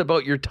 Tell us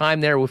about your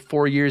time there with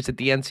 4 years at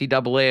the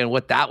NCAA and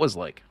what that was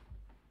like.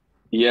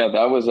 Yeah,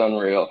 that was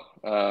unreal.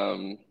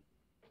 I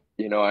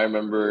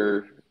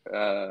remember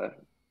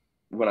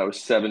when I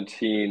was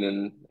 17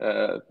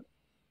 and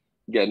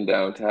getting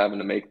down to having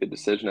to make the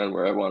decision on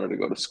where I wanted to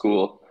go to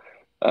school.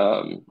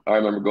 I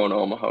remember going to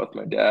Omaha with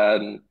my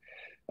dad, and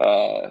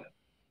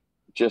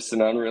just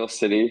an unreal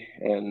city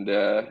and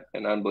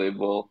an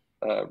unbelievable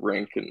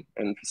rink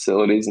and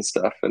facilities and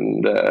stuff.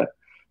 And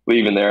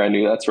leaving there, I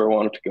knew that's where I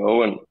wanted to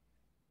go. And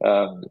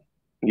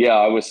yeah,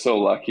 I was so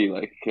lucky.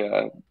 Like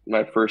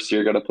my first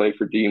year, got to play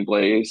for Dean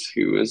Blaze,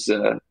 who was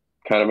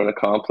kind of an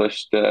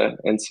accomplished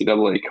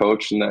NCAA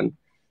coach, and then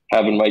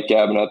having Mike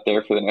Gavin out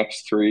there for the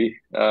next three.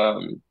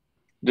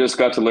 Just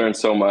got to learn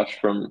so much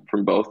from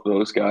both of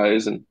those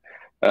guys, and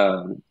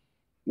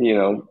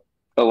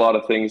a lot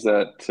of things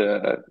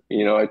that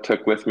I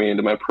took with me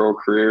into my pro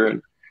career.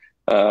 And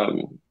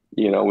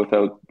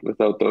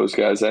without those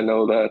guys, I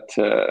know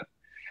that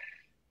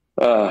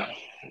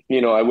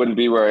I wouldn't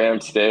be where I am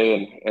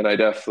today. And I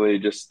definitely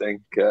just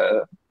think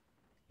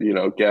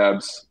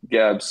Gabs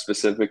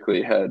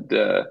specifically had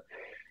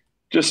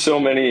just so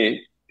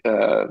many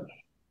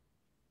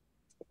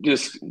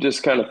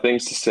just kind of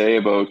things to say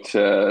about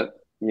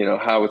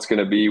how it's going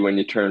to be when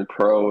you turn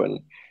pro. And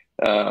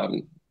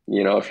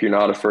if you're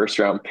not a first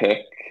round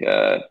pick,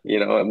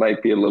 it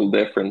might be a little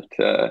different,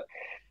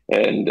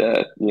 and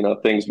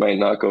things might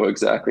not go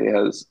exactly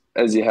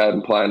as you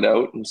had planned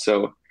out. And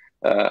so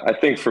I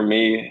think for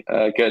me,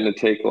 getting to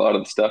take a lot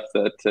of the stuff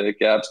that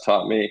Gabs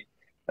taught me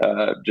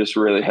just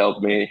really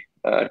helped me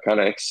kind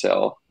of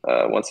excel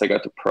once I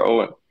got to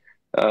pro. And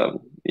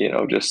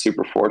just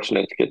super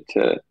fortunate to get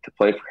to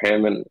play for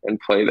him and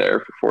play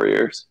there for 4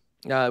 years.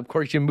 Of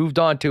course, you moved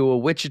on to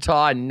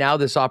Wichita, and now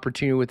this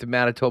opportunity with the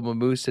Manitoba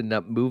Moose, and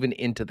moving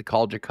into the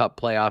Calder Cup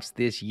playoffs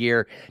this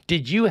year.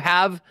 Did you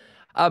have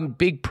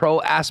big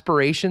pro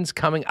aspirations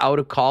coming out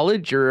of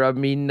college? Or,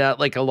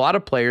 like a lot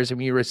of players,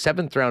 you were a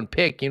 7th round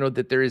pick,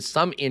 that there is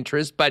some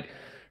interest, but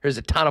there's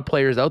a ton of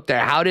players out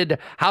there. How did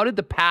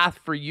the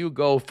path for you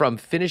go from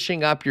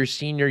finishing up your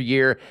senior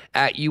year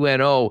at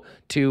UNO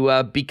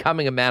to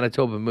becoming a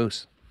Manitoba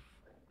Moose?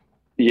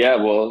 Yeah,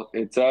 well,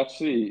 it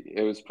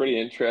was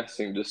pretty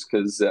interesting just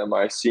because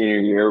my senior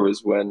year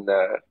was when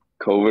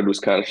COVID was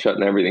kind of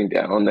shutting everything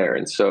down there.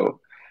 And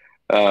so,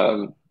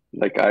 I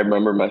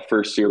remember my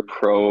first year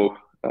pro,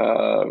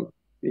 it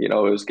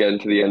was getting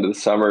to the end of the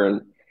summer,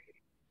 and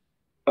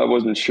I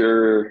wasn't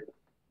sure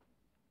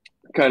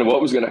kind of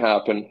what was going to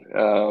happen.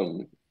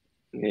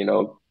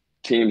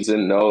 Teams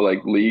didn't know,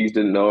 leagues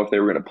didn't know if they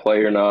were going to play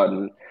or not,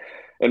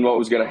 and what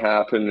was going to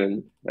happen.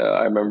 And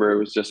I remember it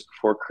was just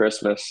before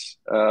Christmas,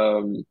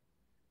 or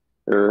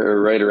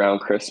right around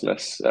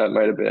Christmas, it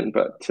might have been,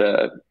 but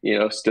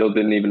still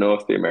didn't even know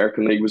if the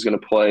American League was going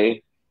to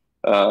play.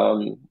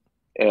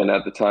 And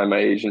at the time, my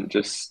agent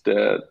just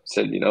said,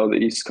 the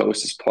East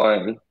Coast is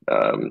playing,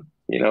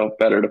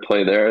 better to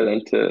play there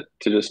than to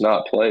just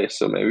not play.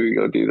 So maybe we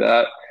go do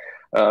that.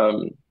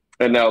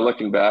 And now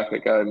looking back,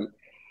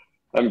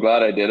 I'm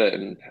glad I did it.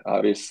 And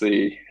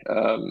obviously,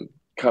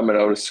 coming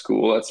out of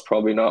school, that's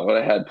probably not what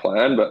I had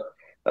planned, but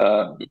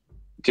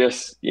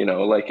just,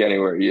 like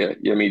anywhere,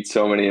 you meet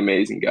so many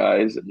amazing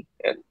guys, and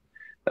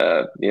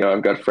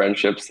I've got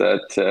friendships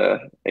that,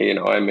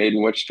 I made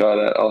in Wichita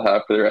that I'll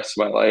have for the rest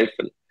of my life.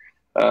 And,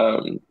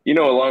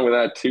 along with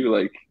that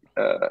too,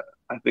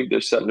 I think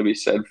there's something to be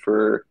said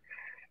for,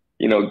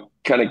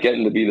 kind of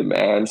getting to be the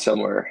man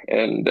somewhere,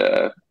 and,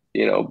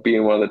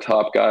 being one of the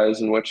top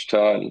guys in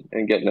Wichita,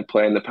 and getting to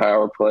play in the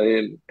power play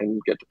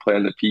and get to play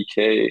in the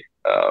PK.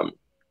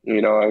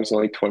 I was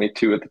only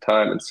 22 at the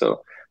time. And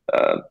so,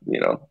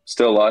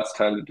 still lots of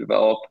time to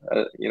develop,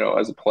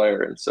 as a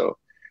player. And so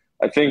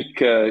I think,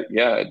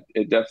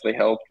 it definitely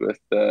helped with,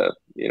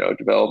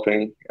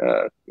 developing,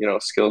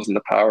 skills in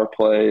the power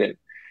play and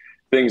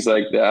things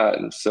like that.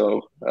 And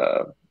so,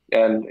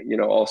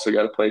 also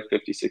got to play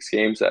 56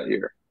 games that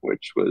year,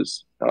 which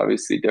was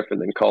obviously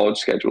different than college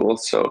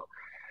schedules. So,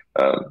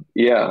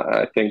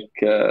 I think,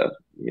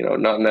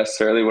 not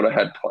necessarily what I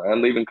had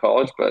planned leaving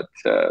college, but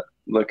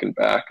looking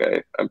back,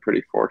 I'm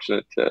pretty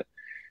fortunate to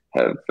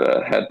have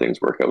had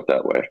things work out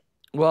that way.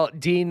 Well,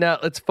 Dean,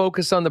 let's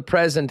focus on the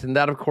present, and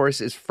that, of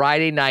course, is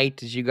Friday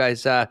night as you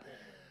guys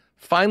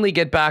finally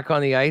get back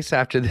on the ice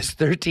after this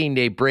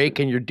 13-day break,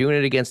 and you're doing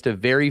it against a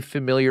very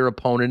familiar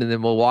opponent in the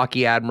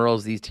Milwaukee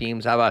Admirals. These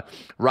teams have a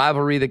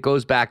rivalry that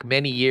goes back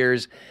many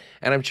years,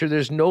 and I'm sure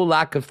there's no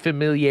lack of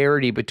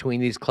familiarity between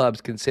these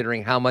clubs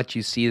considering how much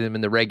you see them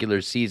in the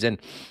regular season.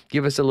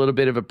 Give us a little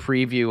bit of a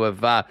preview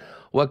of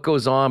what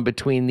goes on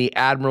between the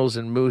Admirals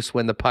and Moose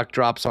when the puck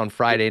drops on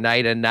Friday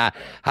night, and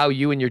how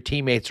you and your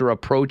teammates are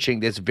approaching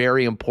this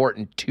very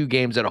important 2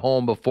 games at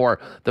home before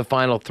the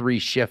final 3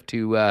 shift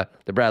to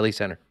the Bradley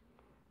Center.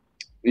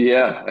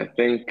 Yeah, I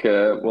think,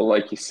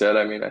 like you said,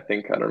 I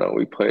think,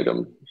 we played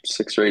them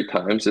 6 or 8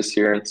 times this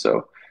year. And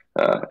so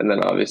and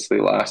then obviously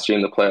last year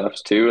in the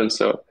playoffs too. And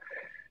so,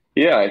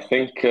 yeah, I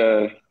think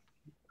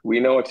we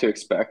know what to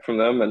expect from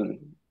them, and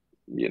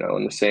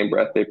in the same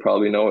breath, they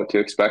probably know what to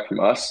expect from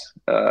us.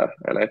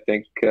 And I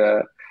think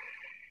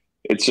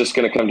it's just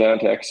going to come down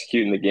to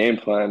executing the game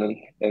plan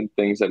and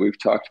things that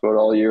we've talked about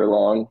all year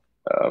long.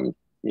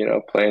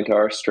 Playing to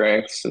our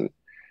strengths and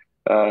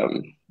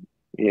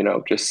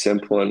just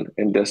simple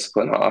and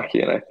disciplined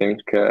hockey. And I think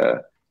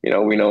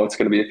we know it's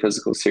going to be a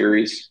physical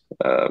series.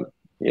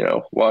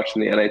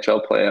 Watching the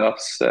NHL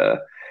playoffs,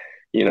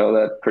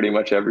 that pretty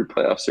much every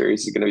playoff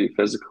series is going to be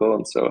physical.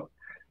 And so,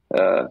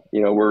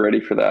 we're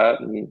ready for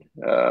that. And,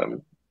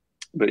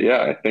 but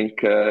yeah, I think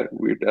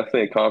we're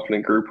definitely a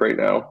confident group right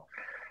now.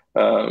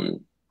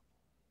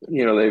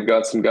 They've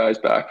got some guys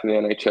back from the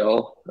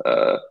NHL,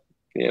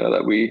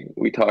 that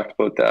we talked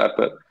about that.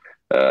 But,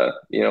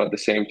 at the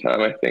same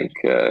time, I think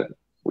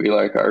we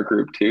like our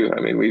group too.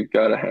 I mean, we've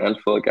got a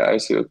handful of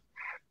guys who have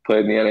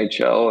played in the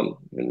NHL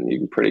and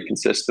even pretty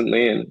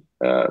consistently, and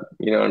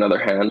another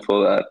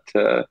handful that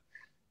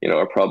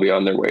are probably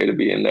on their way to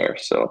be in there.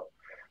 So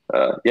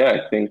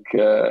I think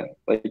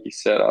like you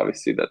said,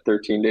 obviously that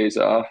 13 days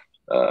off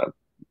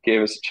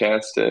gave us a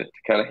chance to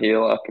kind of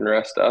heal up and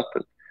rest up,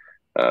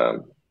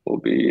 and we'll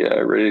be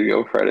ready to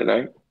go Friday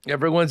night.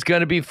 Everyone's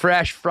going to be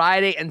fresh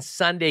Friday and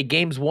Sunday.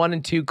 Games 1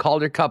 and 2,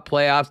 Calder Cup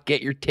playoffs.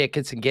 Get your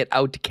tickets and get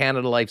out to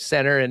Canada Life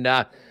Center. And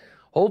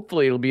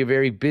hopefully it'll be a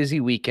very busy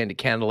weekend at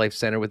Canada Life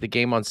Center with the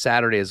game on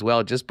Saturday as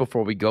well. Just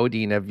before we go,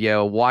 Dean, have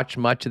you watched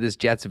much of this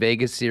Jets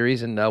Vegas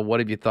series, and what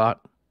have you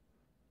thought?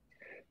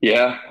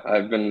 Yeah,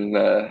 I've been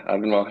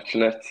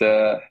watching it.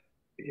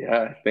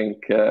 I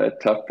think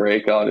tough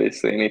break,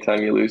 obviously.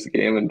 Anytime you lose a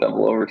game in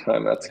double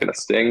overtime, that's going to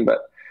sting.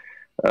 But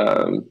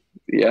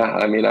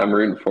I mean, I'm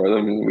rooting for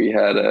them. And we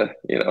had a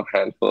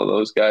handful of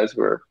those guys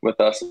who were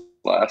with us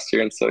last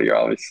year, and so you're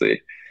always going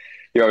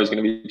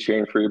to be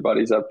cheering for your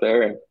buddies up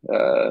there. And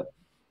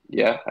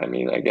I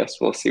mean, I guess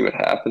we'll see what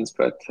happens,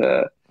 but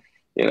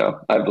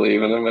I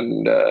believe in them,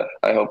 and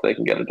I hope they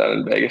can get it done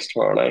in Vegas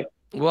tomorrow night.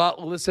 Well,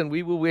 listen,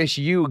 we will wish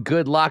you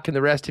good luck and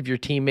the rest of your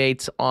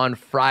teammates on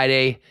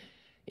Friday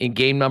in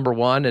game number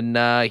 1.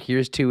 And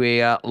here's to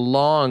a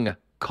long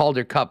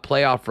Calder Cup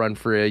playoff run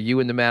for you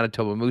and the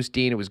Manitoba Moose.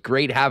 Dean, it was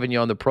great having you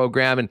on the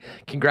program, and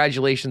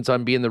congratulations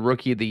on being the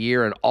Rookie of the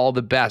Year, and all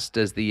the best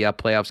as the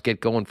playoffs get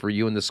going for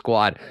you and the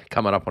squad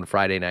coming up on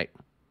Friday night.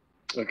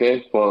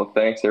 Okay, well,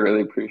 thanks. I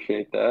really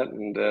appreciate that.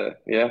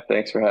 And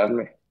thanks for having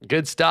me.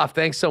 Good stuff.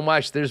 Thanks so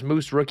much. There's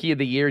Moose Rookie of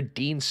the Year,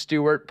 Dean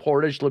Stewart,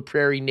 Portage La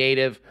Prairie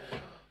native,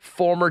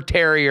 former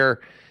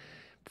Terrier,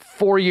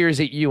 4 years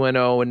at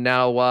UNO, and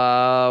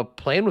now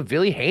playing with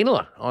Ville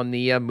Heinola on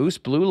the Moose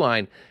Blue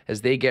Line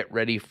as they get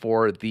ready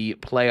for the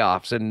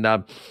playoffs. And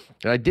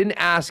I didn't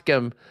ask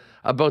him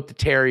about the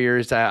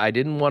Terriers. I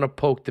didn't want to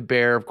poke the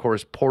bear. Of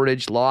course,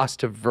 Portage lost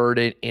to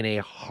Verdant in a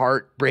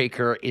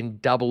heartbreaker in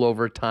double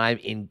overtime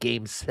in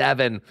Game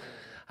 7.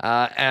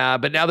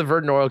 But now the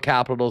Verdant Oil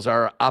Capitals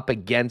are up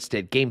against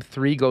it. Game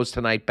 3 goes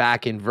tonight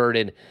back in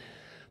Verdant.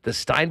 The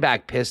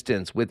Steinbach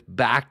Pistons, with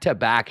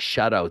back-to-back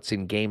shutouts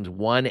in Games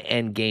 1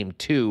 and Game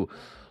 2,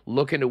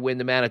 looking to win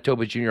the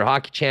Manitoba Junior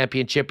Hockey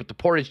Championship. But the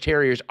Portage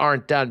Terriers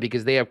aren't done,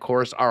 because they, of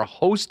course, are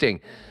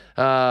hosting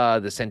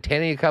the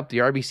Centennial Cup, the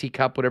RBC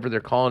Cup, whatever they're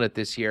calling it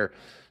this year.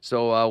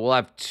 So we'll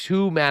have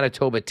 2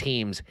 Manitoba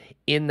teams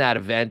in that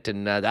event,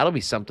 and that'll be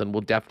something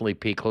we'll definitely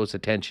pay close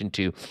attention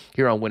to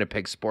here on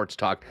Winnipeg Sports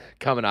Talk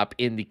coming up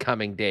in the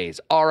coming days.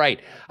 All right,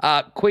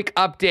 quick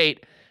update,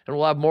 and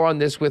we'll have more on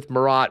this with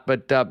Murat,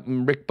 but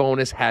Rick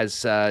Bowness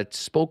has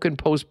spoken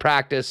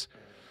post-practice.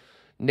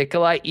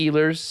 Nikolai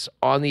Ehlers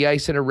on the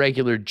ice in a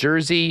regular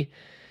jersey.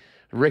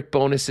 Rick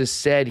Bowness has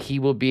said he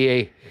will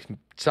be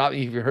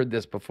you've heard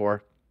this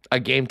before, a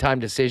game-time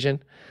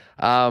decision.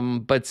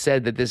 But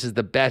said that this is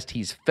the best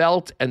he's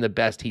felt and the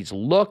best he's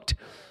looked.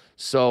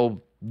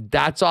 So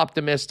that's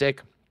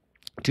optimistic.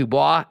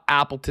 Dubois,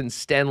 Appleton,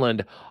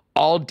 Stenlund,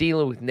 all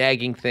dealing with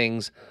nagging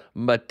things,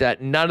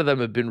 but none of them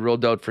have been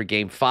ruled out for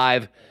Game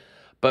 5.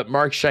 But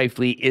Mark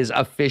Scheifele is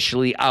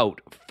officially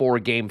out for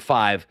Game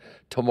 5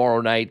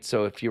 tomorrow night.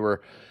 So if you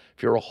were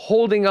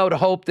holding out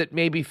hope that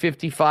maybe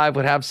 55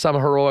 would have some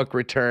heroic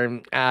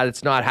return,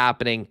 it's not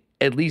happening,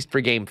 at least for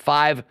Game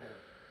 5.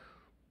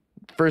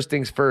 First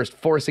things first,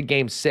 force a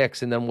Game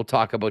 6, and then we'll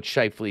talk about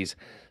Scheifele's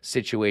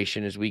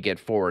situation as we get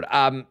forward.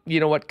 You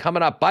know what?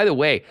 Coming up, by the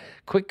way,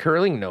 quick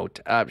curling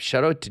note.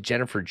 Shout out to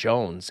Jennifer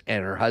Jones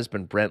and her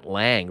husband, Brent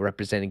Lang,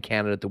 representing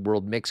Canada at the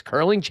World Mixed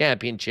Curling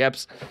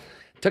Championships.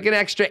 Took an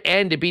extra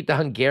end to beat the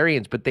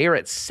Hungarians, but they are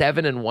at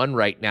 7-1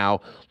 right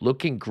now,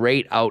 looking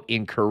great out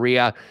in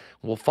Korea.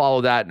 We'll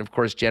follow that. And, of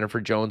course, Jennifer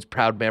Jones,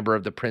 proud member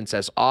of the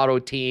Princess Auto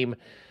team,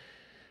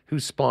 who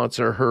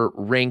sponsor her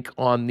rink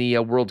on the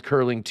World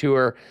Curling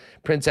Tour.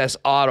 Princess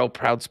Auto,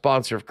 proud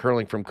sponsor of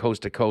curling from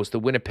coast to coast, the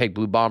Winnipeg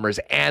Blue Bombers,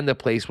 and the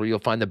place where you'll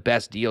find the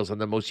best deals on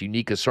the most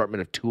unique assortment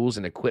of tools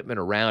and equipment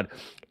around.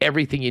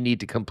 Everything you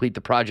need to complete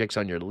the projects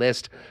on your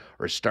list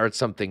or start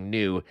something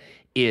new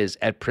is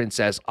at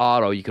Princess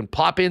Auto. You can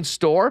pop in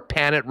store,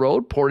 Panet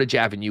Road, Portage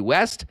Avenue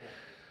West,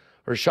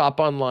 or shop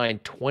online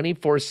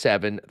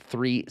 24/7,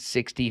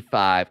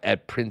 365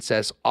 at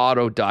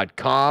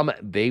princessauto.com.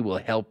 They will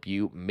help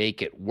you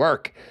make it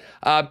work.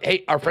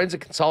 Hey, our friends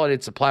at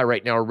Consolidated Supply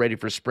right now are ready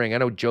for spring. I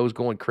know Joe's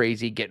going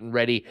crazy, getting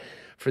ready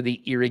for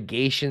the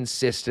irrigation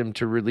system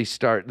to really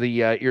start,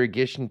 the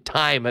irrigation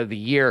time of the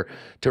year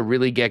to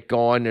really get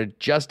going. Or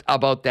just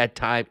about that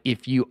time.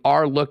 If you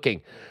are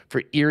looking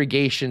for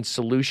irrigation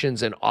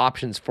solutions and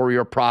options for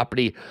your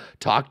property,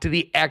 talk to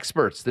the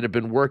experts that have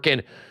been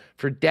working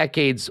for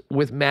decades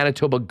with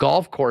Manitoba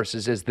golf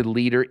courses as the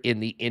leader in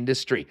the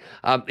industry.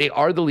 They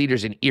are the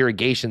leaders in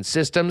irrigation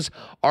systems,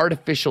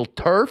 artificial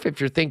turf, if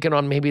you're thinking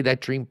on maybe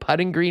that dream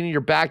putting green in your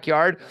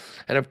backyard,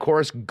 and of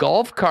course,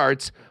 golf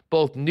carts,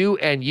 both new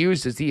and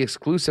used, as the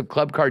exclusive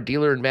club car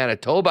dealer in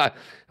Manitoba.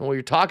 And when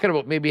you're talking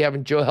about maybe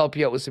having Joe help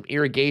you out with some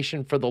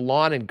irrigation for the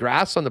lawn and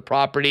grass on the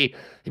property,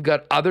 you've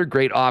got other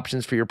great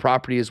options for your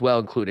property as well,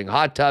 including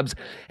hot tubs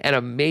and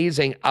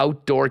amazing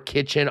outdoor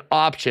kitchen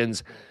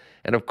options.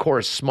 And of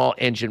course, small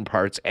engine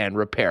parts and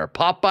repair.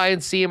 Pop by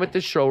and see them at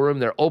the showroom.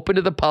 They're open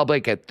to the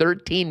public at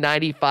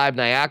 1395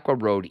 Niagara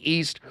Road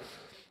East,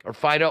 or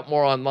find out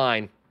more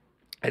online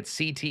at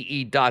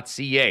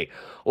cte.ca.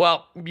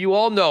 Well, you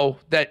all know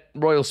that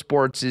Royal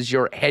Sports is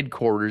your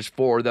headquarters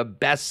for the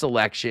best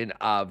selection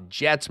of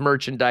Jets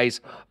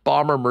merchandise,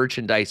 Bomber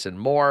merchandise, and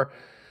more.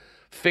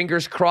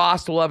 Fingers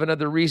crossed, we'll have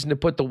another reason to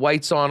put the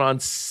whites on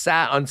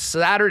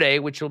Saturday,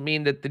 which will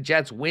mean that the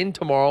Jets win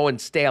tomorrow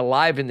and stay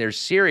alive in their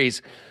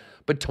series.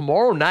 But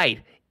tomorrow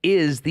night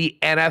is the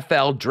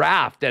NFL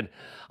draft. And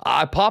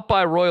I popped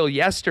by Royal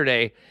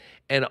yesterday,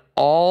 and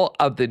all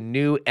of the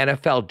new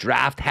NFL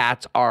draft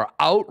hats are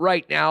out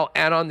right now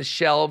and on the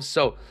shelves.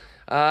 So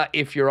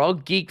if you're all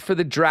geeked for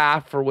the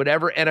draft, for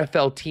whatever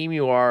NFL team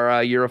you're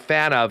a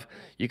fan of,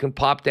 you can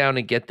pop down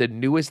and get the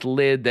newest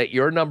lid that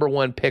your number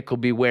one pick will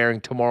be wearing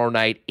tomorrow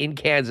night in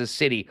Kansas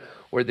City,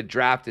 where the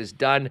draft is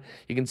done.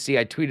 You can see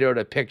I tweeted out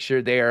a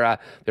picture.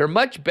 They're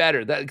much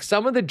better.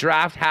 Some of the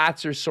draft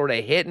hats are sort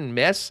of hit and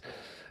miss.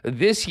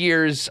 This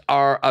year's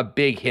are a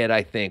big hit,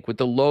 I think, with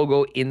the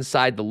logo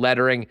inside the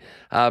lettering.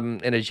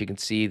 And as you can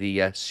see,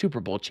 the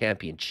Super Bowl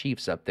champion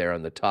Chiefs up there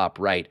on the top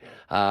right.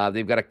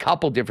 They've got a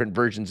couple different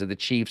versions of the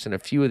Chiefs and a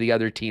few of the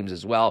other teams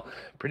as well.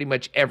 Pretty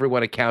much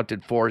everyone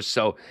accounted for.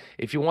 So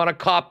if you want to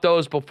cop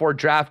those before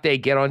draft day,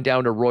 get on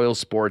down to Royal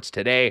Sports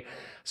today.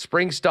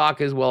 Spring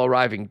stock is well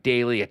arriving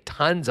daily.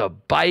 Tons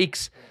of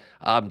bikes,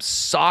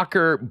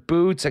 soccer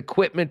boots,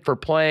 equipment for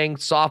playing,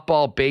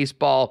 softball,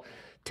 baseball,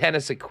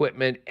 tennis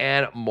equipment,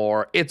 and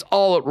more. It's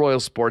all at Royal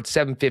Sports,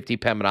 750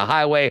 Pembina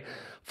Highway.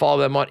 Follow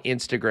them on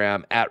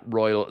Instagram at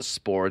Royal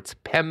Sports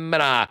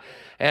Pembina.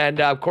 And,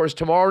 of course,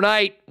 tomorrow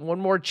night, one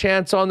more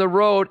chance on the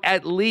road,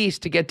 at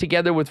least, to get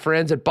together with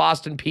friends at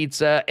Boston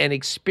Pizza and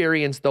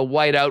experience the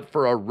whiteout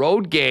for a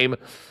road game.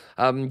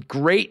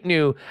 Great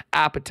new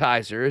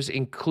appetizers,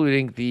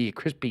 including the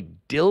crispy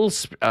dill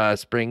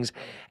springs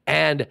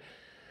and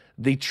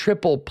the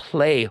triple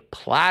play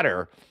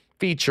platter,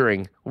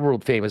 featuring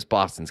world-famous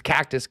Boston's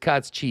cactus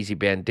cuts, cheesy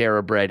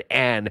Bandera bread,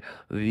 and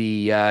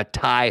the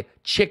Thai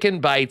chicken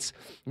bites.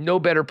 No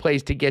better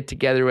place to get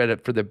together at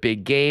it for the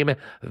big game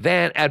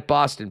than at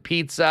Boston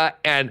Pizza.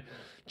 And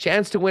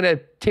chance to win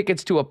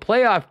tickets to a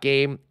playoff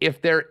game.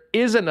 If there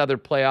is another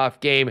playoff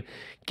game,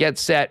 get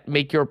set,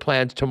 make your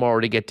plans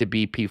tomorrow to get to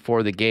BP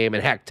for the game.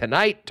 And heck,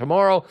 tonight,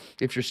 tomorrow,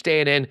 if you're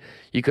staying in,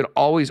 you can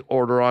always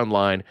order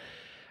online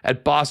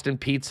at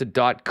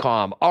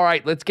bostonpizza.com. All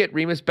right, let's get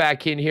Remis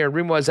back in here.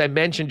 Remo, as I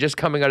mentioned, just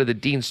coming out of the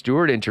Dean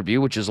Stewart interview,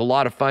 which is a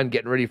lot of fun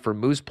getting ready for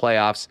Moose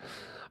playoffs.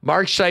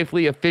 Mark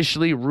Scheifele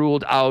officially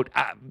ruled out.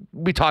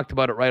 We talked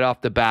about it right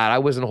off the bat. I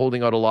wasn't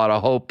holding out a lot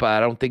of hope.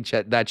 I don't think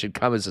that should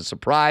come as a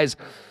surprise.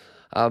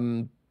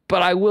 But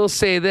I will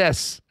say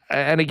this,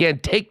 and again,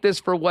 take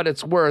this for what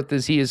it's worth,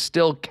 as he is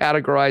still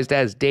categorized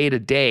as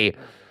day-to-day.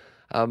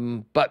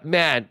 But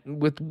man,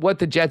 with what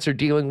the Jets are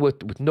dealing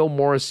with no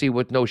Morrissey,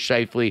 with no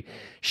Scheifele,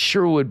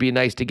 sure would be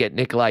nice to get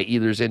Nikolai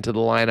Ehlers into the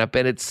lineup.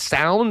 And it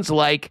sounds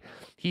like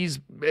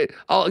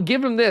I'll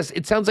give him this,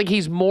 it sounds like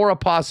he's more a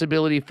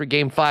possibility for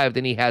Game 5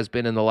 than he has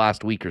been in the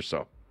last week or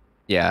so.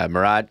 Yeah,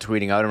 Murat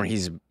tweeting out him.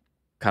 He's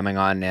coming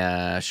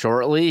on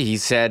shortly. He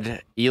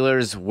said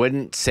Ehlers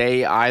wouldn't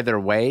say either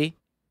way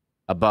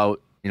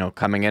about,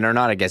 coming in or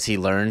not. I guess he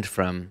learned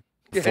from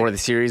before the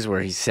series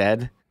where he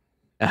said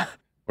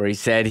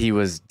he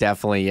was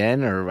definitely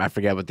in, or I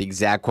forget what the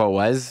exact quote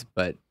was,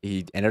 but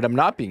he ended up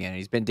not being in.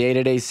 He's been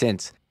day-to-day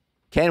since.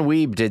 Ken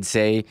Wiebe did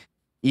say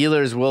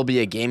Ehlers will be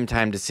a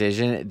game-time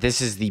decision.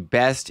 This is the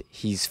best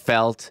he's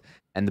felt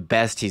and the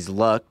best he's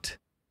looked.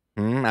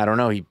 I don't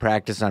know. He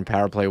practiced on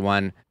Power Play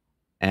 1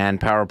 and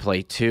Power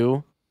Play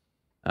 2.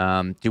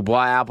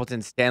 Dubois,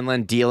 Appleton,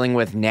 Stenlund dealing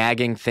with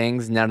nagging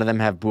things. None of them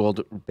have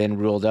been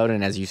ruled out.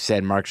 And as you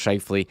said, Mark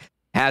Scheifele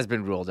has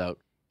been ruled out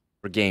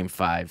for Game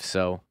 5.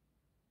 So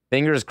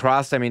fingers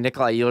crossed. I mean,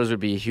 Nikolai Ehlers would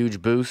be a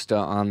huge boost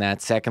on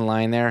that second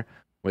line there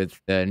with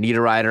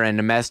Niederreiter and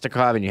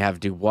Nemestikov, and you have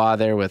Dubois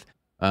there with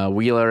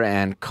Wheeler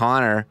and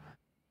Connor.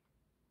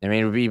 I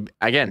mean, it would be,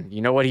 again,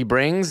 you know what he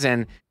brings,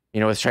 and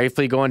with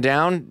Scheifele going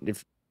down,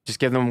 if just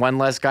give them one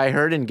less guy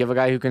hurt and give a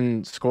guy who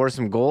can score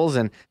some goals.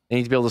 And they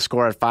need to be able to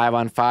score at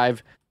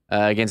 5-on-5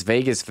 against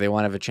Vegas if they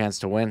want to have a chance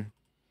to win.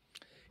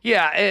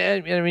 Yeah,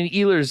 and I mean,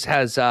 Ehlers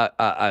has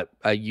a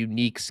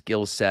unique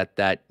skill set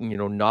that,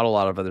 not a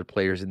lot of other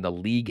players in the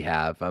league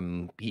have.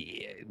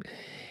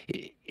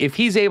 If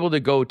he's able to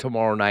go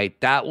tomorrow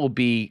night, that will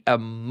be a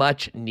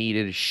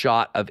much-needed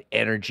shot of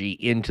energy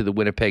into the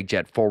Winnipeg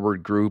Jet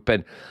forward group,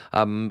 and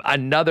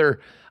another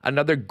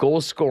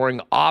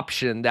goal-scoring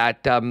option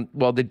that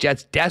the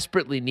Jets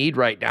desperately need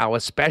right now,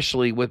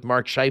 especially with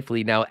Mark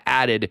Scheifele now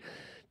added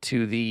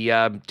to the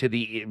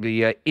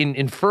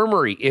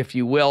infirmary, if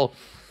you will.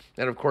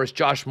 And, of course,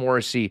 Josh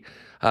Morrissey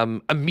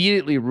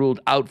immediately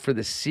ruled out for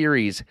the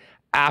series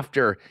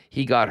after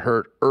he got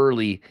hurt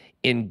early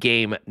in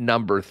game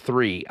number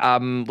 3.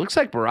 Looks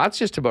like Murat's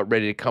just about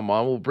ready to come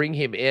on. We'll bring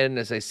him in.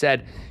 As I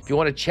said, if you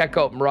want to check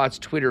out Murat's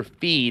Twitter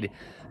feed,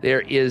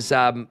 there is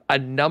a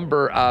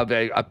number of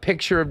a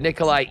picture of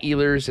Nikolai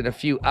Ehlers and a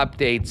few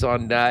updates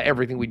on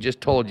everything we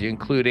just told you,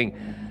 including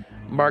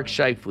Mark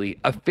Scheifele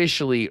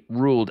officially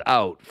ruled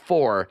out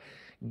for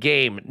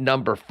game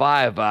number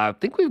 5. I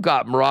think we've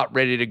got Murat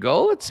ready to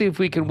go. Let's see if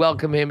we can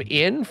welcome him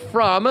in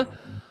from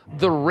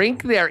the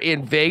rink there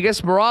in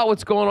Vegas. Murat,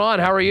 what's going on?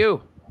 How are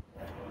you?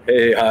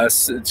 Hey,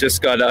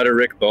 just got out of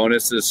Rick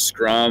Bowness's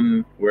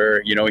scrum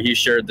where, he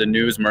shared the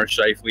news Mark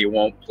Scheifele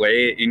won't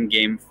play in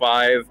game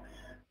 5.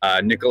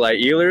 Nikolai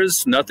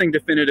Ehlers, nothing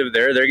definitive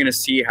there. They're going to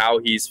see how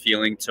he's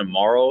feeling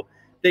tomorrow.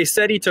 They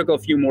said he took a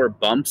few more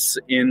bumps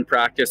in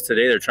practice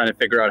today. They're trying to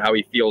figure out how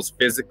he feels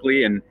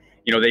physically, and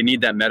they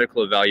need that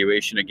medical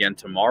evaluation again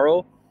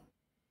tomorrow.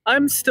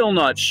 I'm still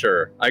not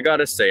sure. I got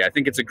to say, I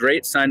think it's a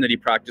great sign that he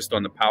practiced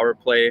on the power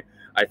play.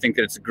 I think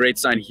that it's a great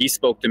sign he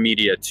spoke to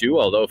media too,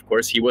 although, of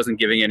course, he wasn't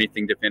giving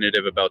anything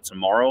definitive about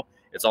tomorrow.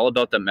 It's all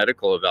about the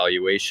medical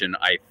evaluation,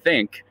 I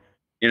think.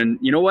 And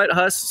you know what,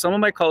 Huss? Some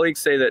of my colleagues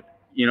say that,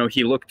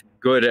 he looked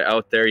good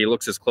out there. He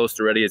looks as close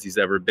to ready as he's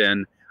ever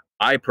been.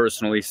 I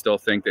personally still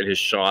think that his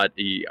shot,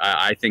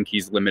 I think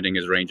he's limiting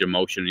his range of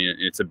motion.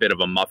 It's a bit of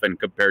a muffin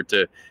compared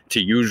to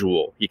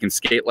usual. He can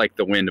skate like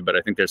the wind, but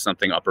I think there's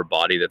something upper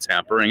body that's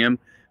hampering him.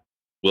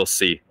 We'll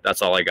see.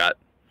 That's all I got.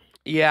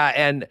 Yeah,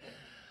 and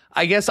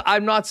I guess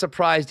I'm not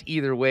surprised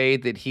either way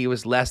that he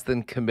was less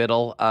than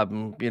committal.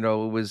 It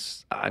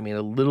was, a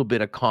little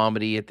bit of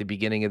comedy at the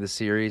beginning of the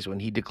series when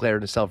he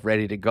declared himself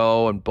ready to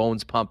go and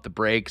Bones pumped the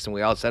brakes, and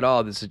we all said,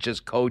 oh, this is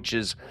just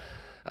coaches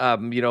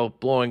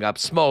blowing up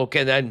smoke,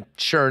 and then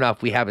sure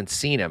enough, we haven't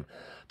seen him.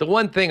 The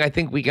one thing I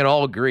think we can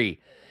all agree,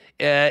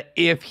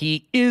 if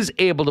he is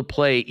able to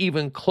play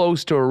even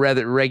close to a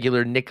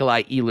regular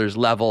Nikolai Ehlers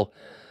level,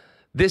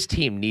 this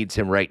team needs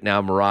him right now,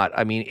 Murat.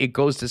 It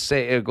goes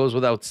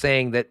without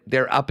saying that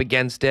they're up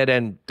against it,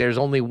 and there's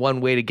only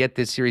one way to get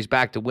this series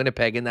back to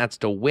Winnipeg, and that's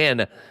to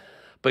win.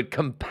 But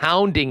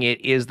compounding it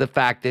is the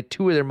fact that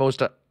two of their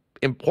most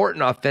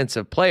important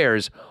offensive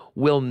players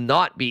will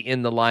not be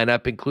in the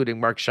lineup, including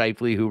Mark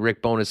Scheifele, who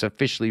Rick Bowness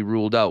officially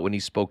ruled out when he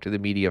spoke to the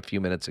media a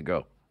few minutes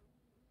ago.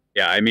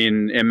 Yeah,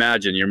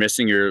 imagine you're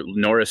missing your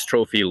Norris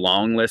Trophy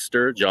long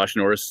lister, Josh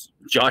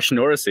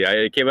Morrissey.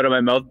 I came out of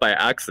my mouth by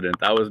accident.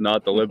 That was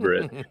not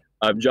deliberate.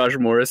 Josh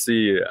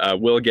Morrissey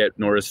will get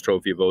Norris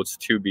Trophy votes,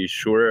 to be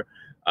sure.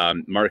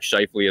 Mark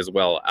Scheifele as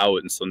well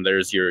out, and so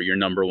there's your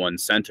number one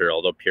center,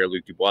 although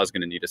Pierre-Luc Dubois is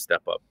going to need to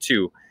step up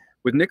too.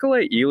 With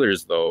Nikolai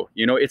Ehlers, though,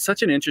 it's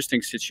such an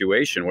interesting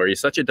situation where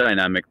he's such a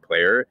dynamic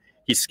player.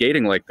 He's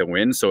skating like the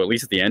wind, so at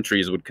least the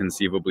entries would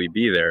conceivably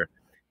be there.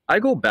 I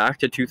go back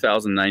to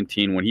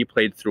 2019 when he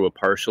played through a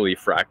partially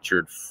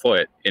fractured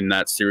foot in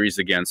that series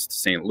against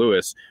St.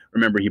 Louis.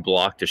 Remember, he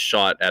blocked a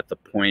shot at the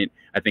point.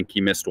 I think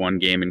he missed one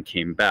game and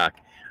came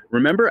back.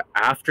 Remember,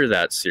 after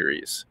that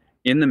series,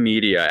 in the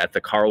media at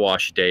the car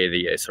wash day,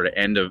 the sort of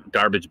end of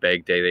garbage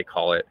bag day, they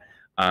call it,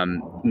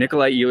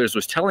 Nikolai Ehlers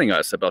was telling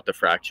us about the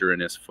fracture in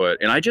his foot.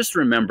 And I just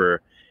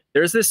remember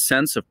there's this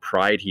sense of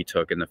pride he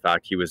took in the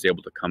fact he was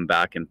able to come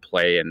back and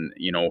play and,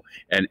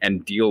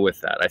 and deal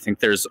with that. I think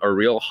there's a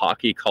real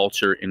hockey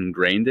culture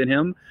ingrained in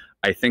him.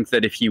 I think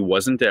that if he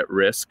wasn't at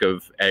risk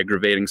of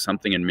aggravating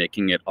something and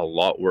making it a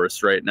lot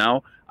worse right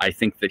now, I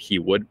think that he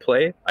would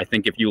play. I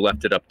think if you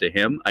left it up to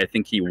him, I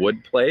think he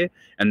would play.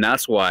 And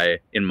that's why,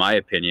 in my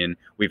opinion,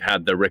 we've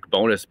had the Rick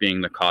Bowness being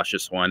the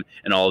cautious one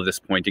and all of this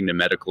pointing to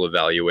medical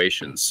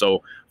evaluations.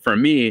 So for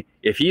me,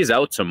 if he's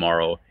out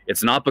tomorrow,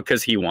 it's not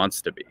because he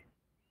wants to be.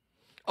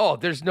 Oh,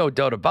 there's no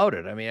doubt about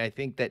it. I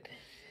think that,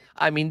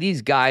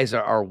 these guys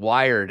are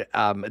wired.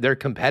 They're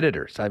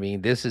competitors.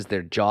 This is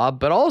their job,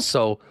 but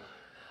also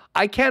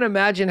I can't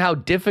imagine how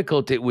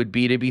difficult it would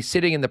be to be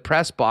sitting in the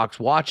press box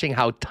watching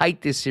how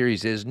tight this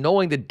series is,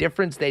 knowing the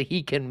difference that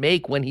he can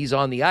make when he's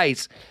on the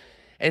ice,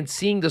 and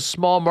seeing the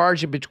small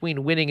margin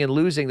between winning and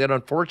losing that,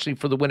 unfortunately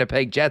for the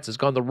Winnipeg Jets, has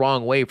gone the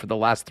wrong way for the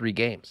last 3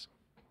 games.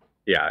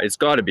 Yeah, it's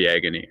got to be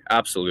agony.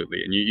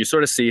 Absolutely. And you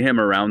sort of see him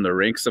around the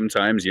rink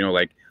sometimes,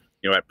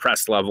 at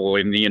press level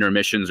in the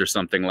intermissions or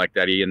something like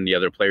that. He and the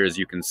other players,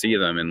 you can see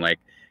them. And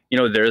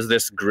there's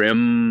this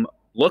grim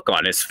look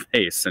on his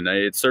face. And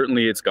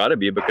it's got to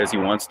be because he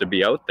wants to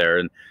be out there.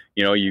 And,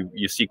 you know,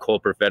 you see Cole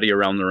Perfetti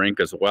around the rink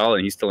as well,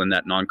 and he's still in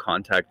that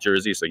non-contact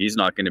jersey, so he's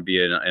not going to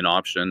be an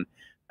option.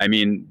 I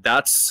mean,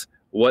 that's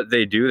what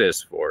they do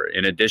this for.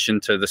 In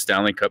addition to the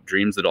Stanley Cup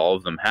dreams that all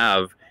of them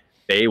have,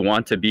 they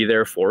want to be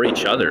there for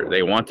each other.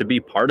 They want to be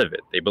part of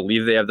it. They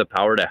believe they have the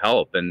power to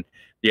help. And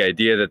the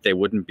idea that they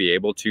wouldn't be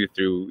able to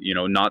through, you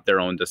know, not their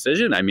own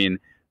decision, I mean,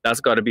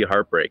 that's got to be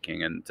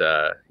heartbreaking. And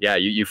yeah,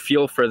 you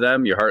feel for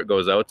them. Your heart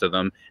goes out to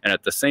them. And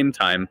at the same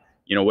time,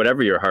 you know,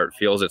 whatever your heart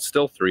feels, it's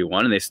still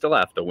 3-1, and they still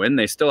have to win.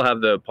 They still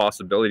have the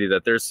possibility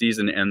that their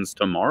season ends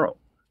tomorrow.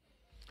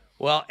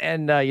 Well,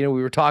 and, you know,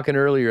 we were talking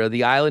earlier,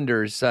 the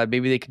Islanders,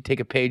 maybe they could take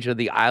a page of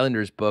the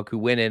Islanders book, who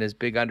went in as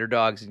big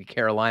underdogs in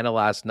Carolina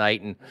last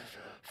night and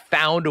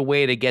found a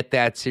way to get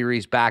that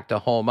series back to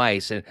home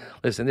ice. And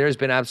listen, there's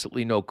been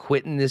absolutely no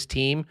quitting this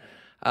team.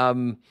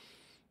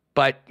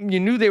 But you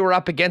knew they were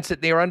up against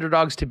it. They were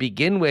underdogs to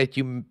begin with.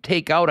 You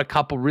take out a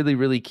couple really,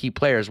 really key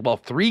players. Well,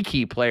 3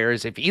 key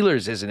players. If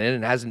Ehlers isn't in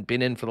and hasn't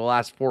been in for the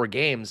last 4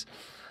 games,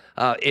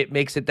 it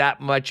makes it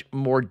that much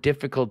more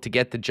difficult to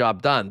get the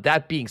job done.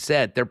 That being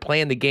said, they're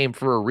playing the game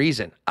for a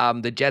reason.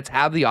 The Jets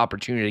have the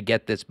opportunity to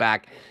get this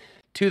back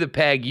to the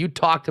peg. You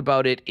talked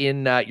about it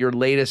in your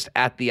latest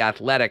at The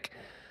Athletic.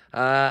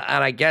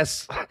 And I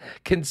guess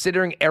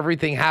considering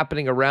everything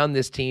happening around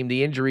this team,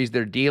 the injuries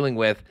they're dealing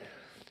with,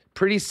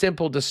 pretty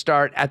simple to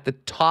start at the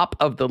top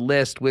of the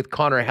list with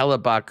Connor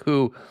Hellebuyck,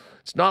 who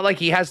it's not like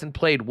he hasn't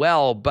played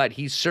well, but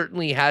he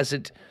certainly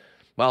hasn't,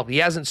 well, he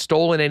hasn't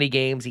stolen any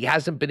games. He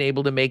hasn't been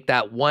able to make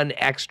that one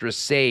extra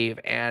save.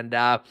 And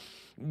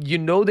you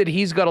know that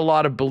he's got a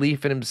lot of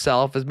belief in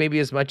himself, as maybe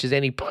as much as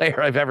any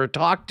player I've ever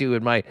talked to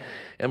in my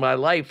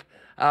life.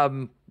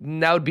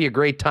 Now would be a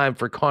great time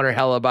for Connor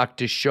Hellebuyck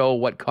to show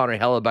what Connor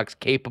Hellebuck's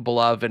capable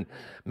of and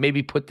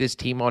maybe put this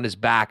team on his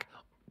back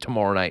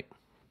tomorrow night.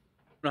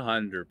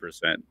 100%.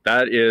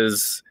 That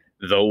is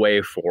the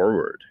way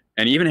forward.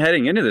 And even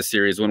heading into the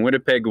series, when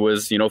Winnipeg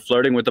was, you know,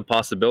 flirting with the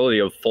possibility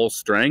of full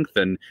strength,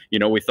 and, you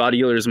know, we thought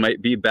Ehlers might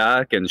be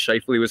back, and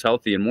Scheifele was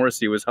healthy, and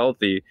Morrissey was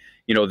healthy,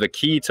 you know, the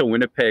key to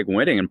Winnipeg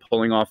winning and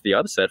pulling off the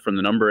upset from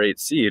the number 8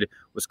 seed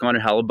was Connor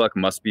Hellebuyck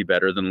must be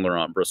better than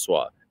Laurent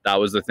Brossoit. That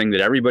was the thing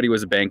that everybody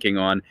was banking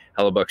on.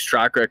 Hellebuck's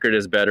track record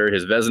is better.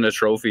 His Vezina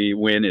Trophy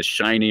win is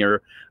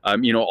shinier.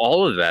 You know,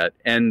 all of that.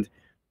 And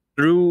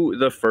through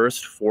the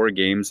first 4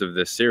 games of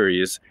this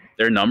series,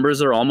 their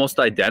numbers are almost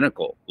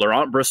identical.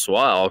 Laurent Brossoit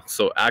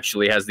also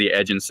actually has the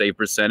edge in save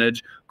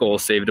percentage,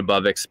 goals saved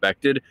above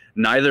expected.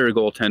 Neither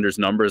goaltender's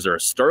numbers are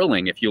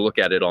sterling if you look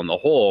at it on the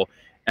whole,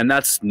 and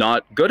that's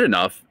not good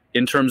enough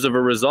in terms of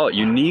a result.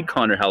 You need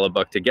Connor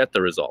Hellebuyck to get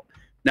the result.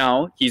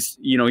 Now, he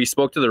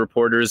spoke to the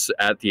reporters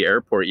at the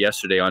airport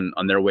yesterday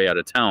on their way out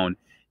of town,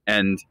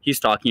 and he's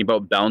talking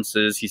about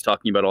bounces. He's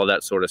talking about all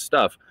that sort of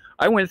stuff.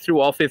 I went through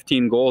all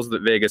 15 goals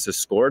that Vegas has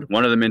scored,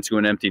 one of them into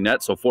an empty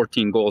net, so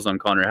 14 goals on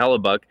Connor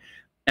Hellebuyck,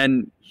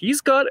 and he's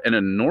got an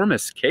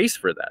enormous case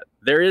for that.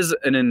 There is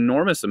an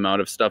enormous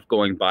amount of stuff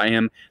going by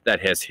him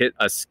that has hit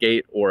a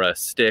skate or a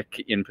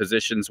stick in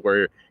positions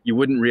where you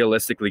wouldn't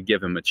realistically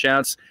give him a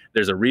chance.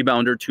 There's a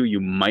rebound or two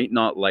you might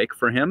not like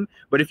for him,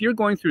 but if you're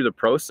going through the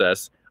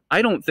process,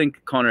 I don't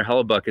think Connor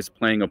Hellebuyck is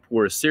playing a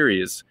poor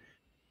series.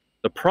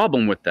 The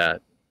problem with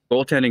that,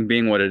 goaltending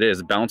being what it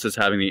is, bounces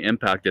having the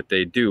impact that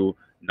they do,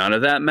 none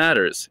of that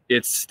matters.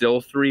 It's still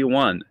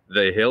 3-1.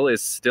 The hill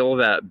is still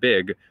that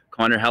big.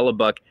 Connor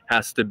Hellebuyck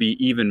has to be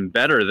even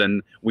better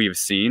than we've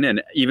seen,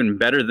 and even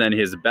better than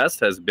his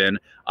best has been,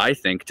 I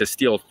think, to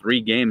steal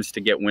 3 games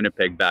to get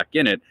Winnipeg back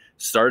in it,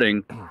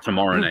 starting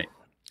tomorrow night.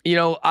 You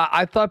know,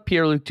 I thought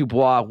Pierre-Luc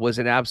Dubois was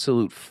an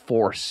absolute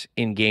force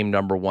in game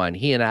number 1.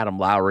 He and Adam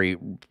Lowry,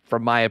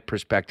 from my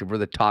perspective, were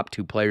the top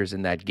 2 players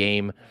in that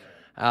game.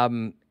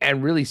 And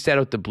really set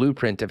out the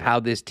blueprint of how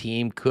this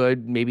team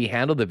could maybe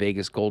handle the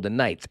Vegas Golden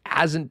Knights.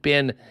 Hasn't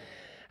been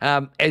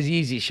as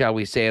easy, shall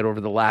we say it, over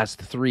the last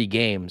 3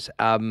 games.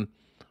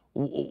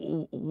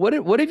 What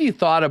have you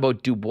thought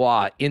about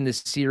Dubois in the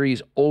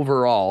series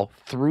overall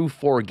through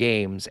 4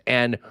 games?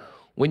 And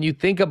when you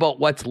think about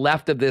what's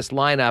left of this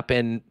lineup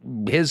and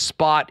his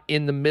spot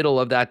in the middle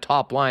of that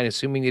top line,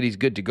 assuming that he's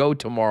good to go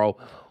tomorrow,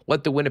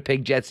 what the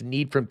Winnipeg Jets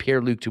need from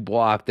Pierre-Luc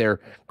Dubois if they're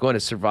going to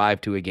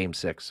survive to a Game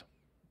 6?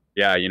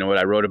 Yeah, you know what?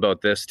 I wrote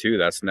about this too.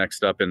 That's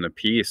next up in the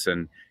piece.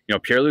 And, you know,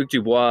 Pierre-Luc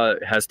Dubois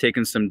has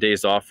taken some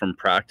days off from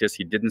practice.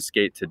 He didn't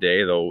skate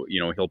today, though, you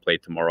know, he'll play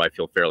tomorrow. I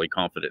feel fairly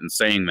confident in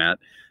saying that.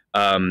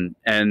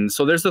 And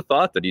so there's the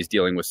thought that he's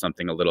dealing with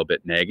something a little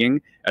bit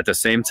nagging. At the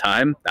same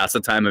time, that's the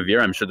time of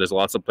year. I'm sure there's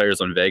lots of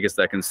players on Vegas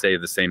that can say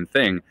the same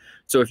thing.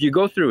 So if you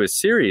go through his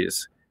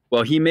series,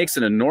 well, he makes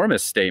an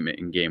enormous statement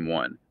in Game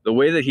 1. The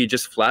way that he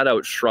just flat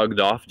out shrugged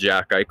off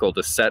Jack Eichel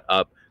to set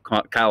up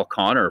Kyle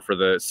Connor for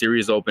the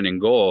series opening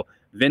goal,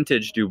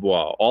 vintage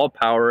Dubois, all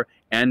power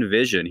and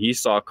vision. He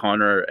saw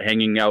Connor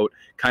hanging out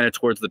kind of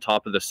towards the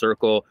top of the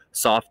circle,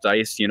 soft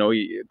ice. You know,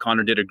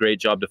 Connor did a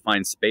great job to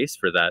find space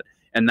for that.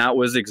 And that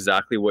was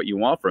exactly what you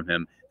want from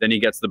him. Then he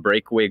gets the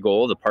breakaway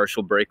goal, the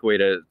partial breakaway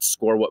to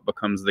score what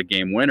becomes the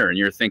game winner. And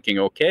you're thinking,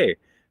 okay,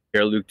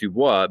 Pierre-Luc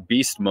Dubois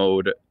beast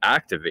mode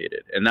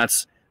activated. And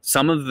that's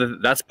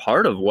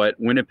part of what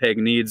Winnipeg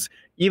needs,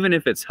 even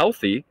if it's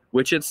healthy,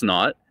 which it's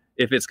not,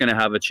 if it's going to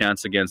have a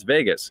chance against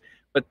Vegas.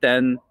 But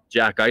then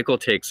Jack Eichel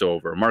takes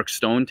over, Mark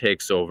Stone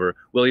takes over,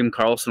 William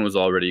Karlsson was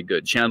already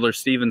good, Chandler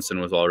Stevenson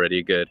was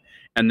already good.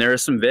 And there are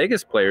some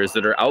Vegas players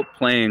that are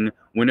outplaying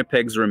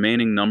Winnipeg's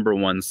remaining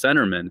 #1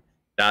 centerman.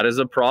 That is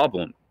a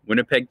problem.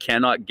 Winnipeg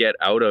cannot get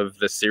out of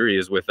the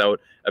series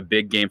without a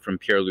big game from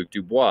Pierre-Luc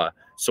Dubois.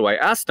 So I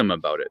asked him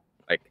about it.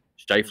 Like,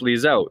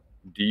 Scheifele's out.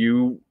 Do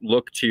you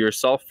look to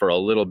yourself for a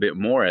little bit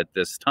more at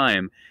this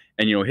time?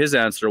 And, his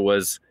answer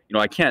was,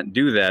 I can't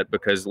do that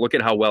because look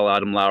at how well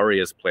Adam Lowry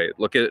has played.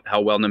 Look at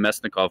how well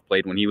Nemesnikov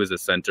played when he was a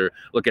center.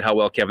 Look at how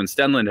well Kevin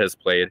Stenlund has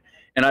played.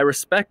 And I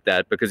respect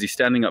that because he's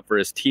standing up for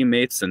his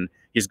teammates and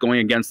he's going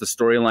against the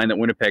storyline that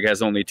Winnipeg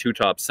has only 2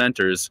 top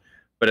centers.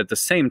 But at the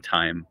same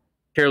time,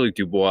 Pierre-Luc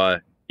Dubois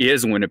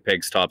is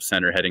Winnipeg's top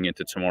center heading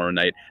into tomorrow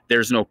night.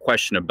 There's no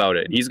question about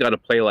it. He's got to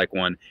play like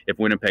one if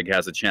Winnipeg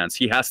has a chance.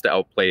 He has to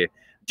outplay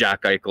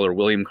Jack Eichel or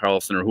William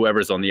Karlsson or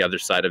whoever's on the other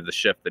side of the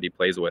shift that he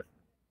plays with.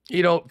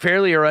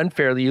 Fairly or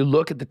unfairly, you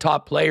look at the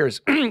top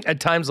players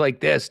at times like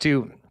this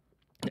to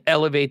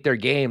elevate their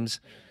games.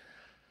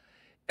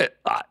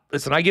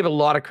 Listen, I give a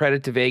lot of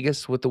credit to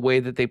Vegas with the way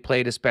that they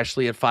played,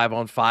 especially at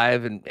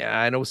 5-on-5. And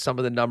I know some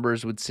of the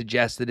numbers would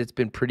suggest that it's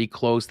been pretty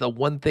close. The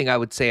one thing I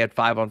would say at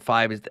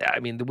 5-on-5 is,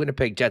 the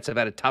Winnipeg Jets have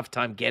had a tough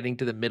time getting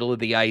to the middle of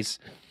the ice.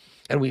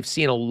 And we've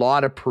seen a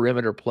lot of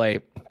perimeter play,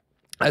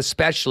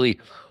 especially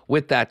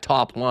with that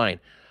top line.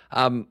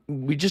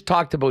 We just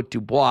talked about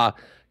Dubois.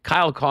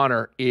 Kyle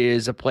Connor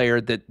is a player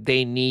that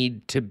they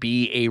need to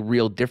be a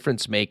real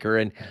difference maker.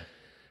 And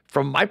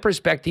from my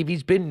perspective,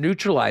 he's been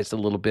neutralized a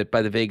little bit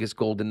by the Vegas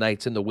Golden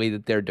Knights in the way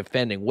that they're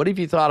defending. What have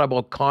you thought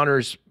about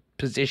Connor's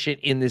position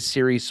in this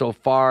series so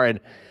far? And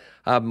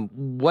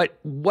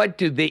what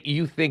do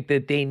you think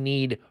that they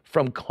need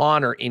from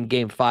Connor in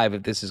Game 5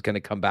 if this is going to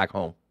come back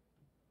home?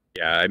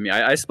 Yeah,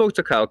 I spoke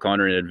to Kyle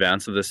Connor in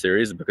advance of the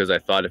series because I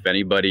thought if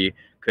anybody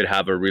could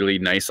have a really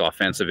nice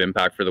offensive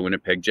impact for the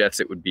Winnipeg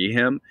Jets, it would be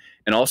him.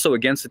 And also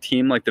against a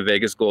team like the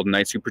Vegas Golden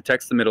Knights who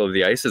protects the middle of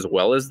the ice as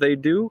well as they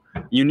do,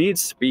 you need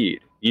speed.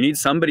 You need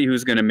somebody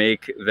who's going to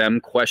make them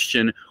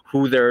question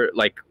who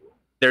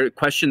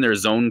question their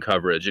zone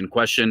coverage and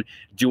question,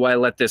 do I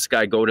let this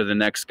guy go to the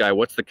next guy?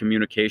 What's the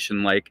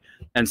communication like?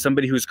 And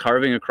somebody who's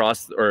carving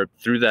across or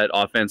through that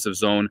offensive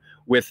zone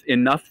with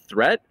enough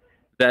threat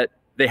that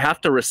they have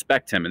to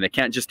respect him and they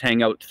can't just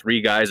hang out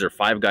 3 guys or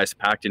 5 guys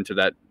packed into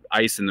that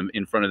ice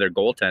in front of their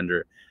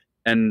goaltender.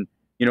 And,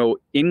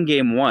 in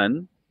Game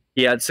 1,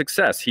 he had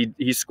success.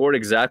 He scored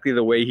exactly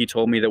the way he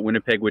told me that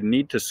Winnipeg would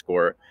need to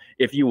score.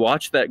 If you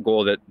watch that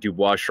goal that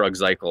Dubois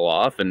shrugs Eichel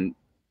off and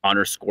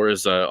Connor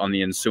scores on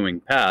the ensuing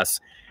pass,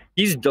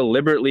 he's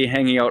deliberately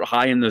hanging out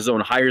high in the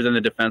zone, higher than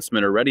the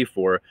defensemen are ready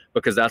for,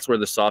 because that's where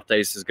the soft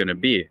ice is going to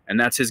be. And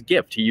that's his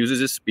gift. He uses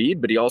his speed,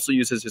 but he also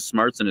uses his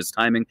smarts and his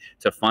timing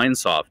to find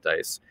soft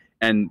ice.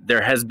 And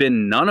there has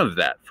been none of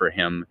that for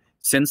him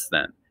since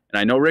then. And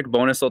I know Rick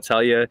Bowness will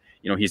tell you,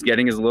 he's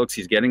getting his looks,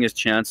 he's getting his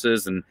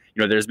chances. And,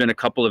 there's been a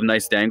couple of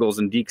nice dangles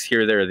and dekes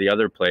here, there, or the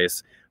other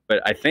place.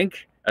 But I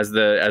think as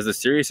the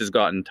series has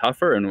gotten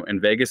tougher and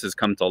Vegas has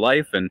come to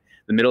life and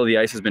the middle of the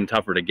ice has been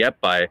tougher to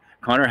get by,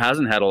 Connor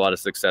hasn't had a lot of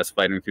success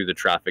fighting through the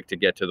traffic to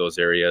get to those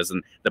areas.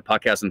 And the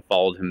puck hasn't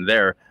followed him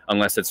there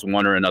unless it's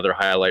one or another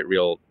highlight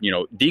reel,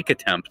 deke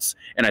attempts.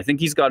 And I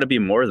think he's got to be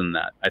more than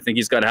that. I think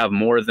he's got to have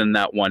more than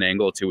that one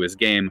angle to his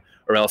game,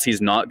 or else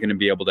he's not going to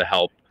be able to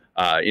help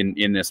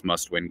in this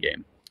must-win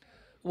game.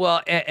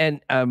 Well,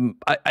 and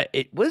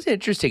it was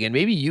interesting, and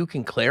maybe you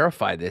can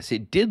clarify this.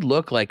 It did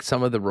look like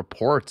some of the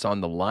reports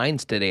on the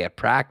lines today at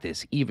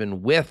practice,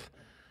 even with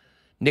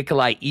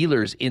Nikolai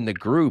Ehlers in the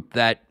group,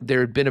 that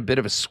there had been a bit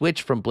of a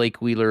switch from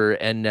Blake Wheeler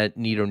and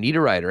Nito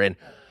Niederreiter. And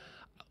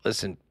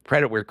listen,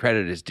 credit where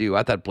credit is due.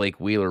 I thought Blake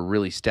Wheeler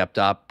really stepped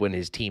up when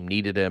his team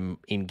needed him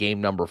in game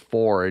number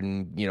 4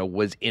 and,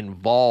 was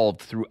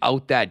involved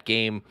throughout that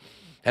game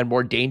and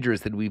more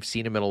dangerous than we've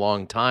seen him in a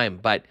long time.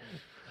 But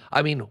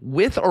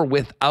with or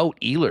without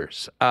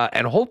Ehlers,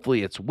 and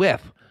hopefully it's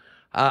with,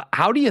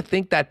 how do you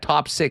think that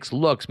top 6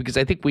 looks? Because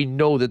I think we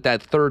know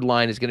that third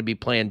line is going to be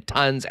playing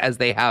tons as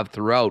they have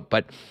throughout.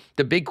 But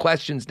the big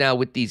questions now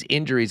with these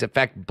injuries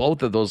affect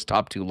both of those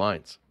top 2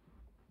 lines.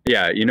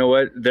 Yeah, you know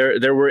what?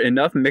 There were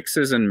enough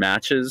mixes and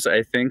matches,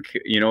 I think,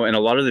 and a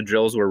lot of the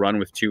drills were run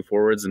with 2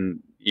 forwards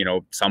and,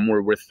 some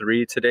were with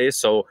 3 today.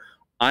 So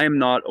I'm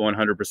not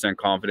 100%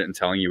 confident in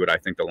telling you what I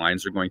think the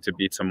lines are going to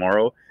be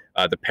tomorrow.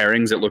 The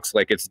pairings, it looks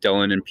like it's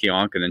Dillon and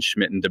Pionk, and then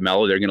Schmidt and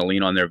DeMello. They're going to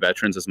lean on their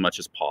veterans as much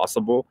as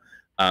possible.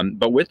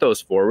 But with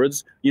those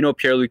forwards,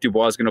 Pierre-Luc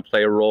Dubois is going to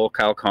play a role,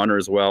 Kyle Connor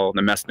as well,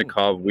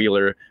 Nemesnikov,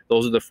 Wheeler.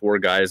 Those are the 4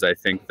 guys I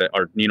think that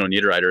are Nino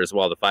Niederreiter as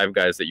well, the 5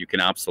 guys that you can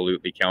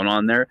absolutely count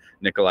on there.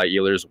 Nikolai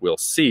Ehlers, we'll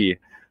see.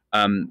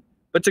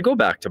 But to go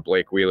back to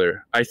Blake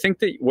Wheeler, I think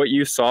that what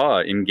you saw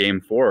in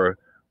Game 4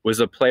 was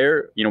a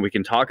player, we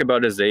can talk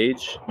about his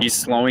age. He's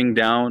slowing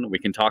down. We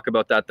can talk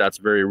about that. That's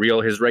very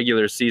real. His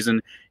regular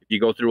season, if you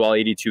go through all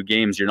 82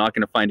 games, you're not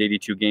going to find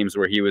 82 games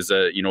where he was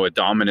a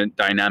dominant,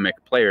 dynamic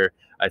player.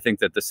 I think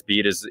that the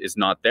speed is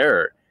not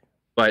there,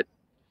 but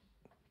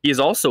he's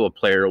also a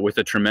player with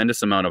a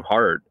tremendous amount of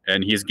heart,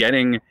 and he's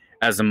getting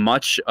as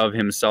much of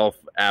himself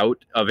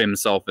out of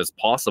himself as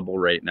possible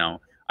right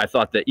now. I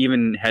thought that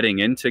even heading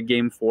into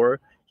Game 4,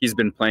 he's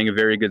been playing a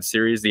very good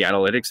series. The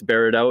analytics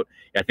bear it out.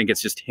 I think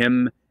it's just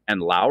him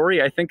and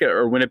Lowry, I think,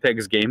 are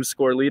Winnipeg's game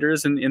score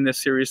leaders in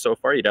this series so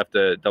far. You'd have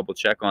to double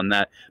check on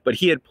that. But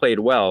he had played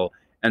well.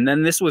 And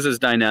then this was as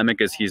dynamic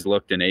as he's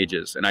looked in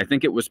ages. And I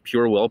think it was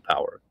pure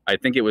willpower. I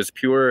think it was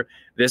pure,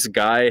 this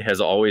guy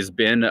has always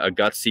been a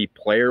gutsy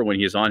player when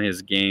he's on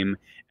his game.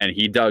 And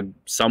he dug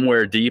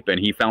somewhere deep and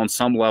he found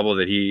some level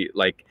that he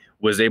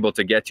was able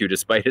to get to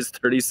despite his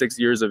 36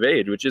 years of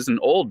age, which isn't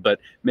old, but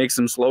makes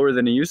him slower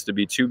than he used to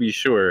be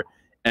sure.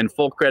 And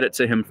full credit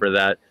to him for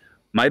that.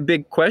 My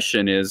big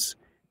question is,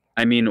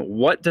 I mean,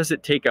 what does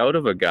it take out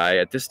of a guy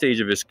at this stage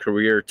of his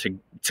career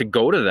to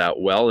go to that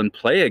well and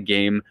play a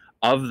game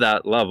of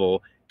that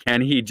level?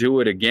 Can he do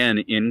it again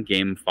in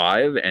Game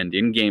 5 and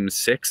in Game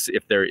 6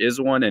 if there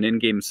is one, and in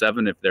Game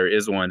 7 if there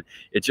is one?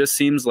 It just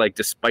seems like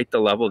despite the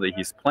level that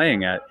he's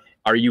playing at,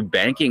 are you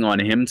banking on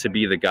him to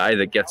be the guy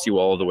that gets you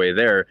all the way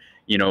there?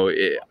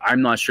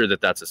 I'm not sure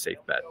that that's a safe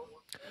bet.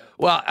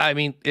 Well, I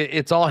mean,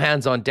 it's all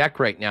hands on deck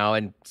right now,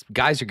 and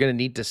guys are going to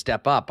need to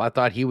step up. I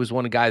thought he was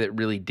one guy that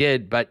really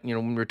did, but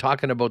when we're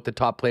talking about the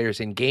top players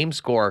in game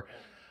score,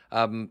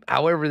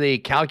 however they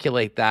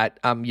calculate that,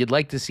 you'd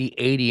like to see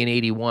 80 and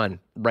 81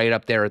 right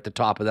up there at the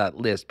top of that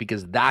list,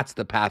 because that's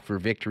the path for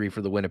victory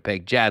for the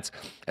Winnipeg Jets,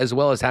 as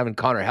well as having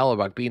Connor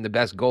Hellebuck being the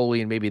best goalie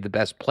and maybe the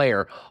best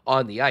player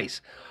on the ice.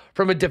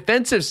 From a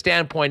defensive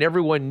standpoint,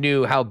 everyone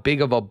knew how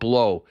big of a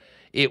blow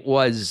it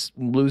was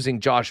losing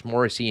Josh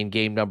Morrissey in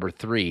game number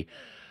 3.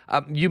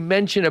 You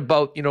mentioned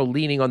about,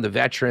 leaning on the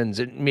veterans,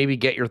 and maybe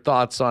get your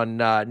thoughts on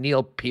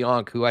Neil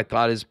Pionk, who I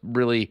thought has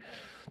really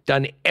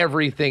done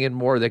everything and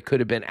more that could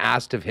have been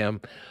asked of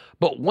him.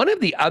 But one of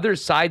the other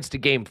sides to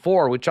game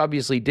 4, which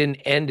obviously didn't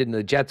end in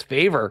the Jets'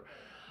 favor,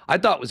 I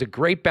thought was a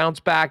great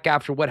bounce back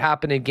after what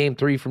happened in game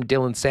 3 from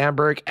Dylan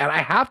Samberg. And I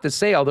have to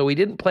say, although he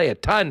didn't play a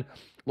ton,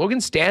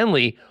 Logan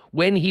Stanley,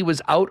 when he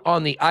was out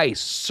on the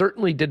ice,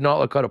 certainly did not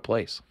look out of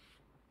place.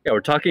 Yeah, we're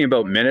talking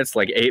about minutes,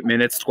 like 8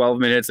 minutes, 12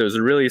 minutes. It was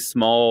a really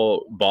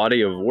small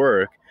body of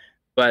work,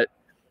 but,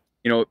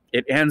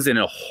 it ends in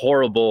a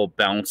horrible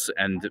bounce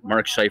and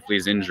Mark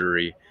Scheifele's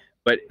injury.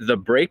 But the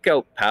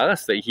breakout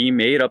pass that he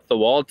made up the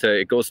wall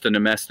it goes to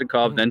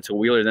Nemestikov, then to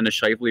Wheeler, then to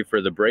Scheifele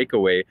for the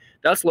breakaway.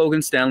 That's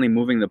Logan Stanley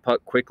moving the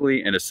puck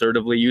quickly and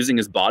assertively, using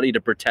his body to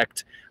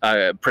protect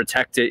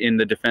it in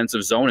the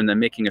defensive zone, and then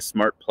making a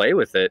smart play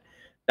with it.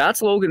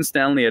 That's Logan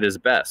Stanley at his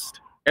best.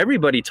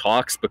 Everybody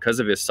talks, because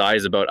of his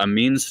size, about a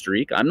mean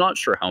streak. I'm not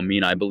sure how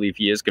mean I believe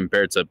he is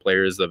compared to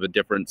players of a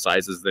different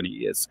sizes than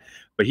he is.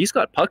 But he's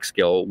got puck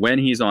skill when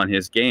he's on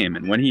his game.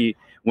 And when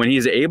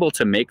he's able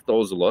to make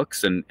those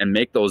looks and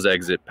make those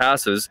exit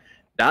passes,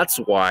 that's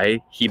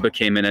why he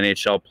became an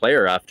NHL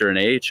player after an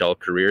AHL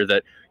career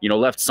that,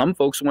 left some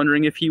folks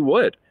wondering if he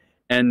would.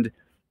 And,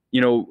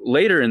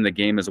 later in the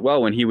game as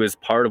well, when he was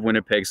part of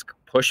Winnipeg's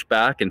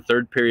pushback and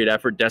third period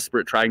effort,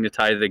 desperate, trying to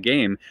tie the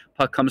game,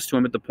 puck comes to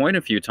him at the point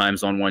a few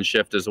times on one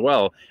shift as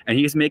well. And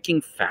he's making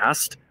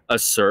fast,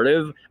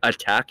 assertive,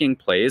 attacking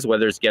plays,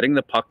 whether it's getting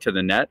the puck to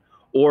the net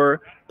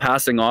or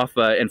passing off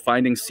and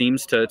finding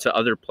seams to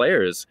other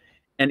players.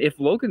 And if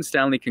Logan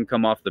Stanley can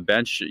come off the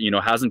bench,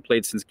 hasn't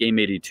played since game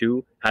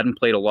 82, hadn't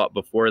played a lot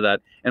before that,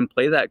 and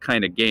play that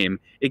kind of game,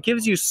 it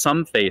gives you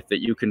some faith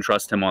that you can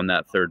trust him on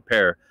that third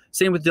pair.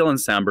 Same with Dylan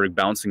Samberg,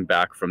 bouncing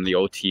back from the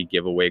OT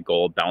giveaway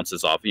goal,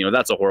 bounces off.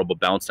 That's a horrible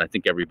bounce, and I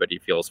think everybody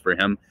feels for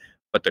him.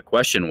 But the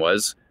question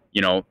was,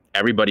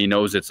 everybody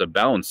knows it's a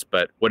bounce,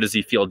 but what does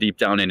he feel deep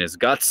down in his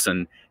guts,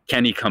 and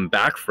can he come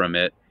back from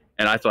it?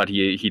 And I thought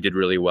he did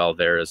really well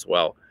there as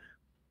well.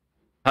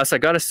 Plus, I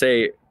got to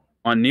say,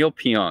 on Neil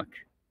Pionk,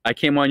 I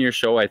came on your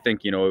show, I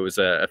think, it was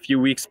a few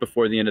weeks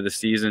before the end of the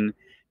season,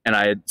 and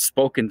I had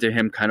spoken to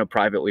him kind of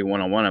privately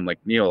one-on-one. I'm like,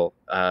 Neil,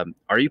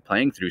 are you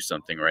playing through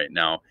something right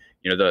now?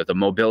 The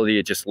mobility,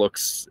 it just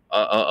looks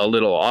a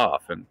little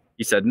off. And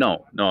he said,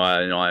 no,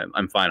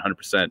 I'm fine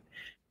 100%.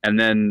 And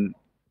then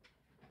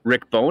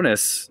Rick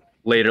Bowness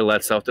later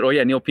lets out that, oh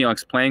yeah, Neil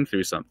Pionk's playing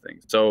through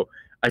something. So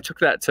I took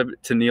that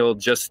to Neil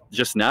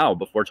just now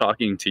before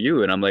talking to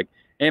you. And I'm like,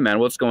 hey man,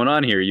 what's going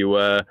on here?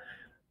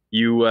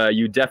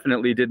 You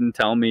definitely didn't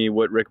tell me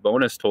what Rick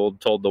Bowness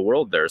told the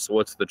world there. So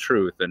what's the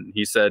truth? And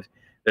he said,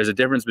 there's a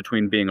difference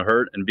between being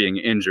hurt and being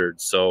injured.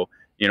 So,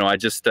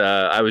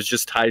 I was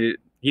just hiding.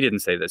 He didn't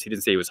say this. He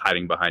didn't say he was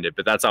hiding behind it,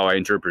 but that's how I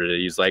interpreted it.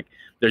 He's like,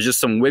 there's just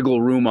some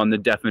wiggle room on the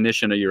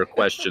definition of your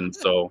question.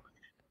 So,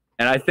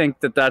 and I think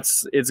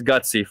it's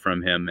gutsy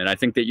from him. And I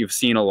think that you've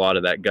seen a lot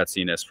of that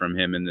gutsiness from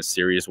him in this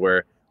series,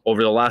 where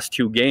over the last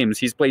 2 games,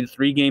 he's played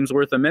 3 games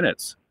worth of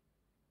minutes.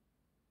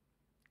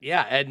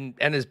 Yeah, and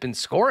has been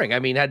scoring. I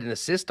mean, had an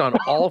assist on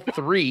all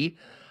 3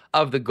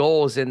 of the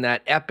goals in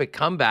that epic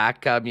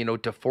comeback,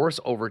 to force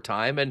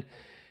overtime. And,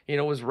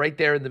 was right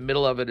there in the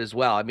middle of it as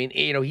well. I mean,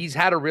 he's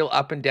had a real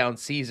up and down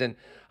season,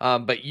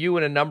 but you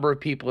and a number of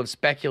people have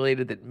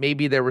speculated that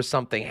maybe there was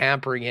something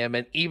hampering him.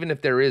 And even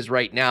if there is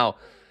right now,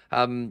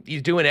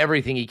 he's doing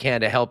everything he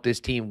can to help this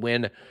team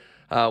win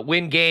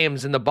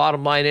games. And the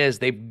bottom line is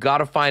they've got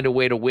to find a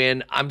way to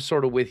win. I'm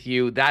sort of with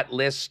you. That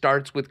list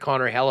starts with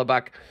Connor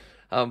Hellebuyck,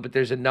 but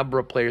there's a number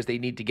of players they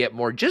need to get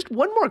more. Just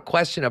one more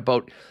question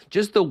about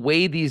just the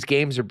way these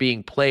games are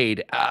being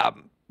played,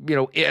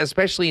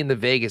 especially in the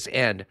Vegas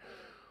end.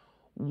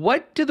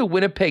 What do the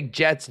Winnipeg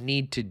Jets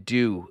need to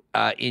do,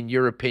 in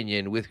your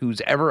opinion, with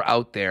who's ever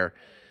out there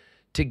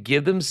to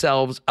give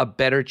themselves a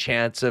better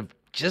chance of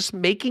just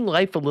making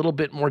life a little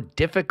bit more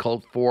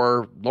difficult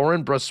for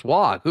Laurent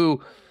Brossoit,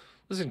 who,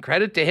 listen,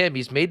 credit to him,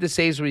 he's made the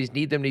saves when he's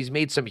need them, and he's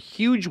made some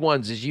huge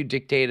ones, as you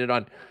dictated,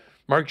 on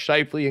Mark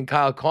Scheifele and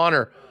Kyle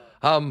Connor.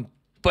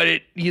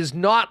 But he has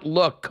not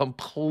looked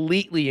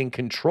completely in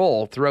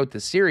control throughout the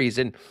series,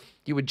 and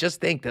you would just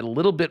think that a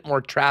little bit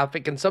more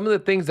traffic and some of the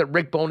things that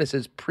Rick Bowness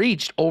has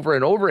preached over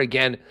and over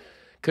again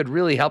could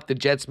really help the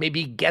Jets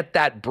maybe get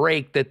that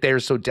break that they're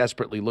so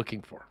desperately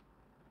looking for.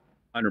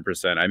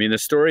 100%. I mean, the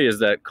story is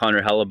that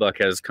Connor Hellebuyck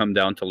has come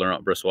down to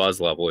Laurent Brossoit's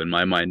level, in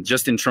my mind,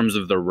 just in terms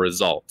of the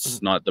results,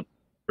 not the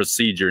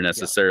procedure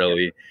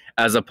necessarily,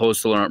 as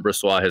opposed to Laurent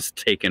Brossoit has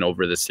taken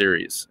over the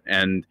series.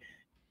 And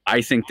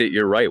I think that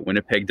you're right.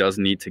 Winnipeg does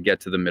need to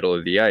get to the middle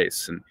of the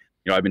ice. And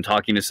I've been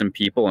talking to some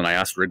people, and I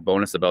asked Rick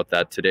Bowness about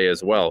that today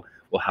as well.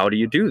 Well, how do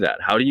you do that?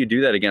 How do you do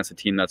that against a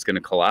team that's going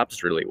to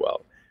collapse really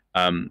well?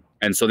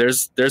 And so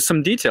there's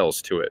some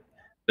details to it.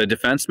 The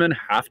defensemen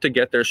have to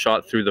get their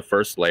shot through the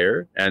first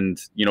layer. And,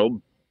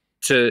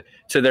 to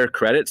their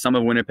credit, some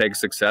of Winnipeg's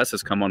success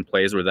has come on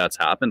plays where that's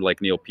happened,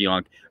 like Neil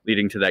Pionk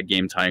leading to that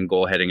game-tying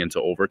goal heading into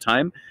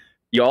overtime.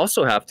 You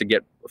also have to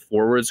get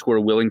forwards who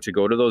are willing to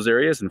go to those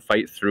areas and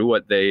fight through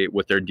what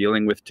they're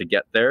dealing with to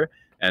get there.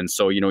 And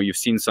so, you've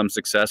seen some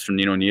success from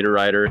Nino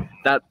Niederreiter.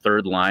 That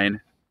third line,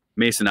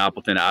 Mason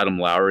Appleton, Adam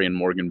Lowry, and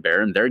Morgan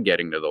Barron, they're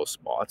getting to those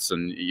spots.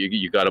 And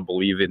you got to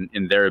believe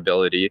in their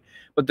ability.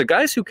 But the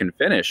guys who can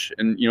finish,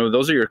 and,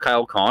 those are your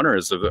Kyle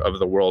Connors of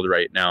the world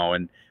right now,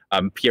 and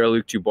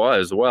Pierre-Luc Dubois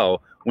as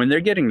well. When they're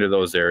getting to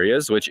those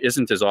areas, which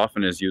isn't as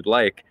often as you'd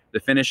like,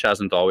 the finish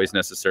hasn't always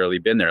necessarily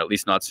been there, at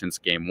least not since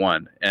game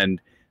one. And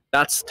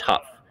that's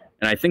tough.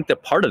 And I think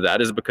that part of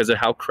that is because of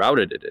how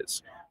crowded it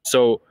is.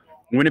 So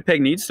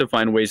Winnipeg needs to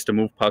find ways to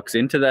move pucks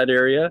into that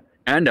area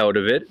and out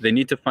of it. They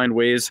need to find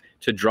ways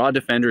to draw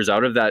defenders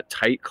out of that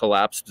tight,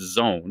 collapsed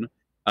zone.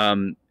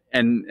 And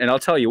I'll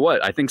tell you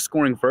what, I think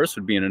scoring first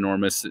would be an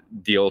enormous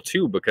deal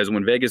too, because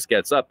when Vegas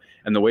gets up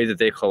and the way that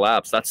they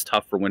collapse, that's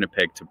tough for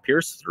Winnipeg to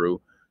pierce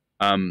through.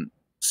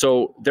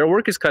 So their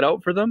work is cut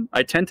out for them.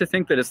 I tend to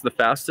think that it's the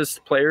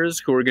fastest players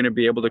who are going to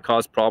be able to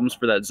cause problems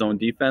for that zone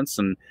defense.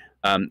 And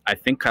I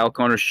think Kyle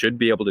Connor should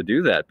be able to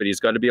do that, but he's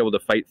got to be able to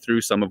fight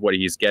through some of what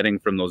he's getting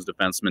from those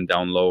defensemen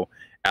down low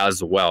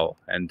as well.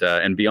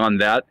 And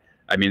beyond that,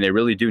 I mean, they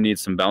really do need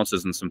some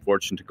bounces and some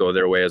fortune to go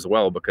their way as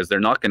well, because they're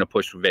not going to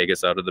push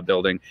Vegas out of the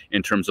building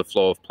in terms of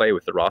flow of play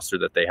with the roster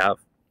that they have.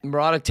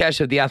 Murat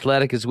of The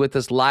Athletic is with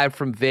us live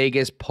from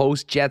Vegas,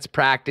 post-Jets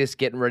practice,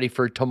 getting ready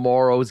for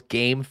tomorrow's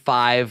Game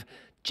 5.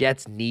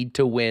 Jets need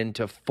to win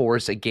to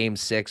force a Game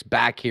 6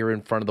 back here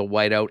in front of the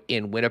whiteout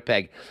in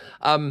Winnipeg.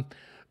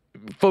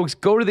 Folks,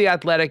 go to The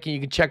Athletic and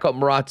you can check out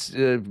Murat's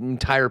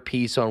entire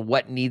piece on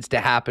what needs to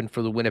happen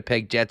for the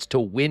Winnipeg Jets to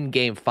win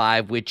Game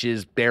 5, which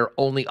is their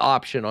only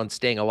option on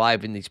staying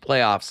alive in these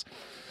playoffs.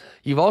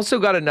 You've also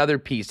got another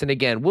piece, and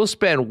again, we'll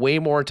spend way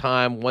more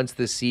time once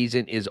the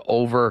season is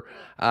over,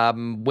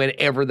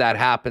 whenever that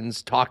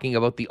happens, talking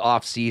about the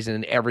offseason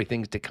and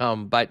everything's to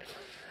come. But,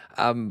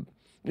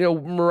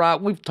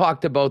 Murat, we've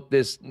talked about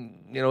this,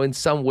 in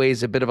some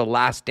ways a bit of a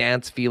last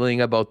dance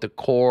feeling about the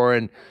core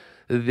and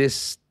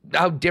this,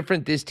 how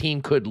different this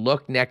team could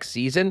look next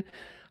season.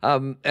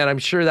 And I'm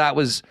sure that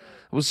was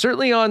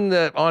certainly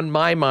on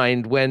my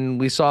mind when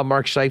we saw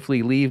Mark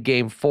Scheifele leave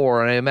Game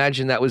 4, and I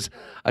imagine that was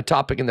a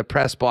topic in the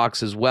press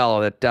box as well.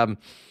 That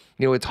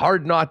it's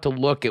hard not to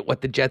look at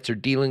what the Jets are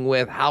dealing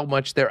with, how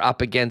much they're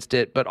up against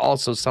it, but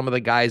also some of the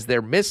guys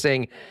they're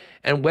missing,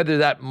 and whether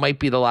that might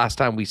be the last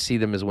time we see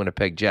them as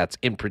Winnipeg Jets,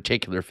 in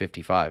particular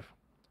 55.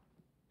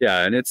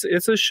 Yeah, and it's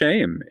a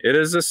shame. It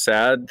is a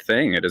sad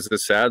thing. It is a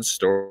sad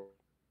story.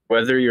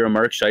 Whether you're a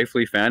Mark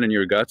Scheifele fan in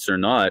your guts or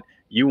not,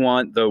 you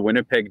want the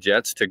Winnipeg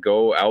Jets to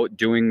go out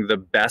doing the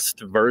best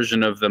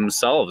version of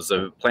themselves,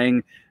 of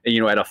playing,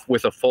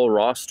 with a full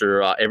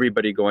roster,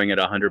 everybody going at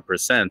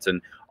 100%.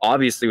 And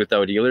obviously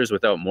without Ehlers,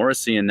 without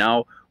Morrissey, and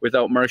now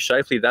without Mark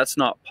Scheifele, that's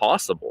not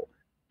possible.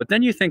 But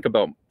then you think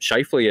about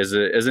Scheifele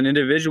as an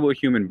individual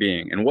human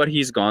being and what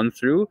he's gone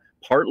through,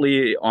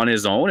 partly on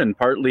his own and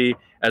partly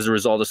as a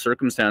result of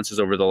circumstances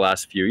over the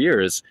last few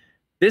years.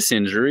 This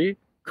injury,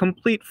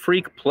 complete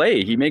freak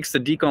play. He makes the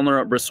deke on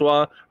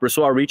Brossoit.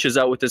 Brossoit reaches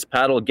out with his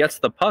paddle, gets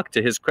the puck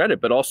to his credit,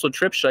 but also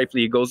trips Scheifele.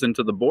 He goes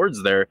into the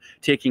boards there,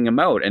 taking him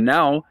out. And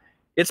now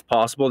it's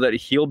possible that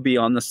he'll be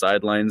on the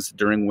sidelines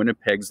during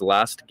Winnipeg's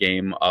last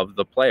game of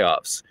the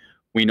playoffs.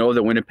 We know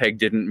that Winnipeg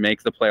didn't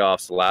make the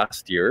playoffs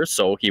last year,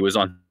 so he was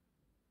on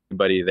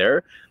anybody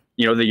there.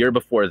 The year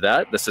before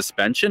that, the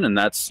suspension, and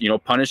that's,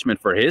 punishment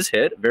for his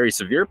hit, very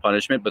severe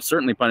punishment, but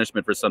certainly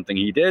punishment for something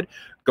he did.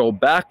 Go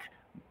back,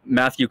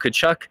 Matthew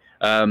Tkachuk,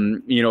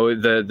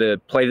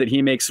 the play that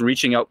he makes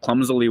reaching out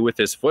clumsily with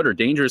his foot or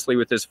dangerously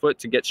with his foot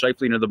to get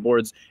Scheifele into the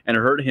boards and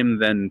hurt him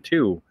then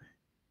too.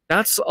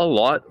 That's a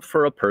lot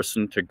for a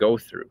person to go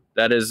through.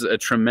 That is a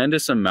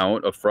tremendous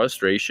amount of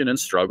frustration and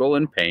struggle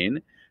and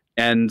pain.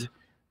 And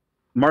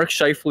Mark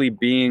Scheifele,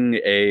 being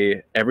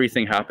a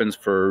everything happens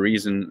for a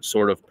reason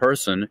sort of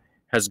person,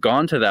 has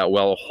gone to that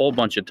well a whole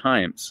bunch of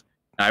times.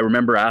 I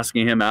remember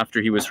asking him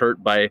after he was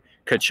hurt by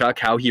Tkachuk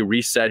how he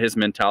reset his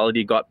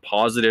mentality, got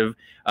positive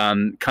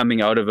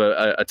coming out of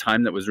a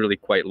time that was really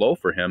quite low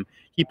for him.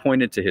 He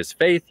pointed to his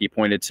faith. He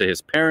pointed to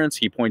his parents.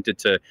 He pointed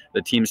to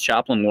the team's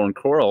chaplain, Warren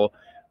Coral.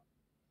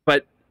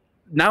 But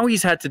now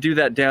he's had to do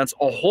that dance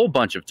a whole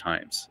bunch of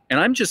times. And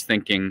I'm just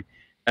thinking,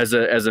 as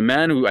a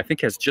man who I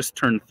think has just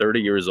turned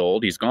 30 years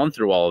old, he's gone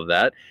through all of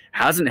that,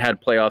 hasn't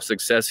had playoff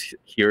success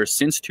here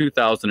since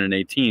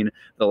 2018,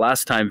 the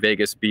last time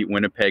Vegas beat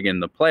Winnipeg in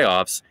the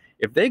playoffs.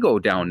 If they go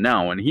down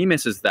now and he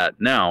misses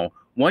that now,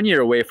 1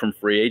 year away from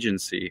free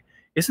agency,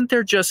 isn't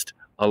there just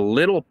a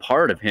little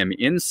part of him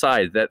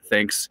inside that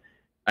thinks,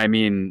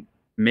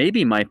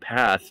 maybe my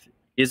path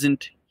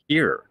isn't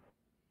here?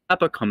 That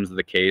becomes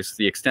the case,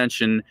 the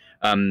extension,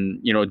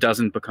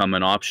 doesn't become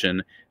an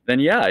option, then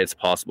yeah, it's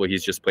possible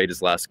he's just played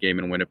his last game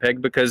in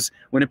Winnipeg, because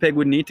Winnipeg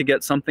would need to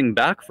get something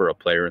back for a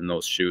player in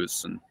those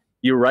shoes. And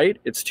you're right,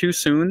 it's too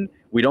soon.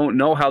 We don't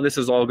know how this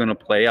is all going to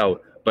play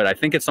out, but I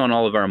think it's on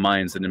all of our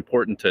minds and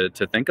important to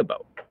think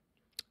about.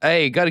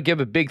 Hey, got to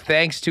give a big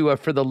thanks to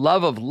For the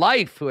Love of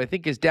Life, who I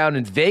think is down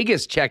in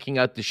Vegas checking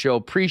out the show.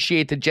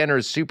 Appreciate the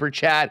generous super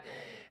chat.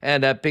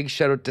 And a big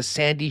shout out to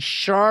Sandy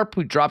Sharp,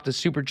 who dropped a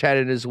super chat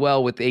in as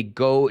well with a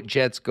Go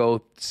Jets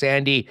Go.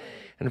 Sandy,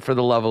 and For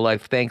the Love of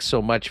Life, thanks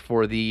so much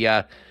for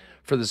the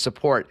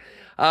support.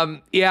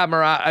 Yeah,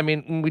 Murat,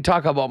 when we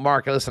talk about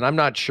Mark, listen, I'm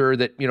not sure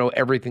that,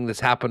 everything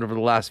that's happened over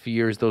the last few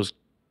years, those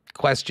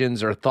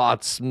questions or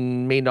thoughts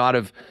may not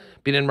have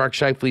been in Mark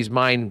Scheifele's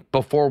mind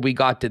before we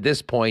got to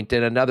this point,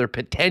 and another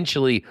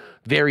potentially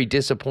very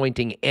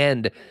disappointing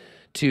end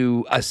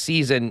to a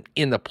season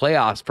in the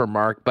playoffs for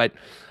Mark. But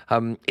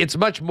it's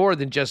much more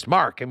than just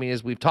Mark.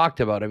 As we've talked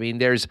about,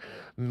 there's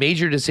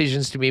major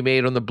decisions to be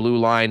made on the blue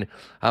line.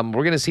 We're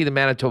going to see the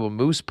Manitoba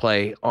Moose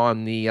play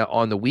on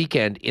the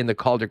weekend in the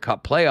Calder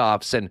Cup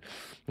playoffs. And,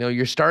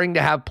 you're starting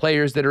to have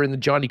players that are in the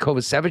Johnny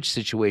Kovacevic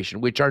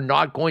situation, which are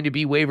not going to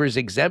be waivers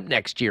exempt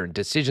next year. And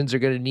decisions are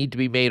going to need to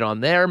be made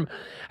on them,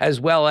 as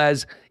well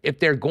as if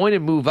they're going to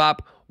move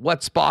up,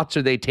 what spots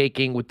are they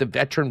taking with the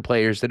veteran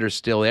players that are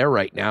still there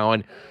right now.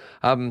 And,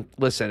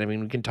 listen,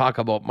 we can talk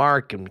about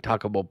Mark and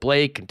talk about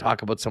Blake and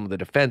talk about some of the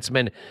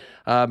defensemen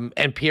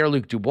and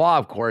Pierre-Luc Dubois,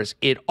 of course.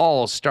 It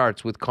all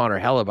starts with Connor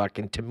Hellebuyck.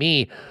 And to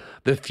me,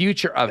 the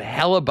future of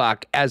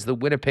Hellebuyck as the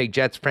Winnipeg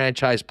Jets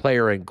franchise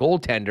player and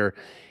goaltender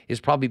is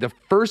probably the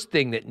first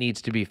thing that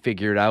needs to be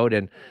figured out.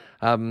 And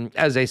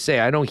as I say,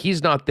 I know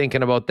he's not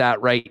thinking about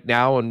that right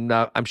now. And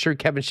I'm sure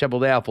Kevin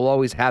Cheveldayoff will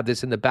always have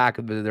this in the back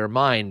of their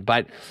mind.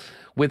 But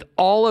with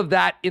all of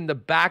that in the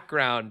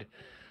background,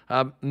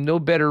 no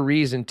better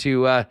reason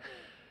to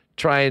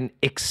try and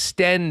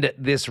extend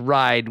this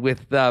ride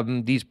with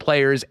these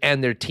players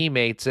and their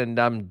teammates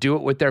and do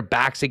it with their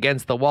backs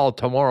against the wall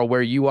tomorrow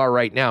where you are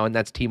right now, and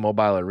that's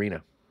T-Mobile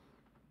Arena.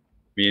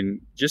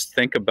 Just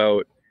think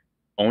about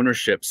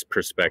ownership's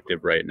perspective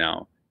right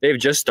now. They've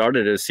just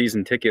started a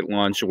season ticket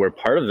launch where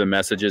part of the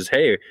message is,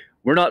 hey,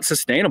 we're not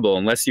sustainable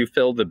unless you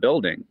fill the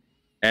building.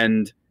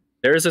 And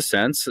there's a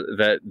sense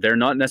that they're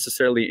not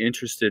necessarily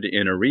interested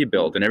in a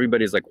rebuild. And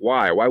everybody's like,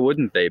 why? Why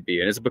wouldn't they be?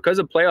 And it's because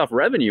of playoff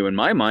revenue in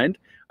my mind.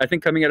 I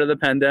think coming out of the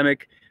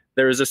pandemic,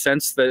 there is a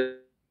sense that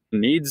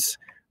needs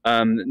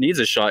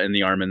a shot in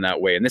the arm in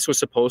that way. And this was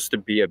supposed to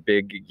be a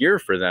big year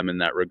for them in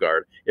that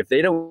regard. If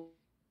they don't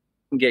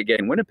get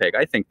in Winnipeg,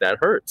 I think that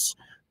hurts.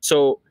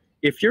 So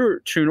if you're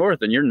True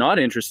North and you're not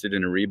interested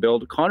in a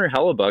rebuild, Connor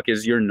Hellebuyck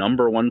is your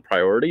number one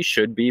priority,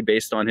 should be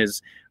based on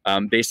his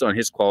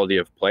quality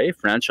of play,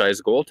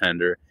 franchise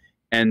goaltender.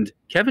 And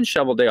Kevin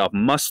Cheveldayoff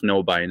must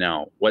know by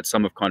now what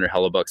some of Connor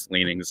Hellebuck's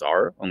leanings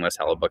are, unless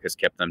Hellebuyck has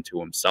kept them to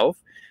himself,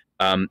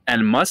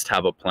 and must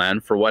have a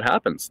plan for what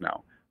happens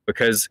now.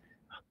 Because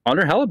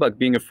Connor Hellebuyck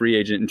being a free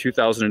agent in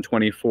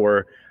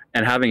 2024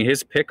 and having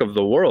his pick of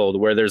the world,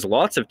 where there's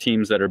lots of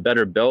teams that are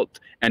better built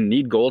and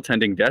need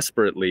goaltending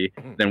desperately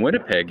than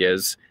Winnipeg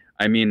is,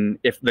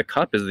 if the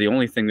cup is the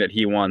only thing that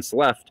he wants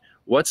left,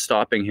 what's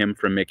stopping him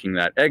from making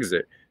that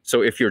exit?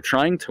 So if you're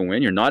trying to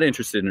win, you're not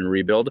interested in a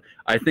rebuild,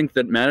 I think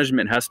that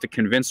management has to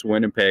convince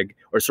convince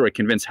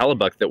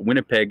Hellebuyck that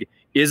Winnipeg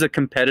is a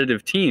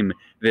competitive team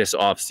this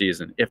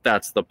offseason, if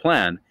that's the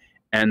plan.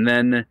 And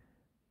then,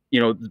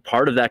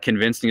 part of that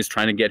convincing is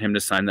trying to get him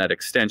to sign that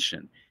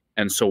extension.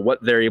 And so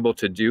what they're able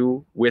to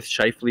do with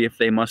Scheifele, if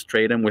they must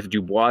trade him, with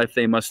Dubois, if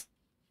they must,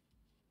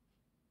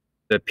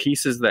 the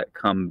pieces that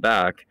come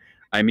back,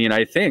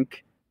 I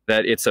think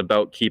that it's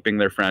about keeping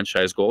their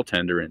franchise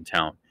goaltender in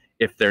town.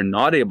 If they're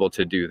not able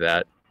to do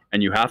that,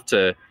 and you have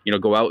to,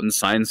 go out and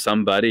sign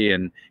somebody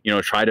and,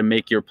 try to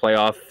make your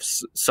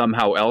playoffs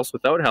somehow else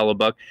without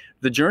Hellebuyck,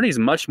 the journey is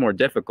much more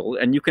difficult.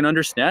 And you can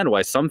understand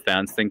why some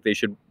fans think they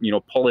should,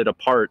 pull it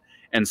apart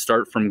and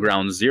start from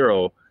ground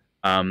zero,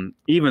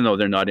 even though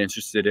they're not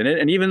interested in it.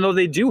 And even though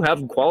they do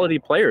have quality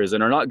players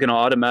and are not going to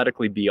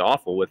automatically be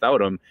awful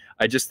without him,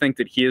 I just think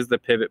that he is the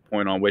pivot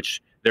point on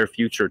which their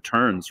future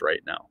turns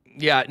right now.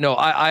 Yeah, no,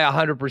 I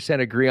 100%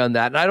 agree on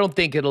that. And I don't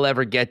think it'll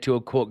ever get to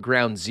a, quote,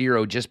 ground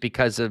zero just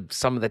because of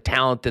some of the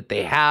talent that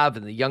they have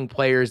and the young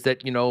players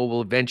that,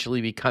 will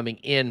eventually be coming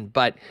in.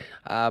 But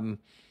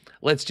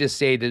let's just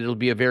say that it'll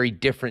be a very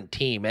different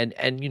team. And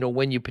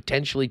when you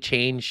potentially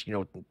change,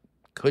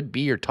 could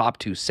be your top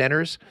two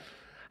centers,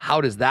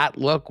 how does that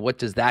look? What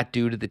does that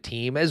do to the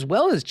team? As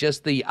well as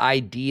just the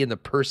ID and the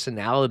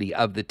personality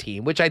of the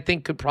team, which I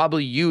think could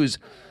probably use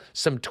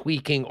some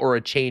tweaking or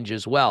a change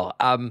as well.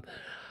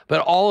 But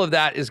all of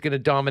that is going to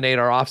dominate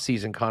our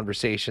offseason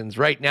conversations.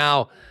 Right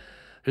now,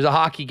 there's a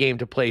hockey game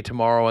to play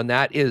tomorrow, and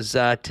that is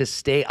to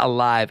stay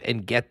alive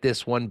and get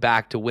this one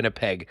back to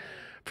Winnipeg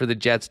for the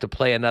Jets to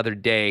play another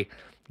day,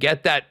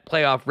 get that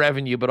playoff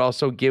revenue, but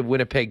also give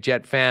Winnipeg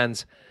Jet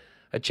fans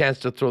a chance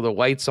to throw the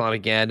whites on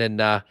again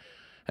and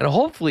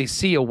hopefully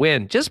see a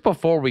win. Just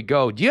before we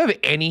go, do you have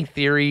any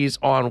theories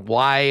on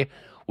why,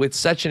 with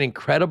such an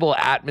incredible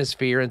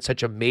atmosphere and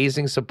such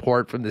amazing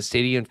support from the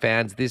city and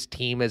fans, this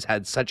team has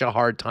had such a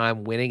hard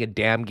time winning a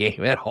damn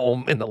game at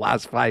home in the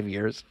last 5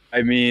 years?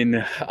 I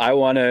mean, I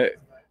want to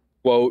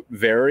quote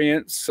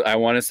variance. I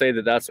want to say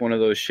that that's one of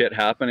those shit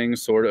happening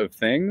sort of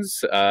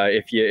things.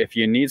 If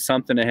you need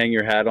something to hang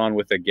your hat on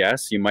with a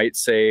guess, you might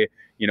say,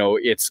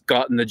 it's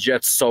gotten the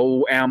Jets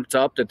so amped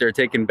up that they're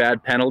taking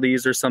bad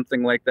penalties or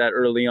something like that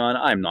early on.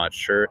 I'm not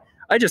sure.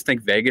 I just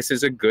think Vegas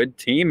is a good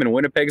team and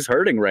Winnipeg's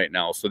hurting right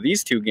now. So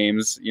these two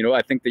games,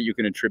 I think that you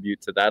can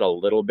attribute to that a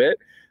little bit.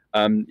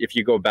 If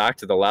you go back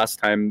to the last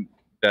time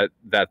that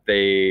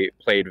they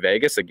played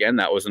Vegas, again,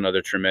 that was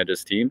another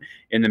tremendous team.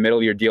 In the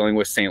middle, you're dealing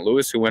with St.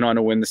 Louis, who went on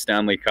to win the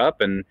Stanley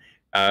Cup. And,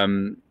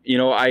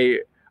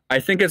 I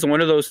think it's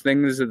one of those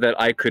things that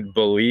I could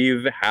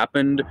believe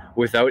happened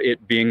without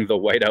it being the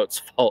whiteout's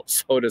fault,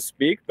 so to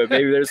speak. But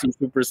maybe there's some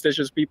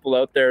superstitious people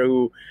out there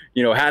who,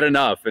 had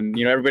enough and,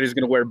 everybody's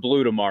going to wear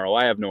blue tomorrow.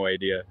 I have no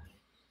idea.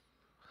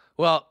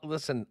 Well,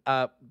 listen,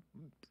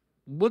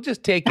 we'll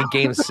just take a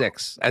game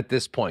 6 at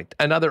this point.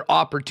 Another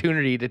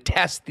opportunity to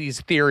test these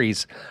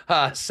theories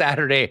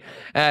Saturday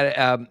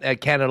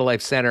at Canada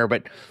Life Center,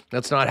 but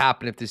that's not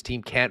happening if this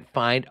team can't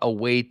find a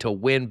way to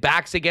win.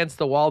 Backs against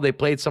the wall. They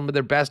played some of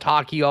their best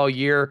hockey all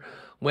year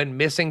when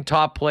missing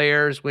top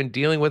players, when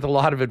dealing with a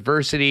lot of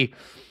adversity.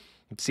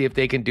 Let's see if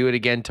they can do it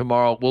again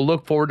tomorrow. We'll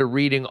look forward to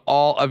reading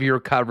all of your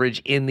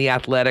coverage in the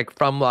Athletic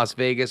from Las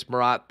Vegas.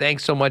 Murat,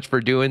 thanks so much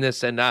for doing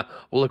this, and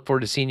we'll look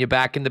forward to seeing you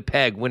back in the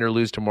Peg, win or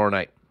lose tomorrow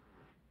night.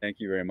 Thank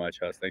you very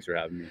much, Huss. Thanks for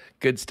having me.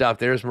 Good stuff.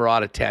 There's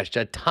Murat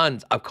Atesh.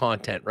 Tons of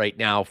content right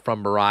now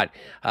from Murat,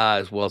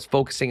 as well as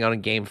focusing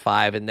on Game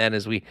 5. And then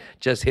as we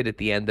just hit at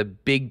the end, the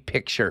big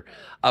picture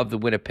of the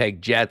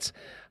Winnipeg Jets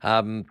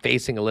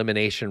facing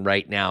elimination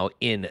right now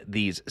in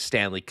these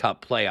Stanley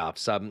Cup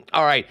playoffs.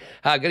 All right,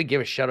 I'm going to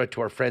give a shout out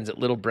to our friends at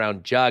Little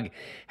Brown Jug.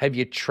 Have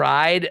you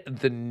tried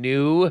the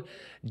new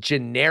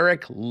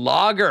generic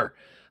lager?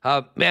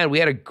 Man, we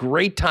had a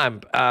great time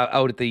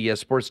out at the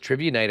sports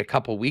trivia night a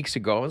couple weeks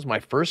ago. It was my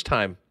first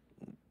time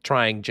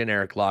trying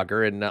generic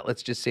lager, and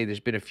let's just say there's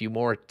been a few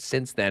more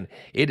since then.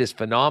 It is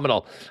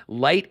phenomenal.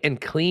 Light and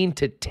clean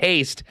to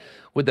taste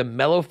with a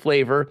mellow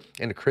flavor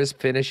and a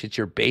crisp finish. It's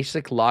your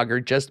basic lager,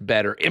 just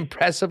better.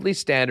 Impressively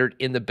standard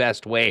in the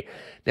best way.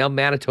 Now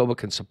Manitoba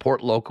can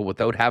support local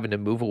without having to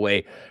move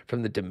away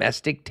from the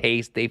domestic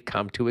taste they've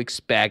come to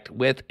expect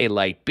with a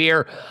light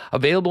beer.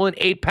 Available in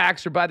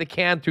 8-packs or by the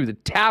can through the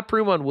tap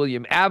room on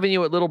William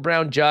Avenue at Little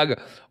Brown Jug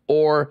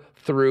or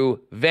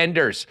through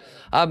vendors.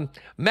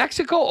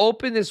 Mexico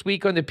Open this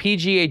week on the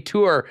PGA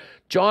Tour.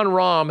 Jon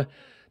Rahm,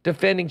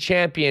 defending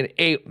champion,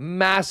 a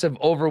massive,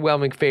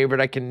 overwhelming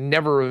favorite. I can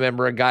never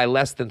remember a guy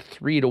less than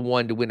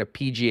 3-1 to win a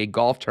PGA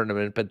golf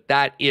tournament, but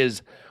that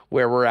is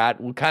where we're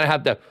at. We'll kind of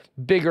have the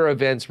bigger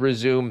events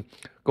resume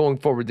going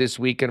forward this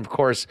week, and of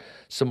course,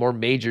 some more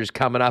majors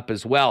coming up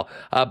as well.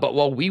 But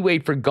while we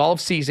wait for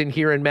golf season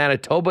here in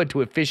Manitoba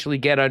to officially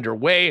get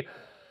underway,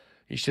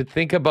 you should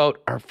think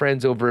about our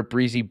friends over at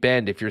Breezy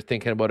Bend if you're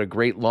thinking about a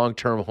great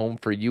long-term home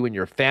for you and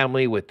your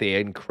family with the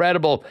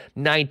incredible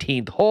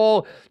 19th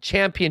hole,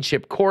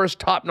 championship course,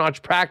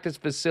 top-notch practice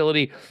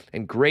facility,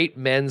 and great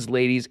men's,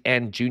 ladies,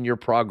 and junior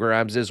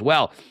programs as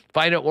well.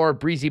 Find out more at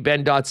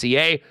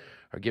breezybend.ca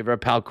or give our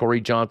pal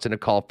Corey Johnson a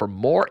call for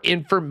more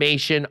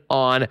information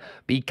on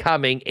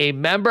becoming a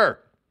member.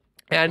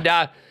 And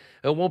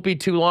it won't be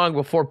too long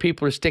before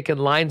people are sticking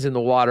lines in the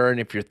water. And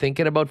if you're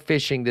thinking about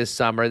fishing this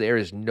summer, there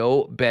is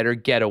no better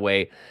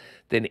getaway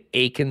than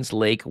Aikens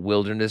Lake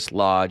Wilderness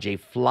Lodge, a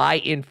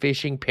fly-in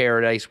fishing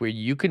paradise where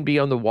you can be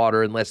on the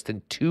water in less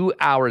than 2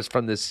 hours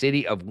from the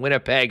city of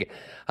Winnipeg.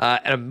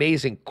 An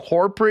amazing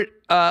corporate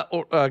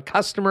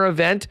customer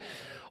event,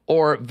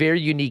 or very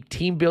unique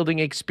team building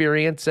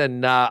experience.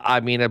 And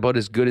I mean, about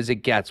as good as it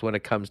gets when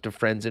it comes to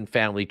friends and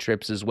family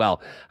trips as well.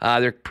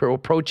 They're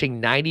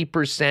approaching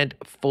 90%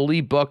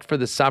 fully booked for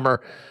the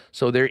summer.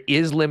 So there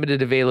is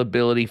limited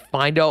availability.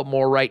 Find out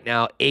more right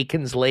now,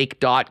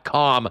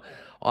 aikenslake.com,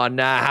 on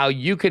how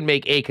you can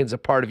make Aikens a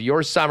part of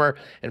your summer.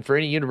 And for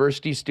any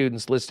university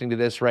students listening to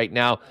this right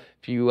now,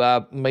 if you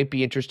might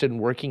be interested in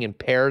working in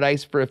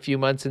paradise for a few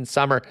months in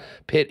summer,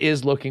 Pitt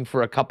is looking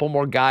for a couple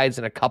more guides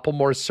and a couple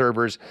more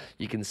servers.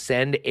 You can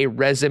send a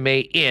resume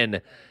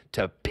in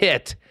to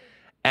Pitt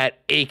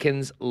at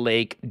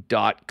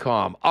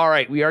aikenslake.com. All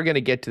right, we are going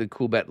to get to the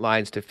Coolbet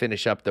lines to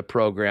finish up the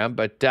program,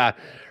 but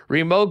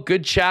Remo,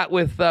 good chat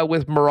with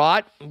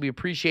Murat. We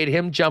appreciate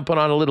him jumping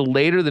on a little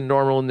later than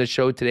normal in the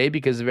show today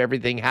because of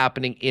everything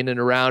happening in and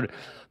around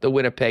the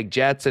Winnipeg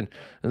Jets. And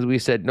as we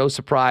said, no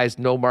surprise,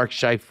 no Mark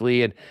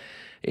Scheifele, and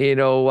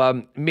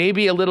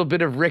maybe a little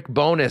bit of Rick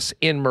Bowness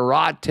in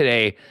Murat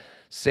today,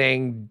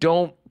 saying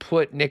don't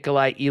put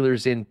Nikolai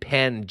Ehlers in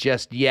pen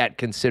just yet,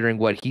 considering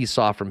what he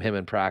saw from him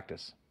in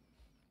practice.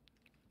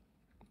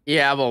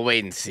 Yeah, we'll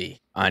wait and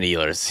see on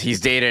Ehlers. He's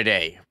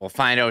day-to-day. We'll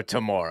find out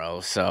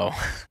tomorrow. So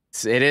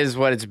it is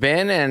what it's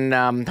been,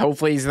 and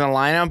hopefully he's in the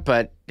lineup,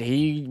 but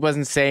he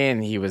wasn't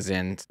saying he was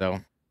in.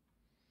 So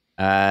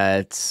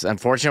it's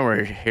unfortunate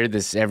we're here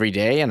this every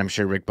day, and I'm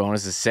sure Rick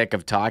Bowness is sick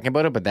of talking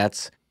about it, but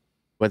that's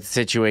what the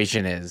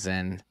situation is.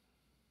 And,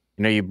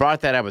 you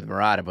brought that up with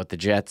Murat about the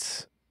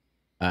Jets'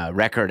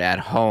 record at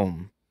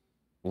home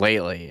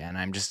lately, and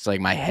I'm just like,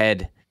 my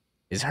head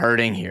is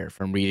hurting here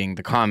from reading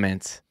the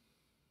comments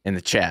in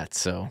the chat.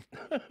 So,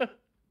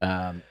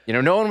 no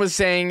one was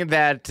saying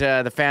that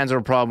the fans were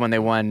a problem when they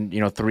won,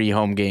 3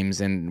 home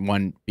games and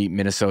one beat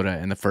Minnesota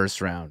in the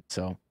first round.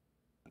 So,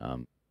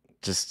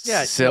 just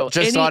a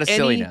lot of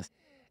silliness.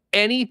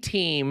 Any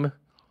team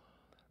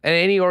and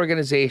any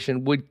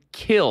organization would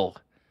kill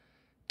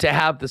to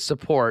have the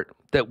support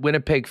that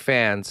Winnipeg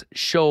fans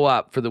show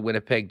up for the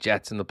Winnipeg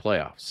Jets in the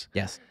playoffs.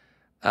 Yes.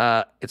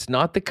 It's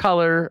not the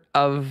color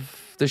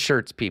of the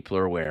shirts people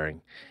are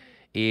wearing.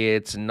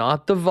 It's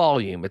not the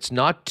volume. It's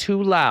not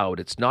too loud.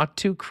 It's not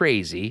too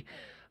crazy.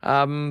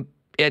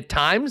 At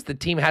times, the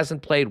team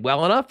hasn't played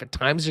well enough. At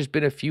times, there's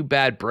been a few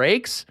bad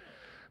breaks. I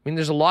mean,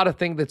 there's a lot of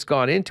things that's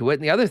gone into it.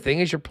 And the other thing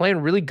is you're playing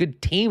really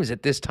good teams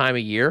at this time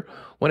of year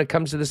when it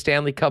comes to the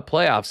Stanley Cup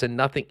playoffs, and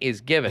nothing is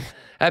given.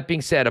 That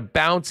being said, a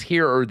bounce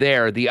here or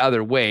there the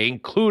other way,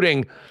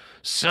 including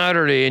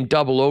Saturday in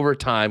double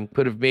overtime,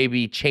 could have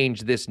maybe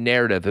changed this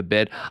narrative a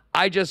bit.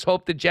 I just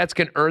hope the Jets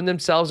can earn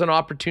themselves an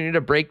opportunity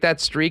to break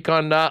that streak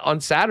on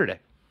Saturday.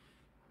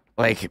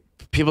 Like,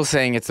 people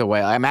saying it's the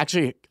way. I'm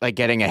actually like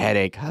getting a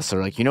headache,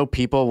 Hustler. Like,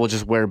 people will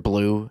just wear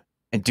blue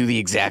and do the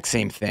exact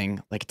same thing.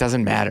 Like, it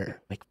doesn't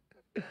matter. Like,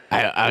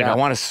 I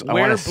want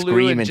to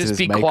scream into just this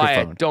be microphone.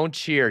 Quiet. Don't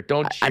cheer.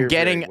 Don't cheer.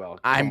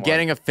 I'm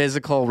getting a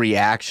physical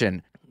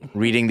reaction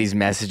reading these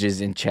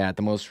messages in chat.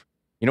 The most,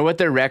 what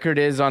their record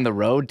is on the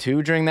road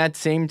too during that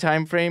same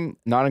time frame,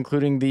 not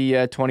including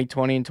the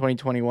 2020 and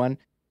 2021.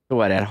 So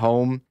what, at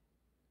home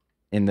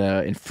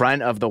in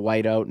front of the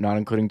whiteout, not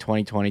including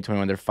 2020,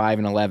 21, they're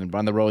 5-11, but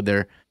on the road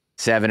they're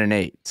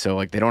 7-8. So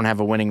like, they don't have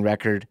a winning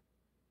record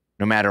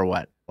no matter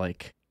what.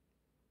 Like,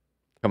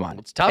 come on.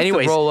 It's tough to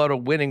roll out a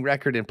winning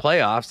record in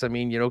playoffs. I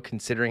mean,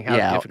 considering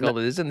how difficult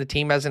it is, and the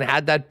team hasn't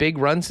had that big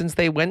run since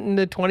they went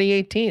into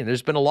 2018.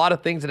 There's been a lot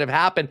of things that have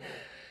happened.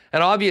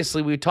 And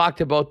obviously, we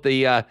talked about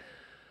the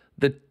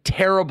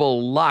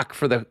terrible luck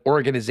for the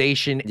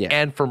organization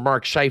and for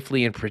Mark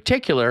Scheifele in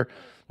particular,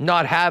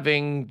 not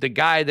having the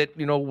guy that,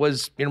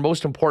 was your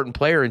most important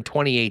player in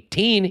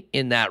 2018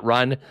 in that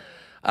run.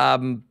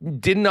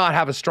 Did not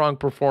have a strong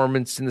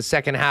performance in the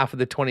second half of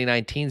the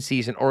 2019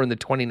 season or in the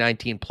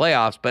 2019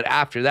 playoffs. But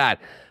after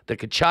that, the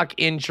Tkachuk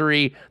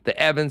injury, the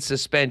Evans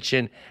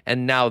suspension,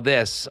 and now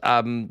this,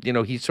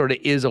 he sort of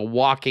is a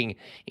walking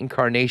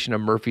incarnation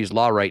of Murphy's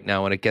Law right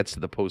now when it gets to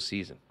the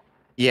postseason.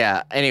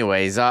 Yeah.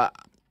 Anyways,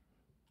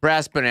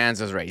 Brass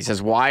Bonanza's right. He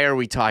says, why are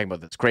we talking about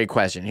this? Great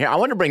question. Here, I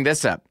want to bring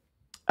this up.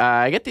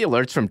 I get the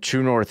alerts from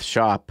True North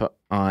Shop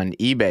on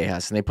eBay,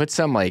 and they put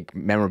some like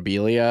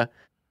memorabilia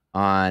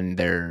on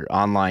their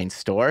online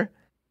store.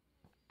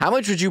 How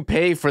much would you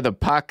pay for the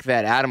puck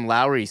that Adam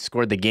Lowry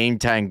scored the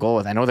game-tying goal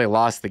with? I know they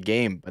lost the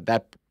game,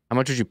 but how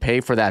much would you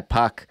pay for that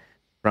puck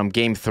from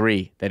Game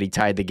 3 that he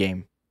tied the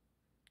game?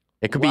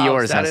 It could be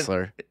yours,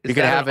 Hustler. You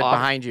could have it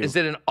behind you. Is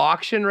it an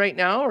auction right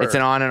now? Or? It's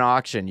on an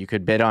auction. You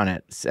could bid on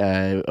it.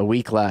 A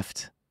week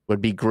left.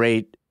 Would be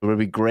great. It would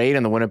be great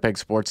in the Winnipeg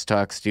Sports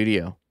Talk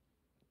studio.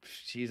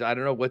 Jeez, I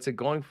don't know. What's it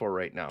going for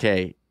right now?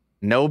 Okay.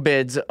 No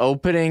bids.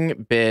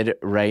 Opening bid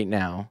right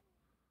now.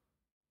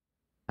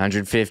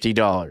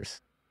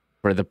 $150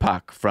 for the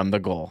puck from the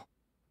goal.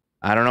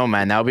 I don't know,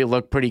 man. That would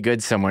look pretty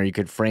good somewhere. You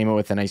could frame it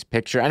with a nice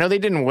picture. I know they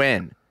didn't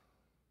win,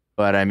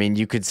 but I mean,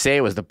 you could say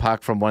it was the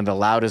puck from one of the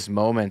loudest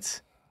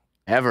moments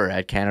ever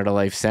at Canada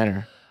Life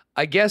Center.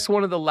 I guess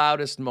one of the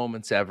loudest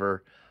moments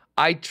ever.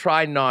 I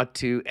try not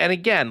to. And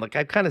again, like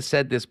I've kind of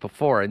said this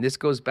before, and this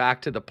goes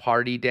back to the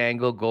Party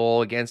Dangle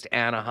goal against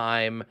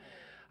Anaheim.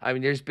 I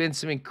mean, there's been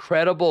some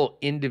incredible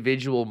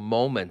individual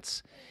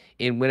moments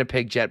in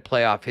Winnipeg Jet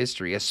playoff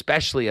history,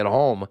 especially at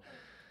home.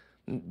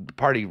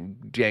 Party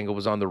Dangle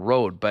was on the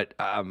road, but,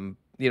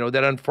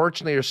 that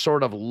unfortunately are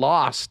sort of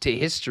lost to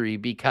history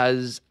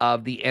because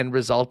of the end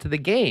result of the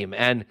game.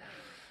 And,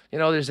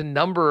 there's a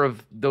number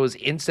of those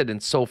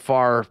incidents so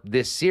far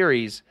this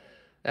series.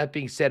 That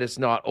being said, it's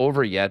not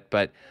over yet,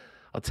 but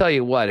I'll tell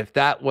you what, if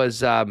that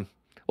was,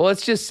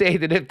 let's just say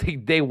that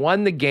if they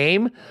won the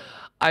game,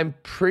 I'm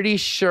pretty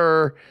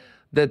sure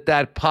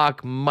that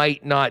puck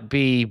might not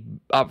be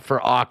up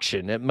for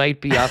auction. It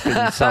might be up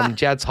in some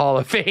Jets Hall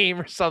of Fame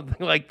or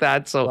something like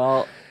that.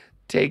 So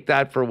take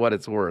that for what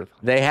it's worth.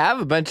 They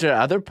have a bunch of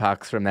other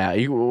pucks from that.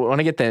 You want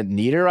to get the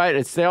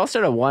Niederreiter? They all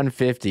start at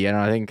 150.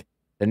 I think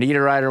the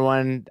Niederreiter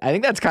one, I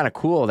think that's kind of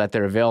cool that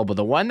they're available.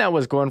 The one that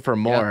was going for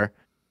more,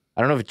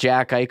 I don't know if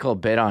Jack Eichel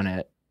bid on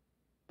it,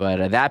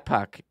 but that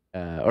puck, the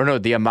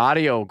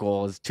Amadio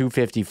goal is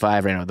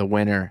 255 right now, the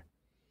winner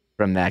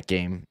from that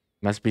game.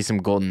 Must be some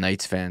Golden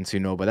Knights fans who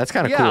know, but that's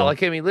kind of cool.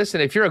 Yeah,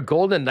 listen, if you're a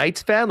Golden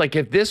Knights fan, like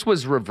if this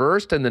was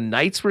reversed and the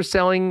Knights were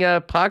selling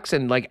pucks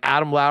and like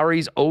Adam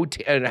Lowry's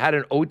OT and had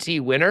an OT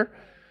winner,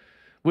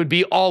 would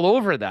be all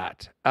over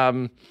that.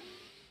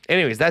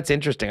 Anyways, that's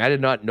interesting. I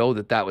did not know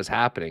that was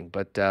happening.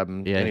 But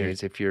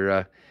anyways, if you're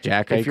a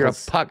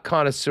puck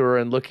connoisseur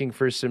and looking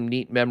for some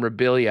neat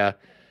memorabilia,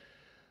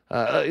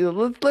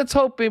 let's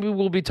hope maybe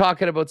we'll be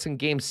talking about some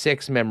Game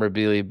 6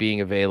 memorabilia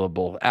being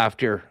available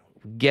after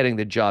getting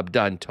the job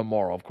done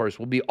tomorrow. Of course,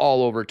 we'll be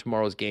all over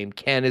tomorrow's game.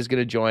 Ken is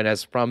going to join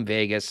us from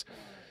Vegas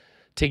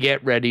to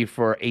get ready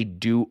for a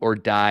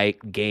do-or-die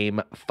Game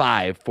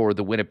 5 for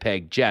the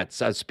Winnipeg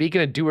Jets.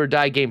 Speaking of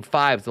do-or-die Game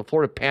 5s, the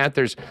Florida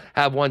Panthers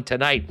have one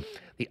tonight.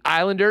 The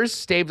Islanders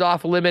staved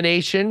off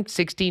elimination.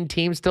 16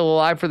 teams still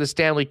alive for the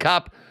Stanley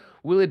Cup.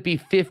 Will it be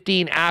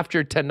 15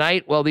 after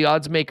tonight? Well, the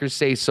odds makers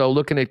say so.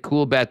 Looking at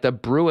Coolbet, the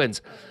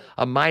Bruins,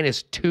 a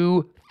minus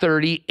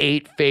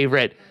 238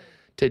 favorite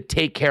to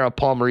take care of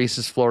Paul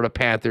Maurice's Florida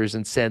Panthers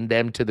and send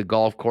them to the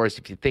golf course.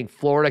 If you think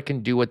Florida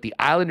can do what the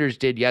Islanders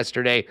did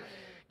yesterday,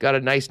 got a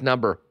nice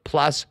number,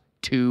 plus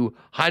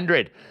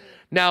 200.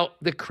 Now,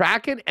 the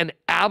Kraken and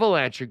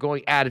Avalanche are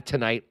going at it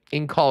tonight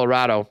in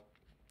Colorado.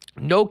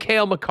 No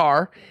Cale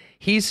Makar.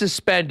 He's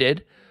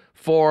suspended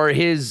for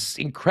his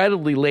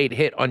incredibly late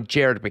hit on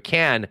Jared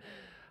McCann.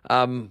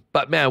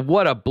 But, man,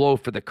 what a blow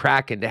for the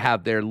Kraken to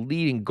have their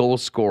leading goal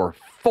scorer,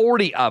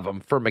 40 of them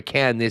for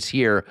McCann this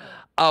year,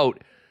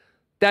 out.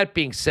 That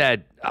being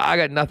said, I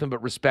got nothing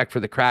but respect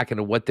for the Kraken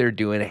and what they're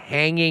doing,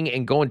 hanging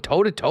and going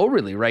toe-to-toe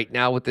really right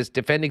now with this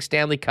defending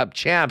Stanley Cup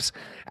champs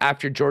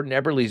after Jordan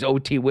Eberle's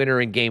OT winner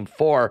in Game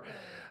 4.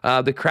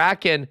 The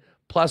Kraken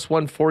plus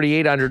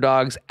 148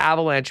 underdogs,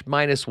 Avalanche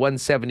minus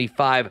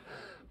 175.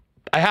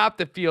 I have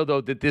to feel,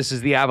 though, that this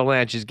is the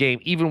Avalanche's game,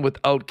 even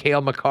without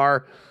Cale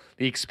Makar.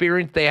 The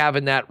experience they have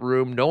in that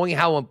room, knowing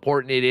how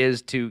important it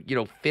is to,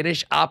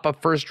 finish up a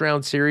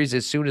first-round series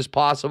as soon as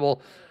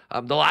possible.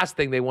 The last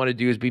thing they want to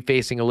do is be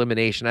facing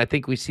elimination. I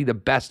think we see the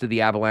best of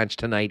the Avalanche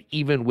tonight,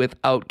 even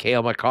without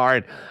Cale Makar.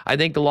 And I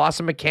think the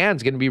loss of McCann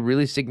is going to be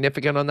really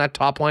significant on that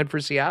top line for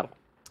Seattle.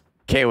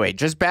 Okay, wait,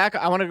 just back.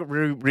 I want to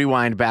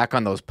rewind back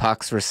on those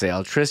pucks for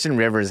sale. Tristan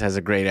Rivers has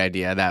a great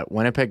idea that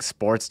Winnipeg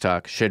Sports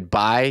Talk should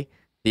buy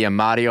the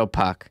Amadio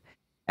puck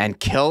and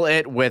kill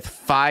it with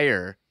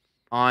fire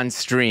on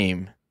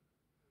stream.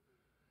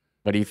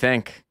 What do you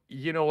think?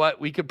 You know what?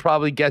 We could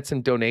probably get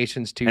some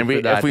donations too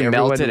for that. If we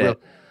melted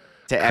it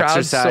to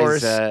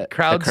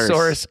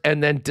crowdsource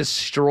and then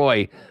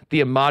destroy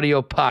the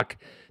Amadio puck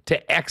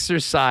to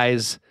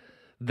exercise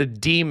the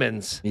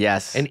demons,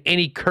 and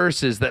any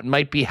curses that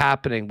might be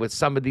happening with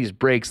some of these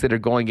breaks that are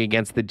going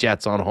against the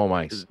Jets on home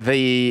ice.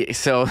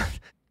 So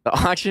the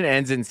auction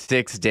ends in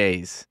 6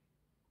 days.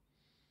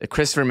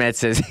 Christopher Met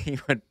says he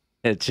would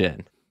pitch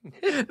in.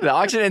 The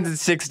auction ends in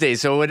 6 days,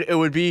 so it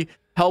would be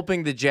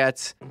helping the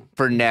Jets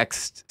for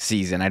next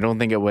season. I don't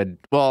think it would.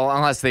 Well,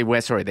 unless they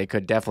win. Sorry, they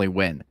could definitely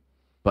win,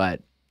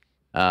 but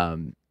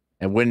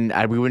we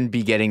wouldn't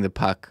be getting the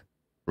puck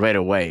right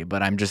away.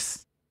 But I'm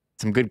just.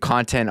 Some good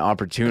content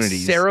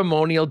opportunities.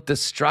 Ceremonial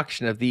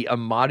destruction of the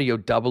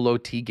Amadio double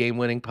OT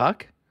game-winning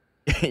puck.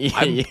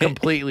 I'm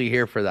completely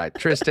here for that,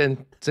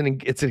 Tristan.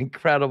 It's an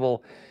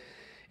incredible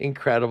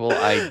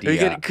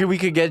idea. We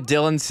could get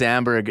Dylan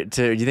Sandberg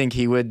to. Do you think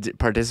he would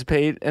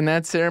participate in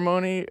that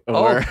ceremony?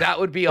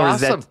 That would be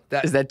awesome.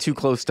 Is that too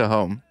close to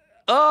home?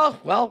 Oh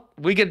well,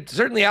 we could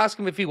certainly ask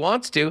him if he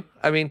wants to.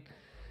 I mean,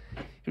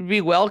 he'd be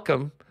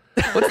welcome.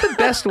 What's the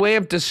best way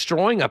of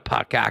destroying a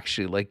puck,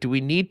 actually? Like, do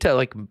we need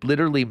to,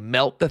 literally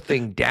melt the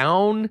thing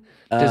down?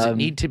 Does it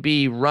need to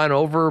be run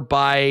over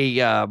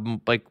by,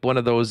 one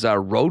of those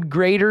road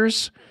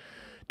graders?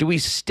 Do we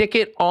stick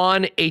it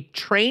on a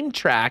train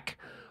track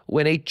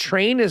when a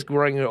train is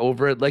going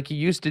over it like you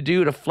used to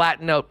do to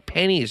flatten out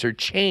pennies or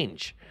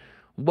change?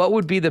 What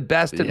would be the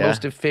best and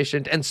most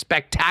efficient and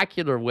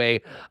spectacular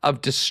way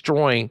of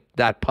destroying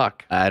that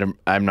puck? I'm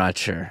not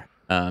sure.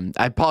 I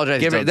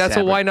apologize. That's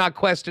a why not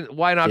question.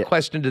 Why not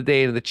question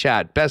today in the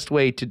chat? Best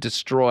way to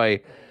destroy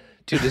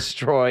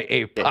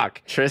a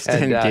puck.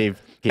 Tristan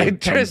gave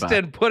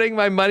Tristan, putting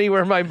my money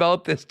where my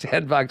mouth is.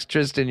 $10.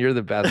 Tristan, you're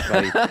the best,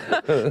 buddy.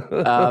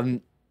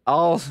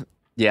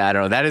 I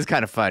don't know. That is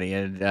kind of funny,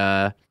 and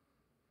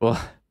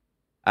well,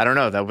 I don't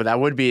know. That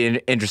would be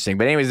interesting.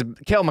 But anyways,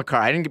 Cale Makar,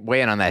 I didn't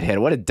weigh in on that hit.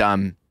 What a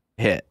dumb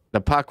hit.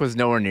 The puck was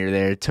nowhere near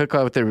there. Took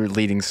out the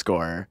leading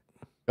scorer.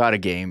 Got a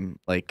game.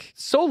 Like,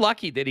 so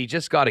lucky that he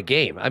just got a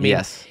game. I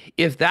mean,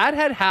 if that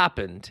had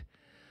happened,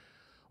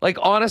 like,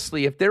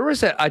 honestly, if there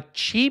was a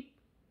cheap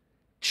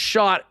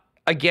shot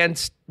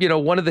against,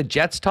 one of the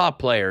Jets' top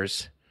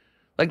players,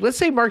 like, let's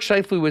say Mark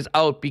Scheifele was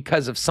out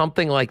because of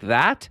something like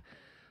that,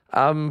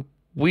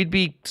 we'd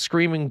be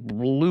screaming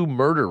blue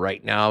murder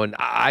right now. And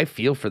I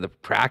feel for the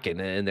Kraken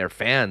and their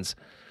fans,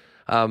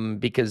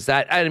 because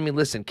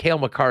listen, Cale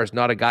Makar is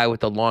not a guy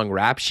with a long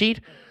rap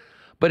sheet,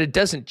 but it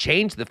doesn't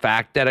change the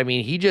fact that,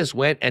 he just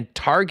went and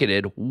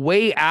targeted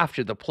way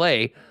after the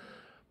play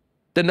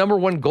the number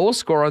one goal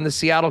scorer on the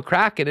Seattle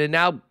Kraken, and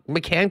now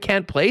McCann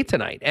can't play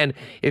tonight. And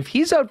if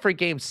he's out for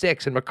Game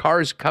 6 and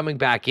Makar's coming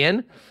back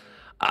in,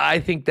 I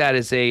think that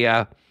is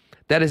a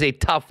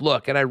tough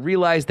look. And I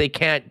realize they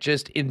can't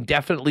just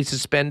indefinitely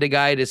suspend a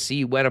guy to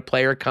see when a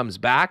player comes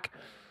back,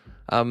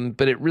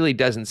 but it really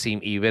doesn't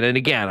seem even. And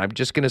again, I'm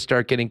just going to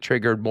start getting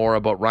triggered more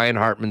about Ryan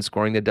Hartman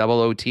scoring the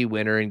double OT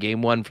winner in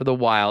Game 1 for the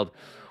Wild,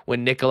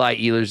 when Nikolai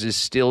Ehlers is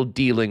still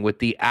dealing with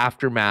the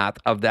aftermath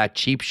of that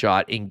cheap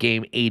shot in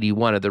Game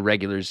 81 of the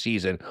regular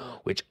season,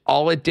 which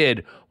all it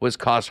did was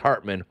cost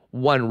Hartman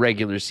one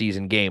regular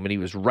season game, and he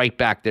was right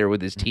back there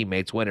with his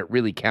teammates when it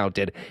really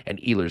counted, and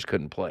Ehlers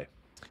couldn't play.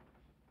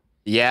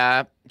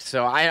 Yeah,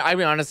 so I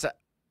mean, honest,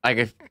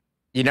 if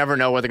you never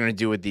know what they're going to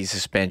do with these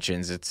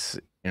suspensions. It's,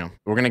 we're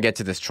going to get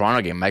to this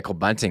Toronto game. Michael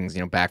Bunting's,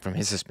 back from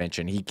his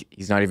suspension.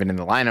 He's not even in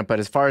the lineup. But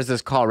as far as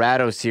this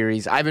Colorado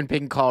series, I've been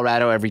picking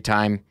Colorado every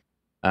time.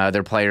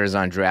 Their players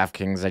on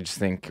DraftKings, I just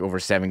think over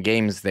 7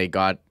 games they're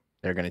going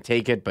to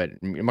take it.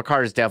 But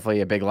Makar is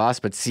definitely a big loss.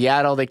 But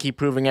Seattle, they keep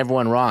proving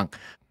everyone wrong.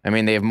 I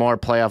mean, they have more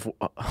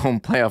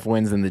home playoff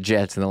wins than the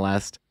Jets in the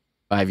last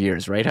 5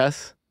 years, right,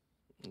 Huss?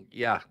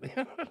 Yeah.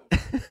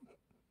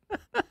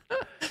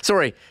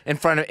 Sorry, in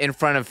front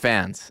of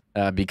fans,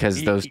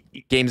 because those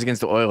games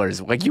against the Oilers,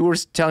 like you were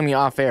telling me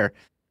off air,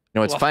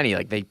 it's funny.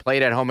 Like, they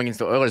played at home against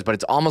the Oilers, but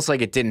it's almost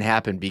like it didn't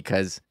happen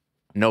because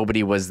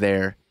nobody was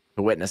there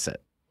to witness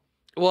it.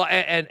 Well,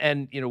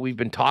 and we've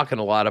been talking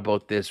a lot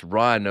about this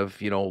run of,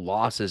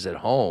 losses at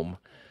home.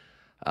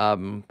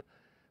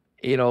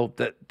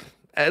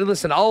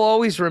 Listen, I'll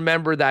always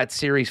remember that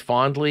series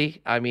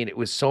fondly. I mean, it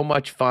was so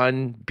much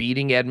fun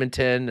beating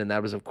Edmonton, and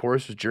that was, of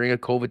course, during a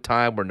COVID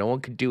time where no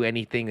one could do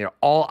anything.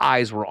 All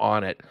eyes were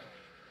on it.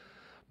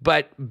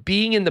 But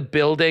being in the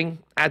building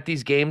at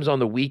these games on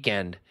the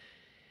weekend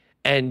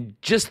and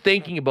just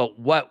thinking about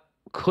what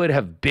could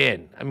have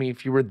been. I mean,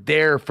 if you were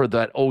there for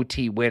that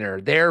OT winner,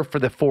 there for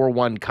the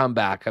 4-1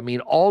 comeback, I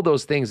mean, all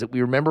those things that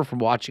we remember from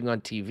watching on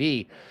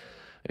TV,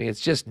 I mean, it's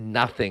just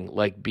nothing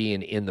like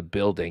being in the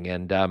building.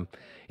 And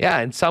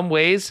in some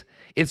ways,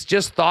 it's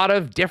just thought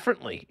of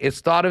differently. It's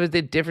thought of as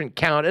a different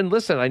count. And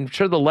listen, I'm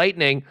sure the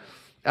Lightning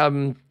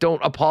don't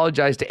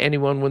apologize to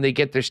anyone when they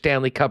get their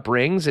Stanley Cup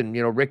rings, and,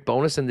 Rick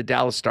Bowness and the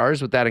Dallas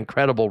Stars with that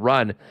incredible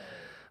run.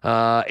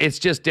 It's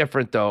just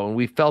different, though, and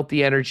we felt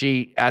the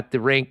energy at the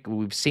rink.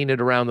 We've seen it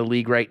around the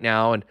league right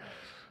now, and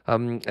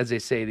as they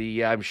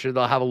say, I'm sure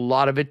they'll have a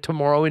lot of it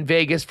tomorrow in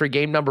Vegas for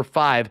game number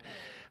 5,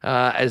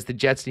 as the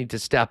Jets need to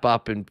step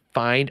up and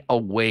find a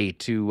way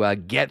to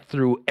get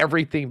through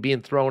everything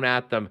being thrown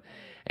at them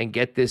and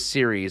get this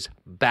series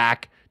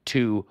back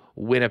to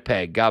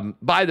Winnipeg.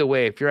 By the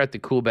way, if you're at the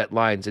Coolbet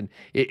lines, and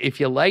if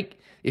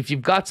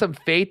you've got some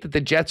faith that the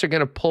Jets are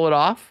going to pull it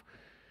off,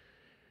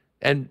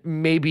 and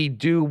maybe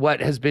do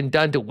what has been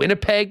done to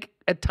Winnipeg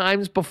at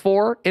times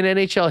before in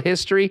NHL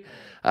history,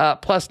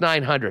 plus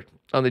 900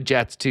 on the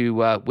Jets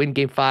to win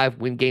Game 5,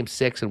 win Game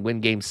 6, and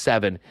win Game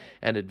 7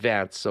 and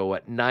advance. So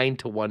at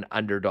 9-1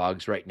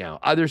 underdogs right now.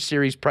 Other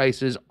series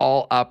prices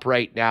all up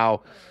right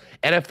now.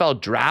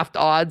 NFL draft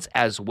odds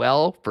as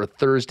well for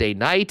Thursday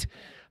night.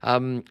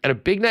 And a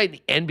big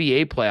night in the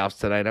NBA playoffs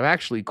tonight. I'm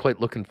actually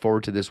quite looking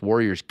forward to this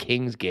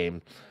Warriors-Kings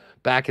game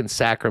back in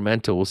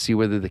Sacramento. We'll see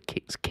whether the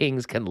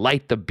Kings can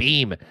light the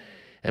beam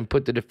and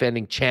put the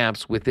defending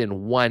champs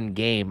within one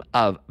game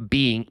of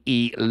being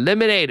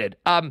eliminated.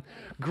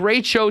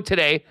 Great show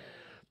today.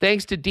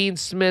 Thanks to Dean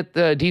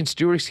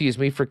Stewart,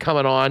 for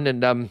coming on,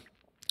 and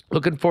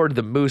looking forward to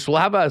the Moose. We'll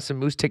have some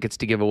Moose tickets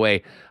to give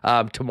away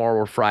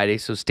tomorrow or Friday,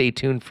 so stay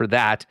tuned for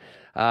that.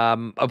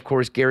 Of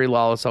course, Gary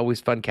Lawless,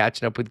 always fun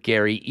catching up with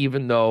Gary,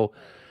 even though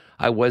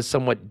I was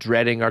somewhat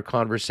dreading our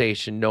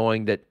conversation,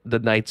 knowing that the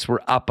Knights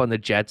were up on the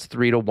Jets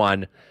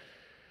 3-1.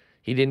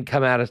 He didn't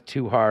come at us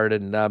too hard.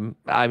 And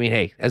I mean,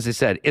 hey, as I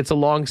said, it's a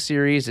long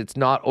series. It's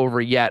not over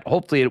yet.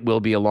 Hopefully it will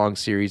be a long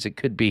series. It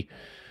could be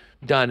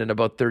done in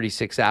about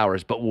 36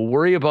 hours. But we'll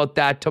worry about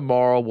that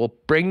tomorrow. We'll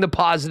bring the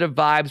positive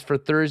vibes for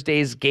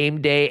Thursday's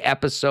game day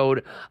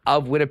episode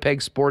of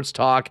Winnipeg Sports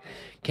Talk.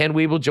 Ken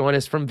Wiebe will join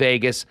us from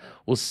Vegas.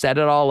 We'll set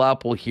it all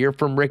up. We'll hear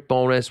from Rick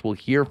Bowness. We'll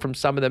hear from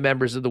some of the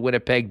members of the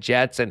Winnipeg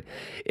Jets. And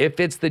if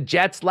it's the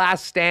Jets'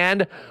 last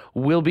stand,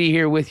 we'll be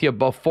here with you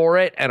before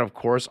it and, of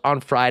course,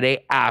 on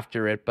Friday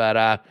after it. But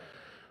I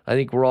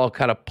think we're all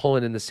kind of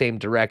pulling in the same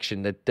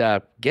direction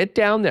that get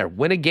down there,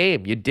 win a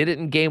game. You did it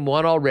in game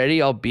one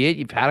already, albeit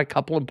you've had a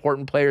couple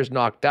important players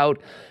knocked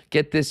out.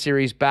 Get this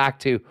series back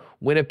to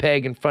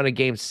Winnipeg in front of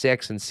game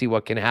 6 and see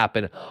what can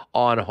happen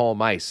on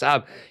home ice.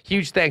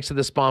 Huge thanks to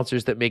the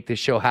sponsors that make this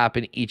show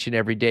happen each and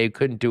every day.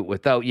 Couldn't do it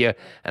without you.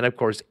 And of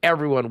course,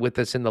 everyone with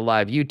us in the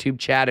live YouTube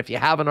chat. If you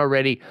haven't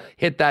already,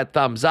 hit that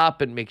thumbs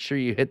up and make sure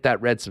you hit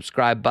that red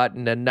subscribe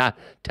button and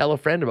tell a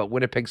friend about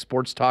Winnipeg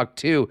Sports Talk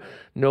too.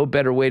 No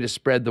better way to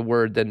spread the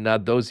word than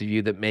those of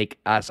you that make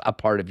us a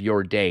part of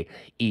your day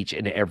each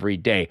and every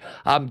day.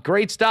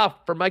 Great stuff.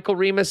 For Michael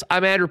Remis,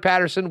 I'm Andrew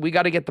Paterson. We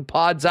got to get the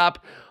pods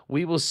up.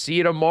 We will see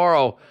you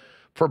tomorrow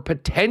for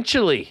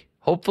potentially,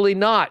 hopefully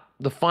not,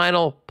 the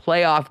final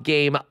playoff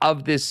game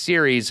of this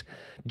series.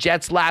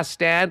 Jets' last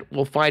stand.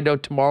 We'll find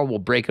out tomorrow. We'll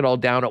break it all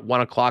down at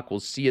 1 o'clock.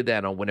 We'll see you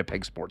then on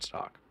Winnipeg Sports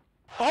Talk.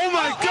 Oh,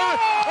 my God.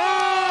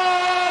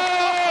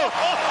 Oh!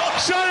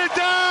 Shut it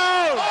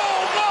down.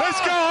 Let's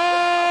go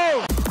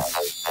home.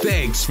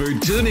 Thanks for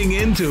tuning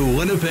in to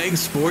Winnipeg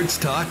Sports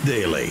Talk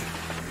Daily.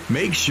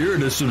 Make sure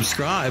to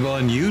subscribe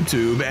on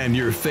YouTube and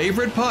your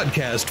favorite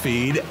podcast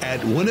feed at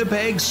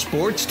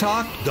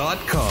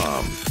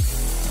winnipegsportstalk.com.